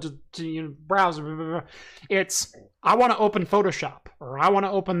download to browser. Blah, blah, blah. It's, I want to open Photoshop, or I want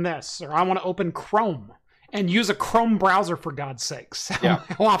to open this, or I want to open Chrome. And use a Chrome browser, for God's sakes. Yeah.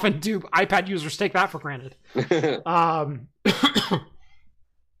 How often do iPad users take that for granted?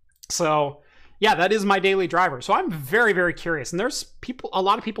 So, yeah, that is my daily driver. So I'm very, very curious. And there's a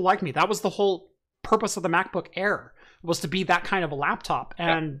lot of people like me. That was the whole purpose of the MacBook Air, was to be that kind of a laptop.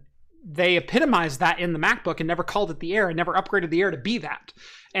 And they epitomized that in the MacBook and never called it the Air and never upgraded the Air to be that.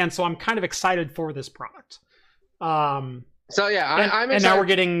 And so I'm kind of excited for this product. So yeah, I'm excited. And now we're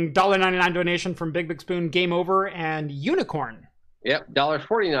getting $1.99 donation from Big Big Spoon, Game Over, and Unicorn. Yep,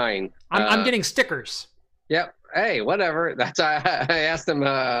 $1.49. I'm getting stickers. Yep. Hey, whatever. That's I asked him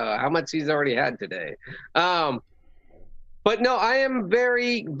how much he's already had today. But no, I am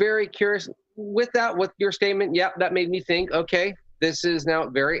very, very curious with your statement. Yep, that made me think. Okay, this is now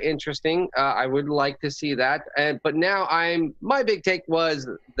very interesting. I would like to see that. But now my big take was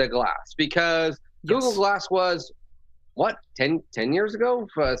the Glass, because Google Glass was. What, 10 years ago?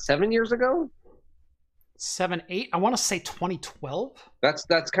 7 years ago? 7, 8? I want to say 2012. That's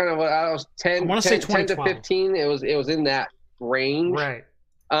kind of what I was 10. I want to say 10 to 15. It was in that range. Right.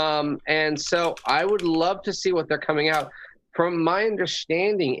 And so I would love to see what they're coming out. From my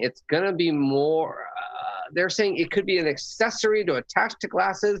understanding, it's going to be more. They're saying it could be an accessory to attach to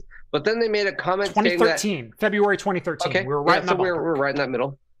glasses, but then they made a comment 2013, February 2013. Okay, we're right in that we're right in that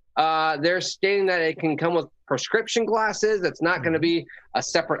middle. They're stating that it can come with prescription glasses. It's not going to be a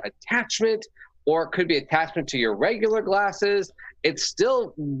separate attachment, or it could be attachment to your regular glasses. It's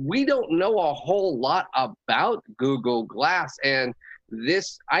still, we don't know a whole lot about Google Glass, and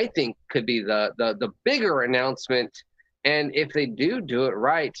this, I think, could be the bigger announcement. And if they do it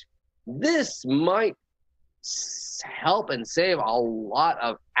right, this might help and save a lot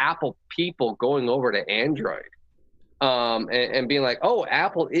of Apple people going over to Android. And being like, oh,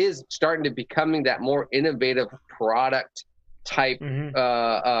 Apple is starting to becoming that more innovative product type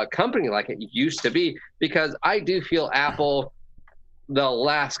company like it used to be. Because I do feel Apple, the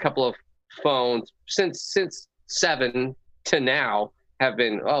last couple of phones since 7 to now, have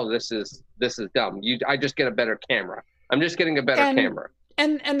been, oh, this is dumb. I just get a better camera. I'm just getting a better camera.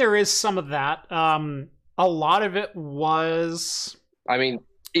 And there is some of that. A lot of it was, I mean,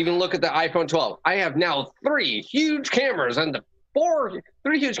 even look at the iPhone 12. I have now 3 huge cameras and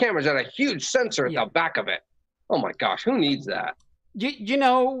 3 huge cameras and a huge sensor at the back of it. Oh my gosh, who needs that? You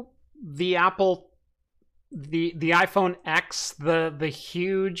know, the Apple, the iPhone X, the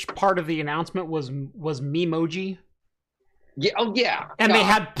huge part of the announcement was Memoji. Yeah. Oh yeah. And they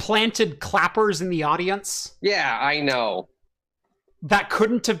had planted clappers in the audience. Yeah, I know. That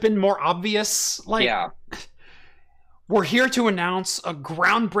couldn't have been more obvious. Like, yeah. We're here to announce a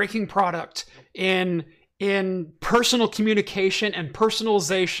groundbreaking product in personal communication and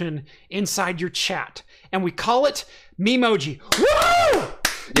personalization inside your chat. And we call it Memoji. Woo!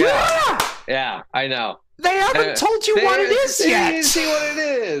 Yeah, I know. They haven't told you what it is yet. They didn't see what it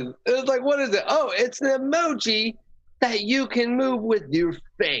is. It was like, what is it? Oh, it's an emoji that you can move with your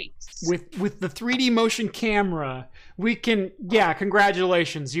face. With the 3D motion camera. We can,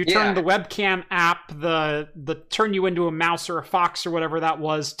 congratulations. You turned the webcam app, the turn you into a mouse or a fox or whatever that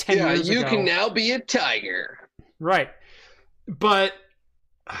was 10 years ago. You can now be a tiger. Right. But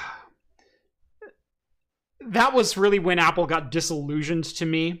that was really when Apple got disillusioned to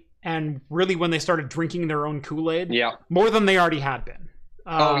me, and really when they started drinking their own Kool-Aid. Yeah. More than they already had been.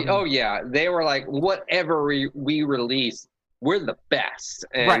 Oh yeah. They were like, whatever we release, we're the best.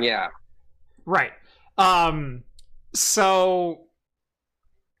 And Right. So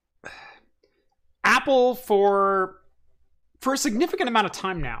Apple for a significant amount of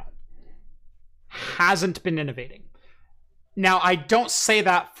time now hasn't been innovating. Now, I don't say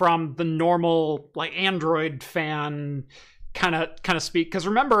that from the normal like Android fan kind of speak, because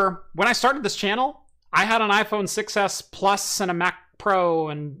remember when I started this channel, I had an iPhone 6s Plus and a Mac Pro,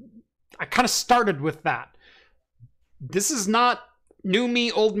 and I kind of started with that. This is not new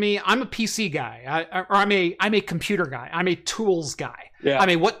me, old me. I'm a PC guy. I'm a computer guy. I'm a tools guy. Yeah. I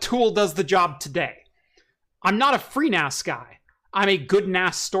mean, what tool does the job today? I'm not a FreeNAS guy. I'm a good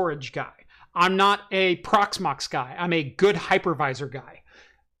NAS storage guy. I'm not a Proxmox guy. I'm a good hypervisor guy.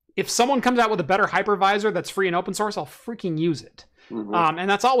 If someone comes out with a better hypervisor that's free and open source, I'll freaking use it. Mm-hmm. And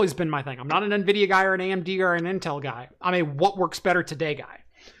that's always been my thing. I'm not an NVIDIA guy or an AMD or an Intel guy. I'm a what works better today guy.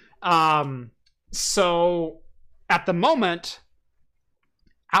 So at the moment,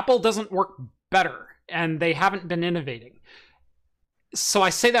 Apple doesn't work better, and they haven't been innovating. So I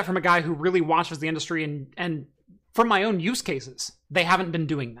say that from a guy who really watches the industry, and from my own use cases, they haven't been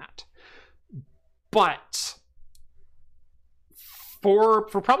doing that. But for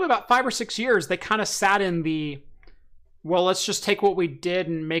probably about 5 or 6 years, they kind of sat in the, well, let's just take what we did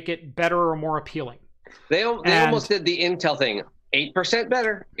and make it better or more appealing. They almost did the Intel thing. 8%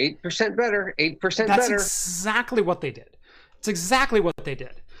 better, 8% better, 8% better. That's exactly what they did. It's exactly what they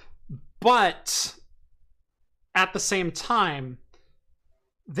did. But at the same time,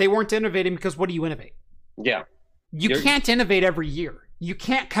 they weren't innovating because what do you innovate? Yeah. You can't innovate every year. You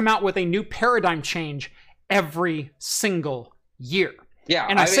can't come out with a new paradigm change every single year. Yeah.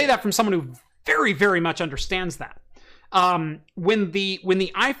 And I say that from someone who very, very much understands that. When the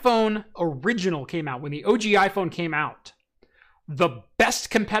iPhone original came out, when the OG iPhone came out, the best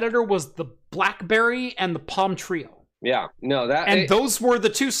competitor was the BlackBerry and the Palm Treo. Yeah, no, those were the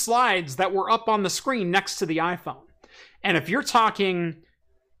two slides that were up on the screen next to the iPhone. And if you're talking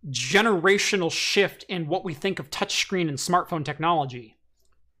generational shift in what we think of touchscreen and smartphone technology,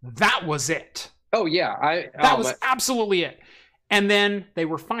 that was it. Oh yeah, that was absolutely it. And then they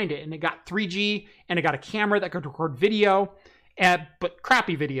refined it, and it got 3G, and it got a camera that could record video, but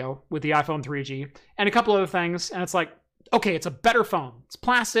crappy video with the iPhone 3G, and a couple other things. And it's like, okay, it's a better phone. It's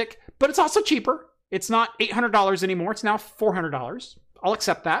plastic, but it's also cheaper. It's not $800 anymore. It's now $400. I'll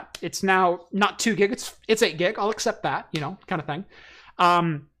accept that. It's now not 2 gig. It's 8 gig. I'll accept that, kind of thing.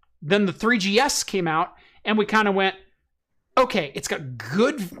 Then the 3GS came out, and we kind of went, okay, it's got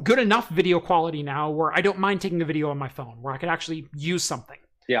good enough video quality now where I don't mind taking a video on my phone, where I could actually use something.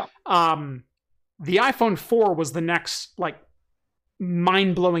 Yeah. The iPhone 4 was the next,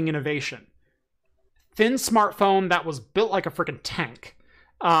 mind-blowing innovation. Thin smartphone that was built like a freaking tank.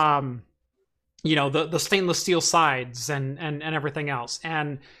 The stainless steel sides and everything else,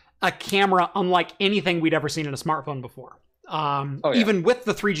 and a camera unlike anything we'd ever seen in a smartphone before. Even with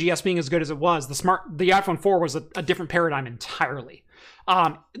the 3GS being as good as it was, the iPhone 4 was a different paradigm entirely.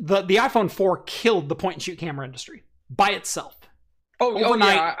 The iPhone 4 killed the point and shoot camera industry by itself.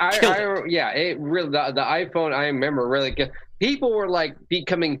 Overnight, it really the iPhone. I remember really good. People were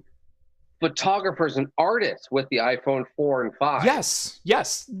becoming photographers and artists with the iPhone 4 and 5. Yes.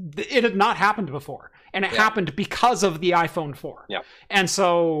 It had not happened before. And it happened because of the iPhone 4. Yeah. And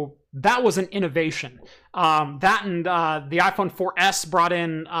so that was an innovation. That and the iPhone 4S brought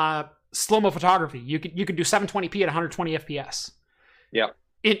in slow-mo photography. You could do 720p at 120 FPS. Yeah.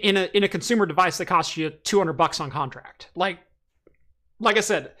 In a consumer device that costs you $200 on contract. Like I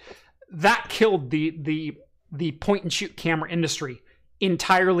said, that killed the point and shoot camera industry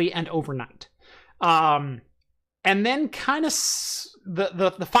entirely and overnight. And then kind of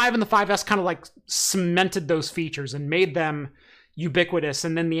the 5 and the 5S kind of cemented those features and made them ubiquitous.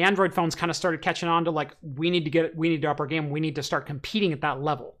 And then the Android phones kind of started catching on to we need to up our game. We need to start competing at that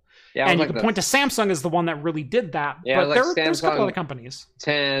level. Yeah, and you can point to Samsung as the one that really did that. Yeah, but there's a couple other companies.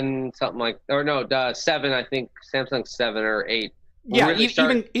 10, something the 7, I think Samsung 7 or 8. Yeah,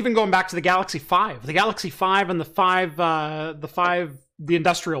 really even going back to the Galaxy 5. The Galaxy 5 and the 5, the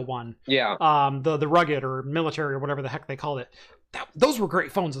industrial one. Yeah. The rugged or military or whatever the heck they called it. Those were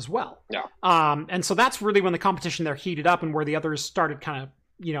great phones as well. Yeah. And so that's really when the competition there heated up and where the others started kind of,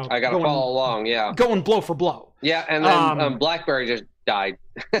 I got to follow along, yeah. Going blow for blow. Yeah, and then BlackBerry just died.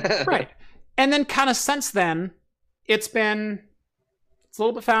 Right. And then kind of since then, it's a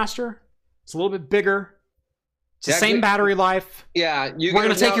little bit faster. It's a little bit bigger. It's the same battery life. Yeah. We're going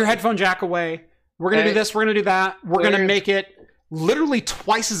to take your headphone jack away. We're going to do this. We're going to do that. We're going to make it literally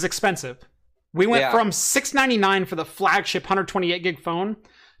twice as expensive. We went from $699 for the flagship 128 gig phone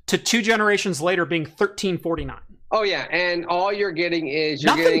to 2 generations later being $1,349. Oh yeah, and all you're getting is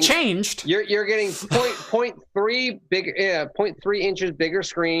nothing changed. You're getting 0.3 inches bigger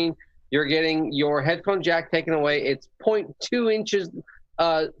screen. You're getting your headphone jack taken away. It's 0.2 inches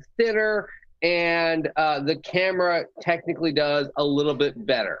thinner. And the camera technically does a little bit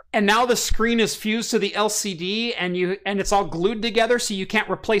better. And now the screen is fused to the LCD, and it's all glued together, so you can't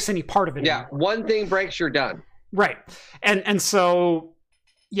replace any part of it. Yeah, anymore. One thing breaks, you're done. Right, and so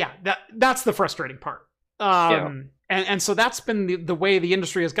that's the frustrating part. And so that's been the way the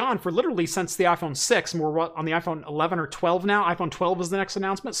industry has gone for literally since the iPhone 6, and we're on the iPhone 11 or 12 now. iPhone 12 is the next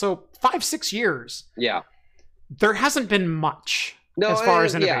announcement. So 5-6 years. Yeah, there hasn't been much. No, as far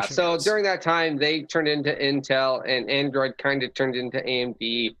as innovation so goes. During that time, they turned into Intel, and Android kind of turned into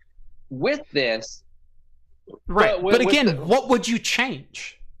AMD with this. Right, but again, what would you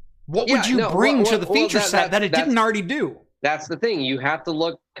change? What would you bring to the feature set that it didn't already do? that's the thing. You have to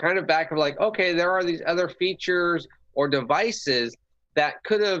look kind of back of like, okay, there are these other features or devices that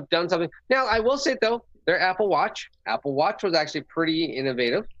could have done something. Now, I will say though, their Apple Watch was actually pretty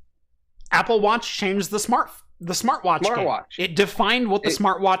innovative. Apple Watch changed the smartwatch game. It defined what the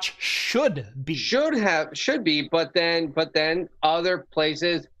smartwatch should be. Should be, but then other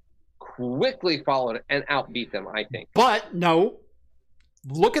places quickly followed it and outbeat them, I think. But no,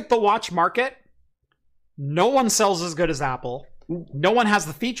 look at the watch market. No one sells as good as Apple. No one has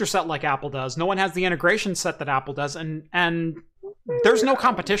the feature set like Apple does. No one has the integration set that Apple does, and there's no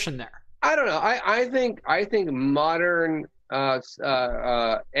competition there. I don't know. I think modern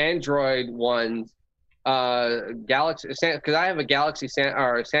Android ones, Galaxy, because I have a Galaxy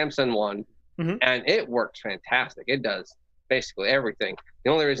or a Samsung one, and it works fantastic. It does basically everything.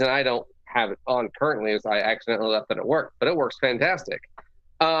 The only reason I don't have it on currently is I accidentally left it at work, but it works fantastic.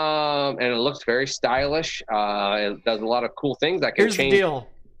 And it looks very stylish. It does a lot of cool things. Here's the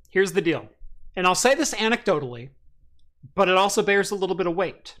deal. And I'll say this anecdotally, but it also bears a little bit of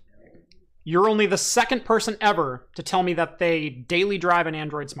weight. You're only the second person ever to tell me that they daily drive an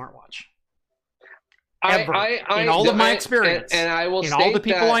Android smartwatch. Ever. In all of my experience. And I will in all the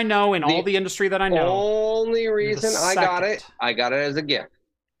people I know, in all the industry that I know. Only reason I got it as a gift.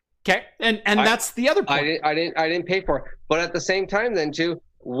 Okay. And that's the other point. I didn't pay for it. But at the same time then too,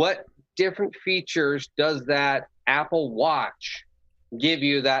 what different features does that Apple Watch give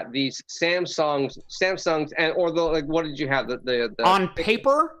you that these Samsungs and or the like? What did you have? The on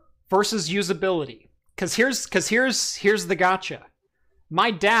paper versus usability. Because here's the gotcha. My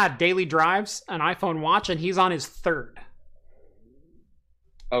dad daily drives an iPhone watch, and he's on his third.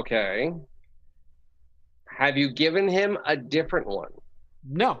 Okay. Have you given him a different one?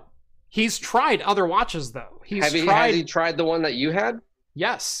 No. He's tried other watches though. Has he tried the one that you had?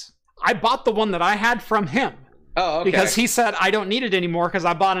 Yes. I bought the one that I had from him. Oh, okay. Because he said I don't need it anymore because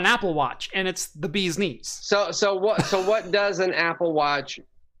I bought an Apple Watch and it's the bee's knees. So what does an Apple Watch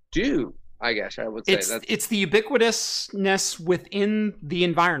do? I guess I would say it's the ubiquitousness within the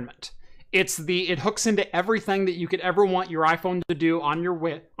environment. It hooks into everything that you could ever want your iPhone to do on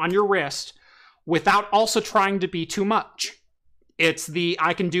your wrist without also trying to be too much. It's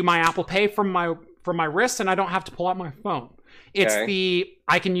I can do my Apple Pay from my wrist and I don't have to pull out my phone. It's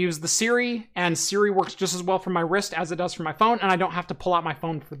I can use the Siri, and Siri works just as well from my wrist as it does from my phone, and I don't have to pull out my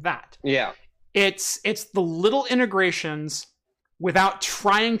phone for that. Yeah. It's the little integrations without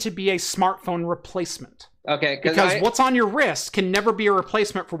trying to be a smartphone replacement. Okay. Because what's on your wrist can never be a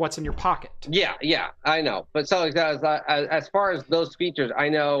replacement for what's in your pocket. Yeah, I know. But so as far as those features, I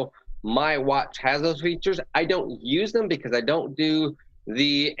know my watch has those features. I don't use them because I don't do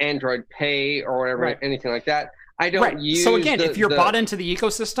the Android Pay or whatever, anything like that. I don't use. So again, if you're bought into the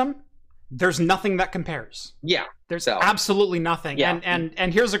ecosystem, there's nothing that compares. Yeah. There's absolutely nothing. Yeah.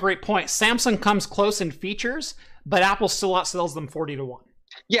 And here's a great point. Samsung comes close in features, but Apple still outsells them 40-1.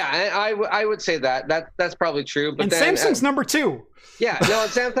 Yeah, I would say that's probably true. But then, Samsung's number 2. Yeah, no,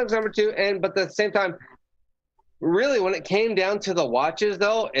 Samsung's number 2, but at the same time, really, when it came down to the watches,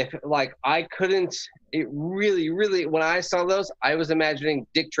 though, when I saw those, I was imagining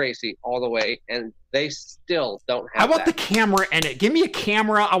Dick Tracy all the way, and they still don't have. How about the camera in it? Give me a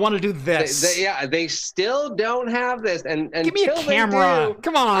camera. I want to do this. They still don't have this, and give me a camera.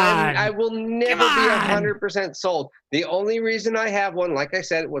 Come on, I will never be 100% sold. The only reason I have one, like I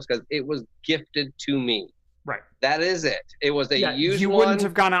said, was because it was gifted to me. Right. That is it. It was a used one. You wouldn't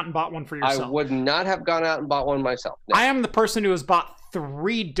have gone out and bought one for yourself. I would not have gone out and bought one myself. No. I am the person who has bought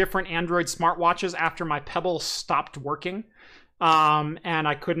 3 different Android smartwatches after my Pebble stopped working. And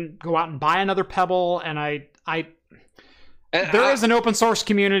I couldn't go out and buy another Pebble. And there is an open source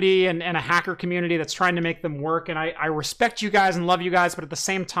community and a hacker community that's trying to make them work. And I respect you guys and love you guys. But at the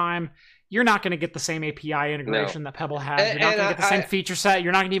same time, you're not going to get the same API integration that Pebble has. You're not going to get the same feature set.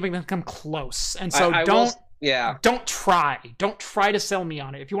 You're not going to even come close. And so don't try. Don't try to sell me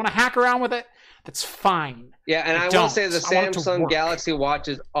on it. If you want to hack around with it, that's fine. Yeah, and I will say the Samsung Galaxy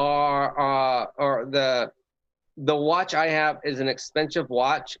watches are the watch I have is an expensive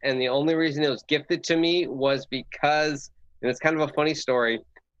watch, and the only reason it was gifted to me was because, and it's kind of a funny story,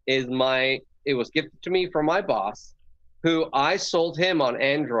 it was gifted to me from my boss, who I sold him on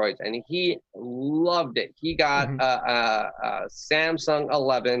Androids, and he loved it. He got a Samsung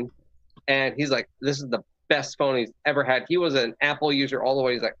 11, and he's like, this is the best phone he's ever had. He was an Apple user all the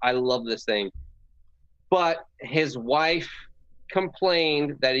way. He's like, I love this thing. But his wife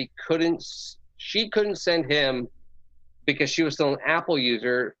complained that she couldn't send him, because she was still an Apple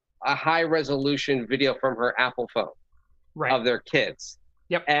user, a high resolution video from her Apple phone of their kids.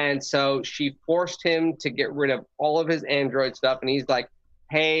 Yep. And so she forced him to get rid of all of his Android stuff. And he's like,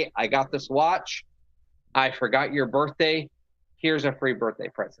 hey, I got this watch. I forgot your birthday. Here's a free birthday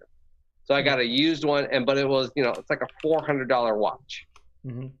present. So I got a used one, but it was, it's like a $400 watch.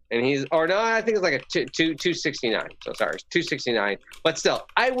 Mm-hmm. And I think it's like a $269. So sorry, it's $269. But still,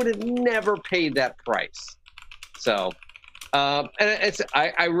 I would have never paid that price. So, and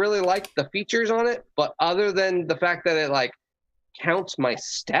I really like the features on it, but other than the fact that it like counts my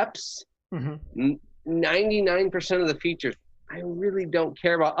steps, 99% of the features I really don't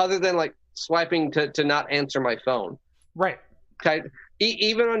care about, other than like swiping to not answer my phone. Right.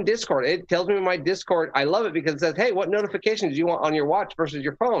 Even on Discord, it tells me in my Discord. I love it because it says, "Hey, what notifications do you want on your watch versus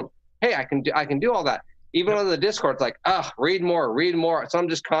your phone?" Hey, I can do all that. Even on the Discord, it's like, read more. So I'm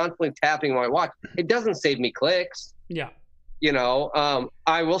just constantly tapping my watch. It doesn't save me clicks. Yeah.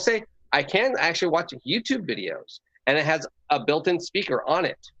 I will say I can actually watch YouTube videos, and it has a built-in speaker on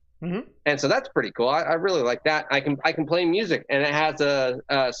it. Mm-hmm. And so that's pretty cool. I really like that. I can play music, and it has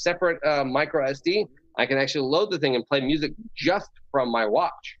a separate micro SD. I can actually load the thing and play music just from my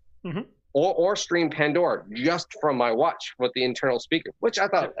watch, or stream Pandora just from my watch with the internal speaker, which I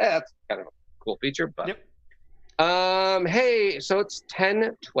thought that's kind of a cool feature. But hey, so it's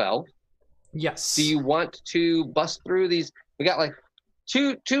 10:12. Yes. Do you want to bust through these? We got like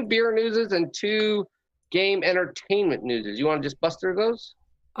two beer newses and 2 game entertainment newses. You want to just bust through those?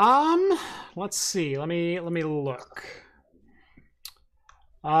 Let's see. Let me look.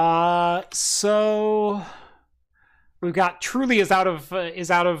 So we've got Truly is out of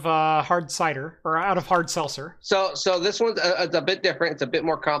hard cider, or out of hard seltzer. So this one's a bit different. It's a bit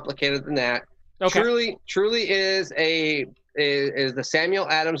more complicated than that. Okay. Truly is the Samuel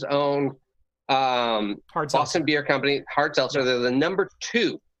Adams owned Boston Beer Company hard seltzer. Yeah. They're the number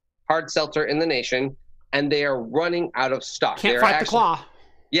 2 hard seltzer in the nation, and they are running out of stock. Can't fight the claw.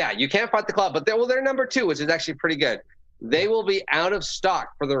 Yeah, you can't fight the claw, but they're number 2, which is actually pretty good. They will be out of stock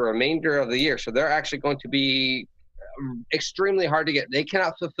for the remainder of the year, so they're actually going to be extremely hard to get. They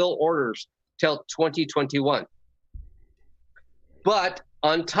cannot fulfill orders till 2021. But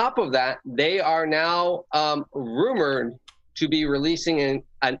on top of that, they are now rumored to be releasing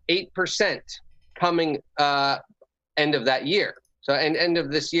an 8% coming end of that year. So end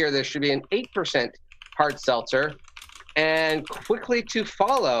of this year, there should be an 8% hard seltzer. And quickly to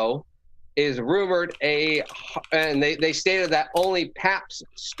follow is rumored and they stated that only Pabst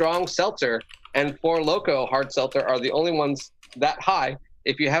Strong Seltzer and Four Loko Hard Seltzer are the only ones that high.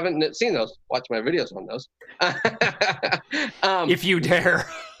 If you haven't seen those, watch my videos on those. If you dare.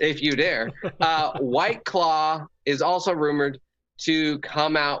 If you dare. White Claw is also rumored to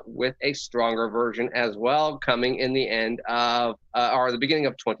come out with a stronger version as well, coming in the end of or the beginning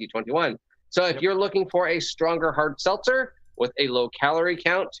of 2021. So if you're looking for a stronger hard seltzer with a low calorie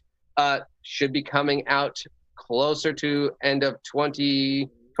count, should be coming out closer to end of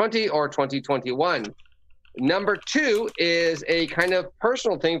 2020 or 2021. Number 2 is a kind of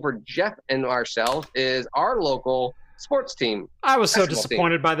personal thing for Jeff and ourselves, is our local sports team. I was so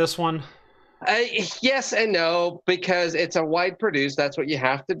disappointed by this one. Yes and no, because it's a wide produce. That's what you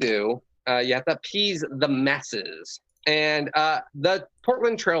have to do. You have to appease the masses. And the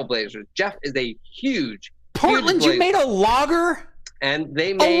Portland Trailblazers. Jeff is a huge Portland. You made a lager, and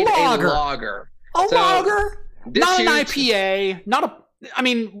they made a lager. A lager, not an IPA. Not a. I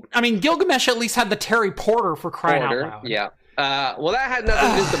mean, Gilgamesh at least had the Terry Porter, for crying out loud. Yeah. Well, that had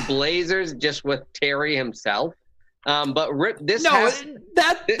nothing to do with the Blazers, just with Terry himself. But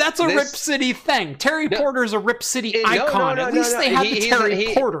that's a Rip City thing. Terry Porter's a Rip City icon. At least they have the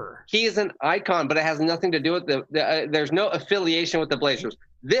Terry Porter. He is an icon, but it has nothing to do with there's no affiliation with the Blazers.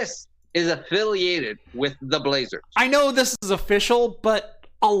 This is affiliated with the Blazers. I know this is official, but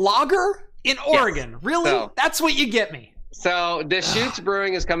a lager in Oregon, really? So, that's what you get me. So Deschutes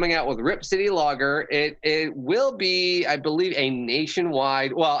Brewing is coming out with Rip City Lager. It will be, I believe, a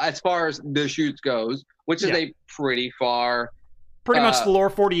nationwide, well, as far as Deschutes goes, which is a pretty far. Pretty much the lower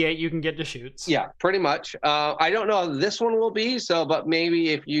 48 you can get Deschutes. Yeah, pretty much. I don't know how this one will be, but maybe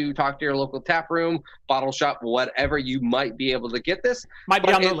if you talk to your local tap room, bottle shop, whatever, you might be able to get this. Might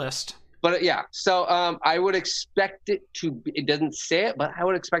be on the list. But yeah, so I would expect it to be, it doesn't say it, but I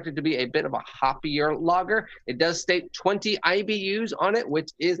would expect it to be a bit of a hoppier lager. It does state 20 IBUs on it,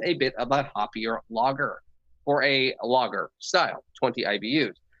 which is a bit of a hoppier lager for a lager style, 20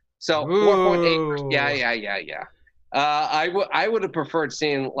 IBUs. So 4.8, yeah. I would have preferred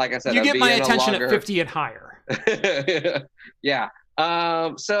seeing, like I said, you get my attention lager. At 50 and higher. Yeah.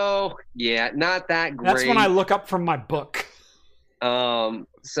 So yeah, not that great. That's when I look up from my book.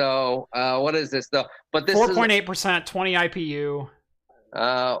 So what is this though? But this 4.8%, 20 IPU.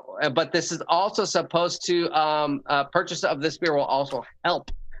 But this is also supposed to purchase of this beer will also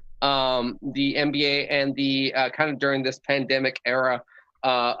help the NBA and the kind of during this pandemic era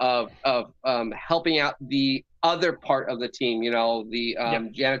of helping out the other part of the team. You know, the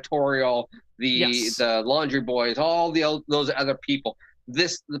janitorial, the laundry boys, all those other people.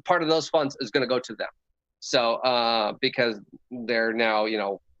 The part of those funds is going to go to them. So because they're now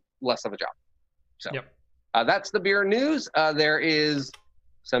less of a job. So that's the beer news. There is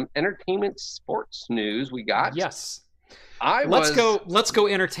some entertainment sports news we got. Yes. Let's go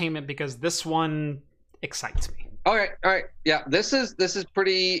entertainment because this one excites me. All right. Yeah, this is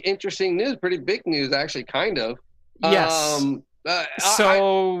pretty interesting news, pretty big news actually, kind of. Yes. You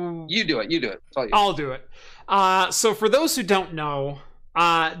do it. I'll do it. So for those who don't know,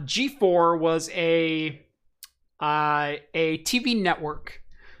 G4 was a TV network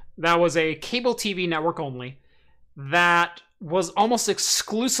that was a cable TV network only that was almost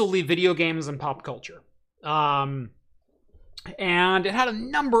exclusively video games and pop culture. And it had a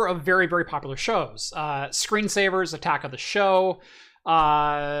number of very, very popular shows. Screensavers, Attack of the Show,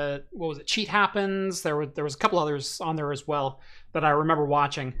 what was it? Cheat Happens. There was a couple others on there as well that I remember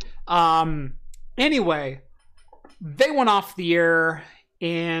watching. Anyway, they went off the air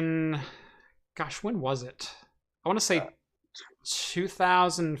in, gosh, when was it? I want to say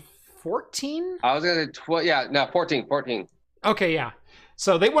 2014? I was going to 14. Okay, yeah.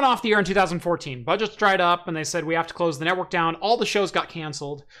 So they went off the air in 2014. Budgets dried up, and they said, we have to close the network down. All the shows got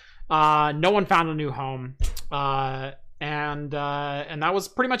canceled. No one found a new home. And that was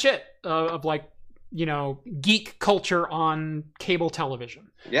pretty much it of geek culture on cable television.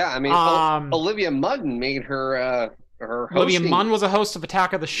 Yeah, I mean, Olivia Munn made her hosting. Olivia Munn was a host of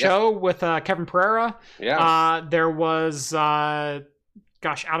Attack of the Show with Kevin Pereira. Yeah. There was, Adam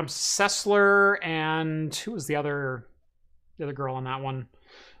Sessler, and who was the other girl on that one?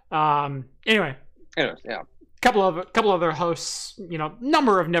 Anyway, yeah. Couple other hosts,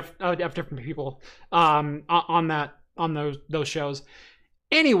 number of different people on those shows.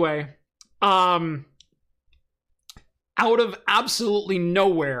 Anyway, out of absolutely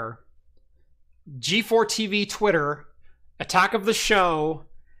nowhere, G4 TV Twitter, Attack of the Show,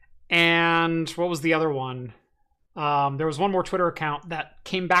 and what was the other one? There was one more Twitter account that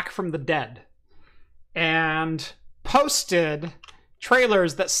came back from the dead and posted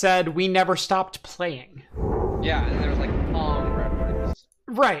trailers that said, "We never stopped playing." Yeah, and there was like Pong reference.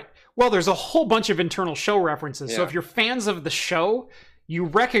 Right. Well, there's a whole bunch of internal show references. Yeah. So if you're fans of the show, you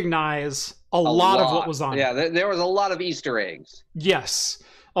recognize a lot of what was on. Yeah, there was a lot of Easter eggs. Yes.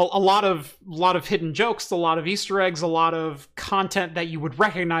 A lot of hidden jokes, a lot of Easter eggs, a lot of content that you would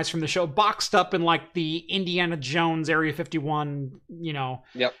recognize from the show, boxed up in like the Indiana Jones Area 51,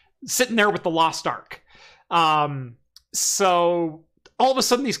 sitting there with the Lost Ark. So all of a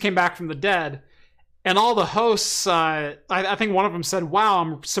sudden these came back from the dead, and all the hosts, I think one of them said, "Wow,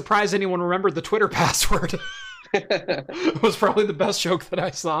 I'm surprised anyone remembered the Twitter password." It was probably the best joke that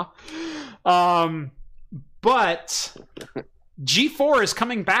I saw. But G4 is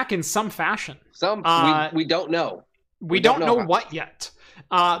coming back in some fashion. We don't know. We don't know what yet.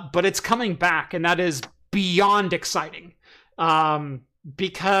 But it's coming back, and that is beyond exciting.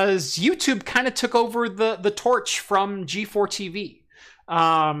 Because YouTube kind of took over the torch from G4 TV.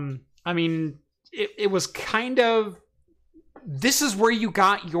 I mean, it was kind of, this is where you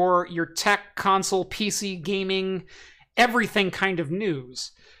got your tech, console, PC, gaming, everything kind of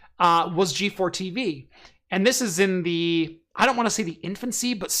news, was G4 TV. And this is in the, I don't want to say the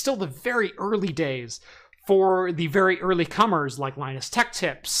infancy, but still the very early days for the very early comers like Linus Tech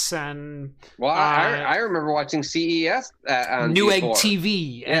Tips and... Well, I remember watching CES on Newegg G4.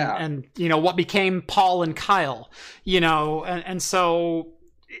 TV and what became Paul and Kyle, and so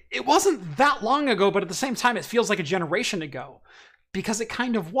it wasn't that long ago, but at the same time, it feels like a generation ago because it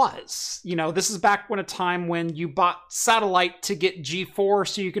kind of was. This is back when a time when you bought satellite to get G4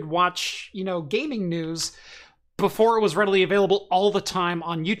 so you could watch, gaming news before it was readily available all the time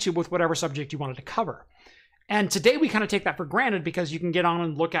on YouTube with whatever subject you wanted to cover. And today we kind of take that for granted because you can get on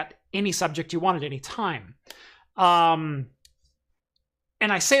and look at any subject you want at any time. And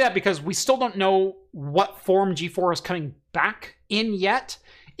I say that because we still don't know what form G4 is coming back in yet.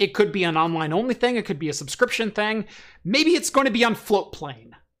 It could be an online-only thing. It could be a subscription thing. Maybe it's going to be on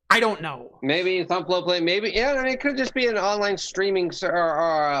Floatplane. I don't know. Maybe it's on Floatplane. Maybe, it could just be an online streaming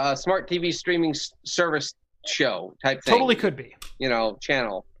or a smart TV streaming service show type thing. Totally could be.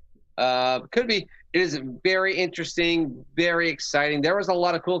 Channel. Could be. It is very interesting, very exciting. There was a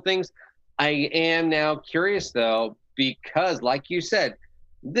lot of cool things. I am now curious, though, because, like you said,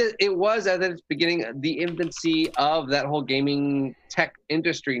 it was at its beginning, the infancy of that whole gaming tech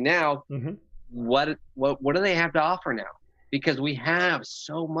industry. Now, what do they have to offer now? Because we have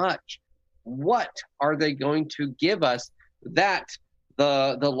so much. What are they going to give us that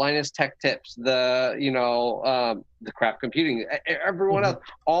the Linus Tech Tips, the Craft Computing, everyone else,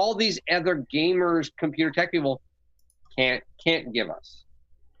 all these other gamers, computer tech people can't give us?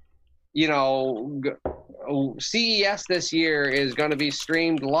 CES this year is going to be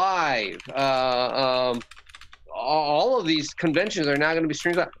streamed live. All of these conventions are now going to be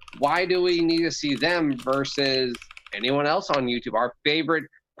streamed live. Why do we need to see them versus anyone else on YouTube? Our favorite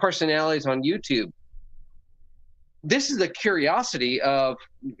personalities on YouTube. This is the curiosity of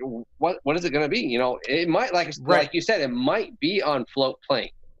what is it going to be? It might, like you said, it might be on Float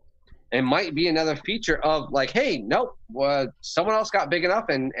Plane. It might be another feature of like, hey, nope, someone else got big enough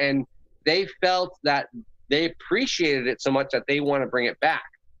and they felt that they appreciated it so much that they want to bring it back,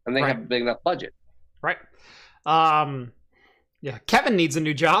 and they have a big enough budget. Right. Yeah, Kevin needs a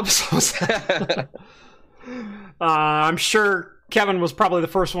new job. So I'm sure Kevin was probably the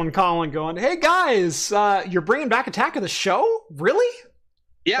first one calling, going, "Hey guys, you're bringing back Attack of the Show? Really?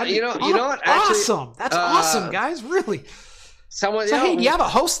 Yeah, you know what? Actually, awesome. That's awesome, guys. Really. Hey, do you have a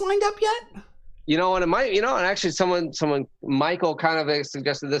host lined up yet? You know what? It might. And actually, someone, Michael, kind of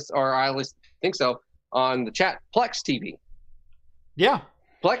suggested this, or I at least think so, on the chat. Plex TV. Yeah.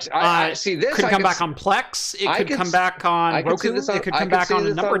 Plex. I see this. Could come back on Plex. It could come back on Roku. It could come back on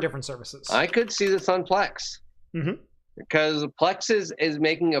a number of different services. I could see this on Plex. Because Plex is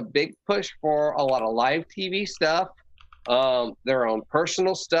making a big push for a lot of live TV stuff, their own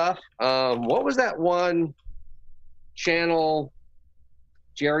personal stuff. What was that one channel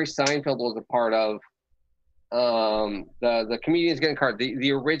Jerry Seinfeld was a part of? The Comedians Getting Cars,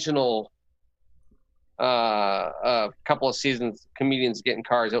 the original couple of seasons, Comedians Getting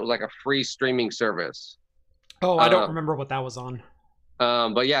Cars. It was like a free streaming service. Oh, I don't remember what that was on.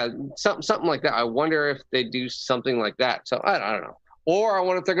 But yeah, something like that. I wonder if they do something like that. So I don't know. Or I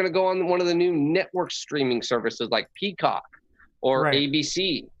wonder if they're going to go on one of the new network streaming services like Peacock or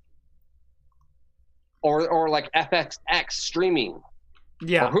ABC or like FXX streaming.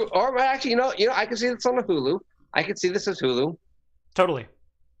 Yeah. Or actually, I can see this on the Hulu. I could see this as Hulu. Totally.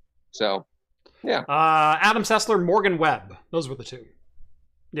 So, yeah. Adam Sessler, Morgan Webb. Those were the two.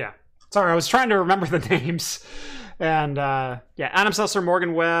 Yeah. Sorry, I was trying to remember the names. And Adam Sessler,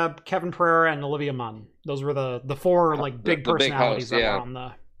 Morgan Webb, Kevin Pereira, and Olivia Munn. Those were the four big personalities that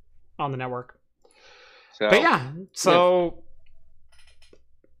were on the network. So,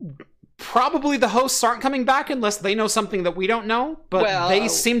 probably the hosts aren't coming back unless they know something that we don't know. But they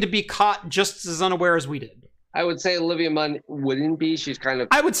seem to be caught just as unaware as we did. I would say Olivia Munn wouldn't be. She's kind of.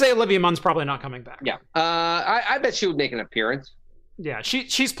 I would say Olivia Munn's probably not coming back. Yeah. I bet she would make an appearance. Yeah,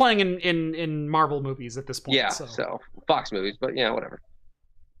 she's playing in Marvel movies at this point. Yeah, so Fox movies, but yeah, whatever.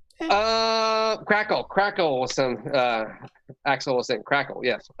 Crackle was some. Axel was saying Crackle.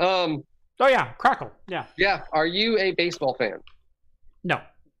 Yes. Oh yeah, Crackle. Yeah. Yeah. Are you a baseball fan? No.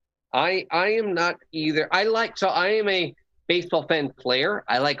 I am not either. I am a baseball fan player.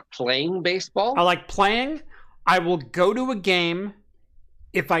 I like playing baseball. I like playing. I will go to a game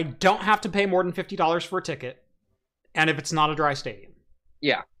if I don't have to pay more than $50 for a ticket, and if it's not a dry stadium.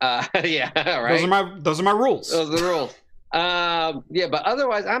 Yeah. Yeah. Right. Those are my rules. Those are the rules. Yeah, but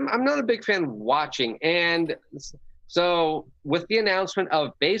otherwise, I'm not a big fan of watching. And so, with the announcement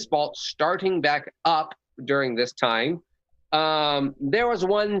of baseball starting back up during this time, there was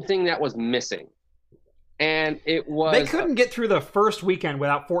one thing that was missing. And it was... They couldn't get through the first weekend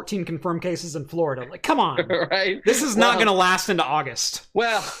without 14 confirmed cases in Florida. Like, come on. Right? This is not going to last into August.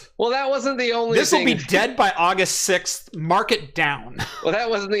 Well, that wasn't the only thing. This will be dead by August 6th. Mark it down. Well, that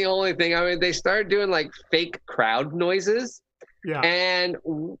wasn't the only thing. I mean, they started doing, like, fake crowd noises. Yeah. And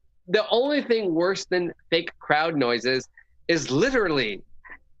the only thing worse than fake crowd noises is literally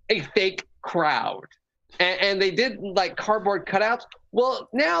a fake crowd. And they did like cardboard cutouts. Well,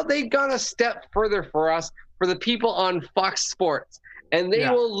 now they've gone a step further for us, for the people on Fox Sports. And they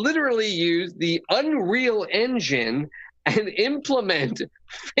will literally use the Unreal Engine and implement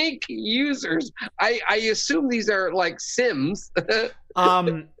fake users. I assume these are like Sims.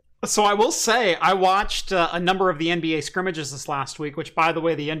 So I will say, I watched a number of the NBA scrimmages this last week, which, by the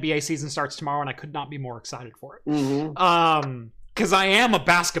way, the NBA season starts tomorrow, and I could not be more excited for it. Mm-hmm. Because I am a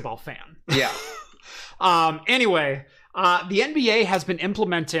basketball fan. Yeah. Anyway, the NBA has been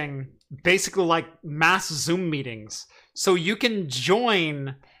implementing basically like mass Zoom meetings. So you can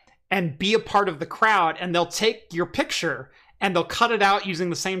join and be a part of the crowd, and they'll take your picture and they'll cut it out using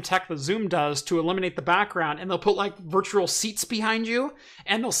the same tech that Zoom does to eliminate the background, and they'll put like virtual seats behind you,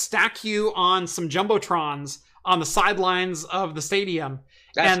 and they'll stack you on some jumbotrons on the sidelines of the stadium.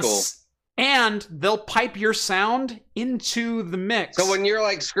 That's cool. And they'll pipe your sound into the mix. So when you're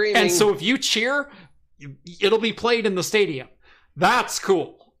like screaming, and so if you cheer, it'll be played in the stadium. That's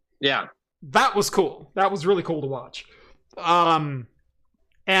cool. Yeah, that was cool. That was really cool to watch. And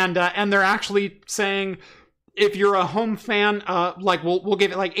they're actually saying, if you're a home fan, like we'll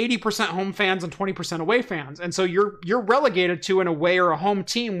give it like 80% home fans and 20% away fans, and so you're relegated to an away or a home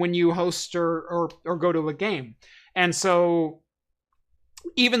team when you host or go to a game. And so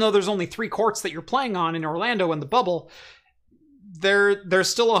even though there's only 3 courts that you're playing on in Orlando in the bubble, there's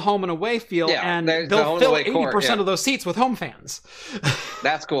still a home and away field, and they'll fill 80% of those seats with home fans.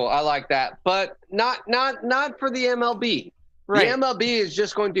 That's cool. I like that, but not for the MLB. Right. The MLB is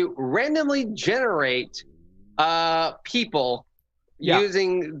just going to randomly generate people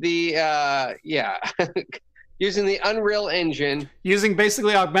using the using the Unreal Engine, using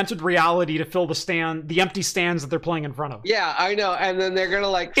basically augmented reality to fill the empty stands that they're playing in front of. Yeah, I know. And then they're gonna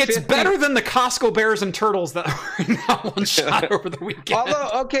like. It's better than the Costco Bears and Turtles that were in that one shot over the weekend. Although,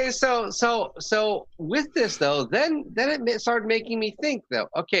 okay, so with this though, then it started making me think though.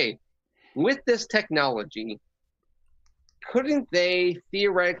 Okay, with this technology, couldn't they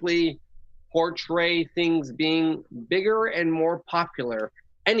theoretically portray things being bigger and more popular?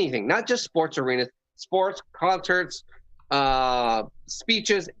 Anything, not just sports arenas. Sports, concerts,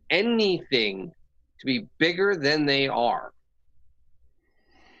 speeches, anything to be bigger than they are.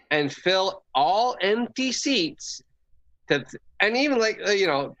 And fill all empty seats. And even like,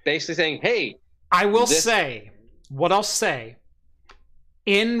 basically saying, hey. I will say, what I'll say,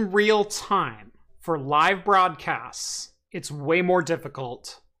 in real time for live broadcasts, it's way more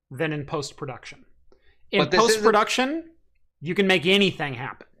difficult than in post-production. In post-production, you can make anything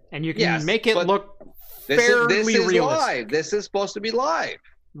happen. And you can make it look fairly realistic. Live. This is supposed to be live,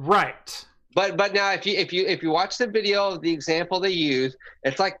 right? But now, if you watch the video of the example they use,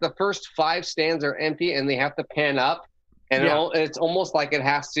 it's like the first 5 stands are empty, and they have to pan up, and it's almost like it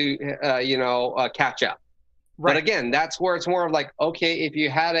has to, catch up. Right. But again, that's where it's more of like, okay, if you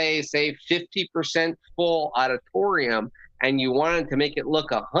had a say 50% full auditorium, and you wanted to make it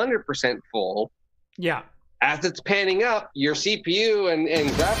look 100% full, as it's panning up, your CPU and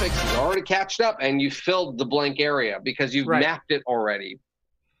graphics already catched up, and you filled the blank area because you've mapped it already.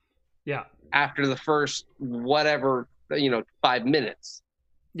 Yeah. After the first 5 minutes.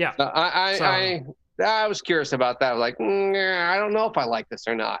 Yeah. So I was curious about that. Like, I don't know if I like this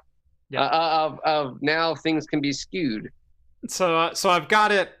or not. Yeah. Of now things can be skewed. So I've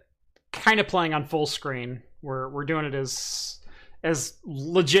got it kind of playing on full screen. We're doing it as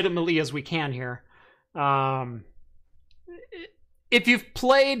legitimately as we can here. If you've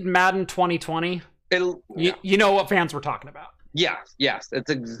played Madden 2020, you know what fans were talking about. Yes,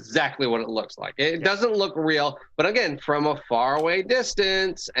 it's exactly what it looks like. It doesn't look real, but again, from a faraway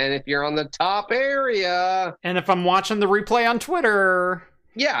distance, and if you're on the top area, and if I'm watching the replay on Twitter,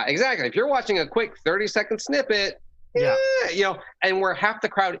 exactly. If you're watching a quick 30-second snippet, and where half the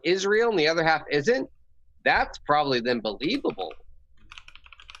crowd is real and the other half isn't, that's probably then believable.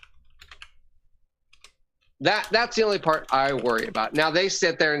 That's the only part I worry about. Now they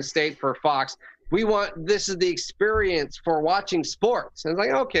sit there and state for Fox, this is the experience for watching sports. And it's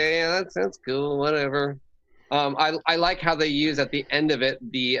like, okay, that's cool, whatever. I like how they use at the end of it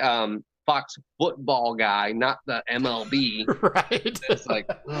the Fox football guy, not the MLB. Right. It's like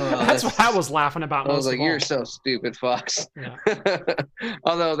that's what I was laughing about. I was like, you're so stupid, Fox. Yeah.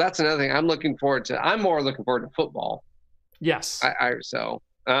 Although that's another thing I'm more looking forward to football. Yes.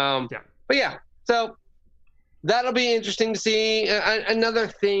 But yeah, so that'll be interesting to see. Another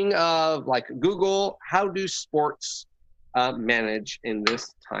thing of like Google, how do sports manage in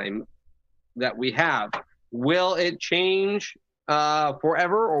this time that we have? Will it change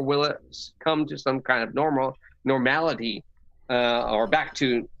forever, or will it come to some kind of normality or back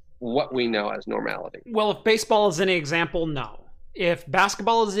to what we know as normality? Well, if baseball is any example, no. If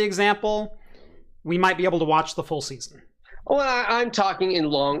basketball is the example, we might be able to watch the full season. Well, I'm talking in a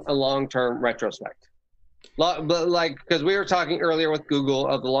long-term retrospect. Like, because we were talking earlier with Google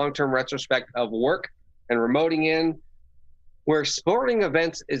of the long-term retrospect of work and remoting in, where sporting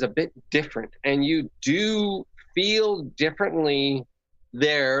events is a bit different, and you do feel differently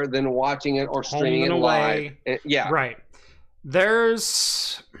there than watching it or streaming it live. Right.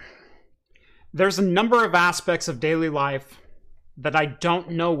 There's a number of aspects of daily life that I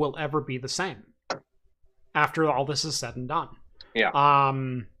don't know will ever be the same after all this is said and done. Yeah.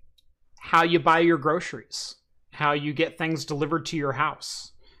 How you buy your groceries, how you get things delivered to your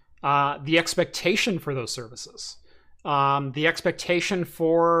house, the expectation for those services, the expectation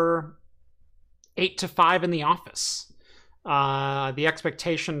for 8 to 5 in the office, the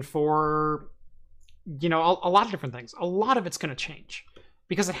expectation for, a lot of different things. A lot of it's going to change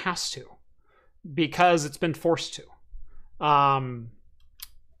because it has to, because it's been forced to.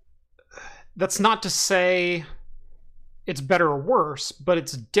 That's not to say it's better or worse, but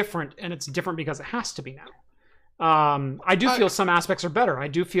it's different, and it's different because it has to be now. I do feel some aspects are better. I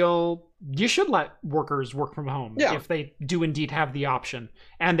do feel you should let workers work from home if they do indeed have the option,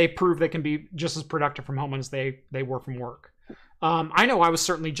 and they prove they can be just as productive from home as they were from work. I know I was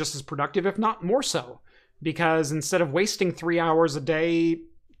certainly just as productive, if not more so, because instead of wasting 3 hours a day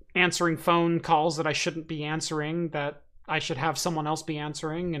answering phone calls that I shouldn't be answering, that I should have someone else be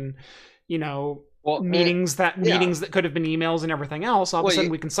answering, and meetings that could have been emails and everything else. All of a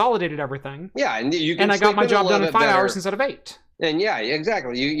sudden, we consolidated everything. Yeah, and I got my job done in 5 hours instead of 8. And yeah,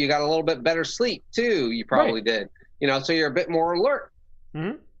 exactly. You got a little bit better sleep too. You probably did. So you're a bit more alert.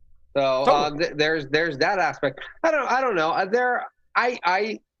 Mm-hmm. So totally. There's that aspect. I don't know.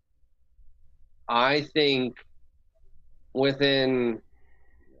 I think within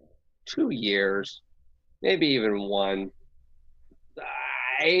 2 years, maybe even 1.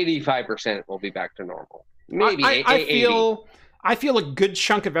 85% will be back to normal. Maybe I feel a good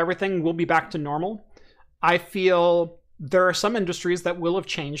chunk of everything will be back to normal. I feel there are some industries that will have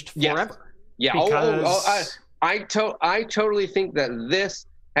changed forever. Yes. Yeah. Because... I totally think that this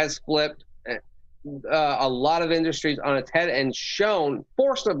has flipped a lot of industries on its head and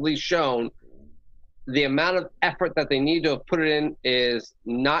forcibly shown the amount of effort that they need to have put it in is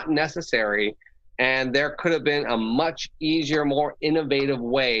not necessary. And there could have been a much easier, more innovative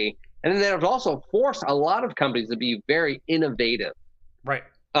way. And then they've also forced a lot of companies to be very innovative. Right.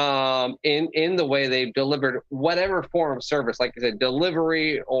 In the way they've delivered whatever form of service, like I said,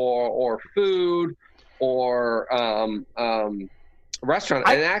 delivery or food or restaurant.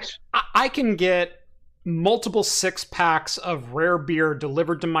 I can get multiple 6-packs of rare beer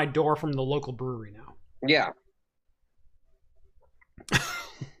delivered to my door from the local brewery now. Yeah.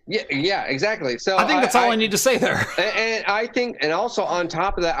 Yeah, exactly. So I think that's all I need to say there. And I think, and also on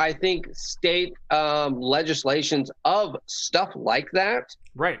top of that, I think state legislations of stuff like that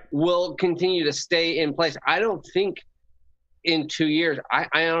will continue to stay in place. I don't think in 2 years,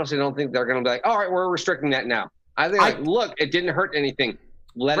 I honestly don't think they're going to be like, all right, we're restricting that now. I think, look, it didn't hurt anything.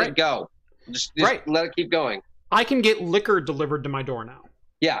 Let it go. Just let it keep going. I can get liquor delivered to my door now.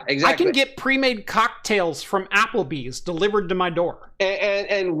 Yeah, exactly. I can get pre-made cocktails from Applebee's delivered to my door.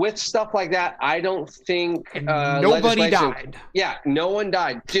 And with stuff like that, I don't think nobody died. Yeah, no one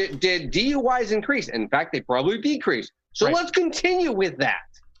died. Did DUIs increase? In fact, they probably decreased. So let's continue with that.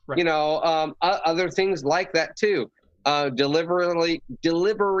 Right. Other things like that too.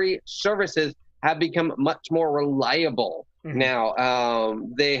 Delivery services have become much more reliable now.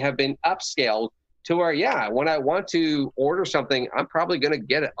 They have been upscaled to where, when I want to order something, I'm probably going to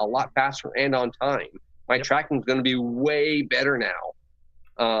get it a lot faster and on time. My tracking is going to be way better now.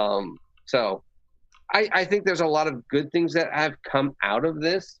 So I think there's a lot of good things that have come out of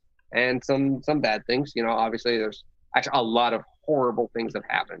this and some bad things. Obviously there's actually a lot of horrible things that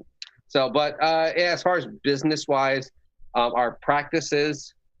happened. So, but as far as business-wise, our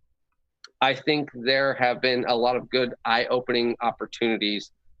practices, I think there have been a lot of good eye-opening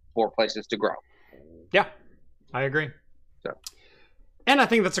opportunities for places to grow. Yeah, I agree. So. And I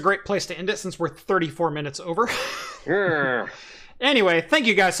think that's a great place to end it since we're 34 minutes over. Anyway, thank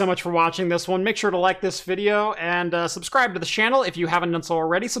you guys so much for watching this one. Make sure to like this video and subscribe to the channel if you haven't done so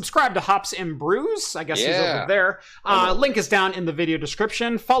already. Subscribe to Hops and Brews. I guess he's over there. Link is down in the video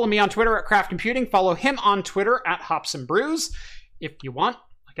description. Follow me on Twitter at Craft Computing. Follow him on Twitter at Hops and Brews if you want,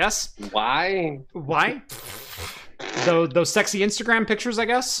 I guess. Why? Those sexy Instagram pictures, I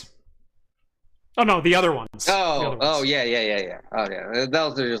guess. Oh, no, the other ones. Yeah. Oh, yeah.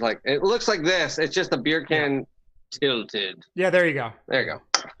 Those are just like, it looks like this. It's just a beer can tilted. Yeah, there you go. There you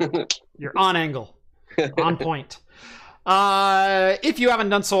go. You're on angle. On point. If you haven't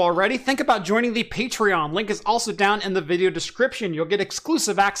done so already, think about joining the Patreon. Link is also down in the video description. You'll get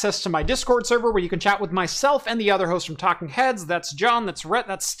exclusive access to my Discord server where you can chat with myself and the other hosts from Talking Heads. That's John, that's Rhett,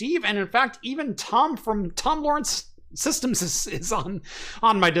 that's Steve, and in fact, even Tom from Tom Lawrence Systems is on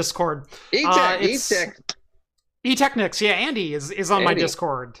my Discord. eTechnics, yeah, Andy is on my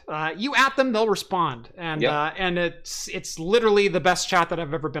Discord. You at them, they'll respond, and it's literally the best chat that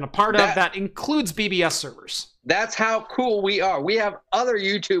I've ever been a part of. That includes BBS servers. That's how cool we are. We have other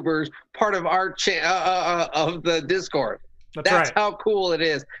YouTubers part of our of the Discord. That's right. How cool it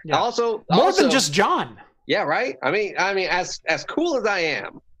is. Yeah. Also, more than just John. Yeah, right. I mean, as cool as I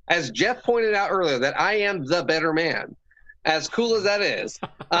am, as Jeff pointed out earlier, that I am the better man. As cool as that is,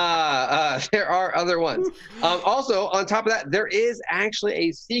 there are other ones. Also, on top of that, there is actually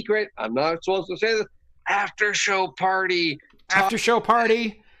a secret. I'm not supposed to say this. After show party. After show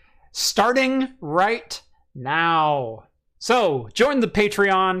party, starting right now. So join the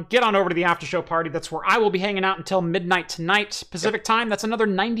Patreon. Get on over to the after show party. That's where I will be hanging out until midnight tonight Pacific time. That's another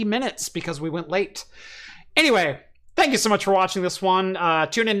 90 minutes because we went late. Anyway, thank you so much for watching this one.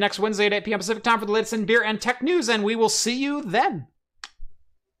 Tune in next Wednesday at 8 p.m. Pacific time for the latest in beer and tech news, and we will see you then.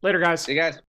 Later, guys. See you guys.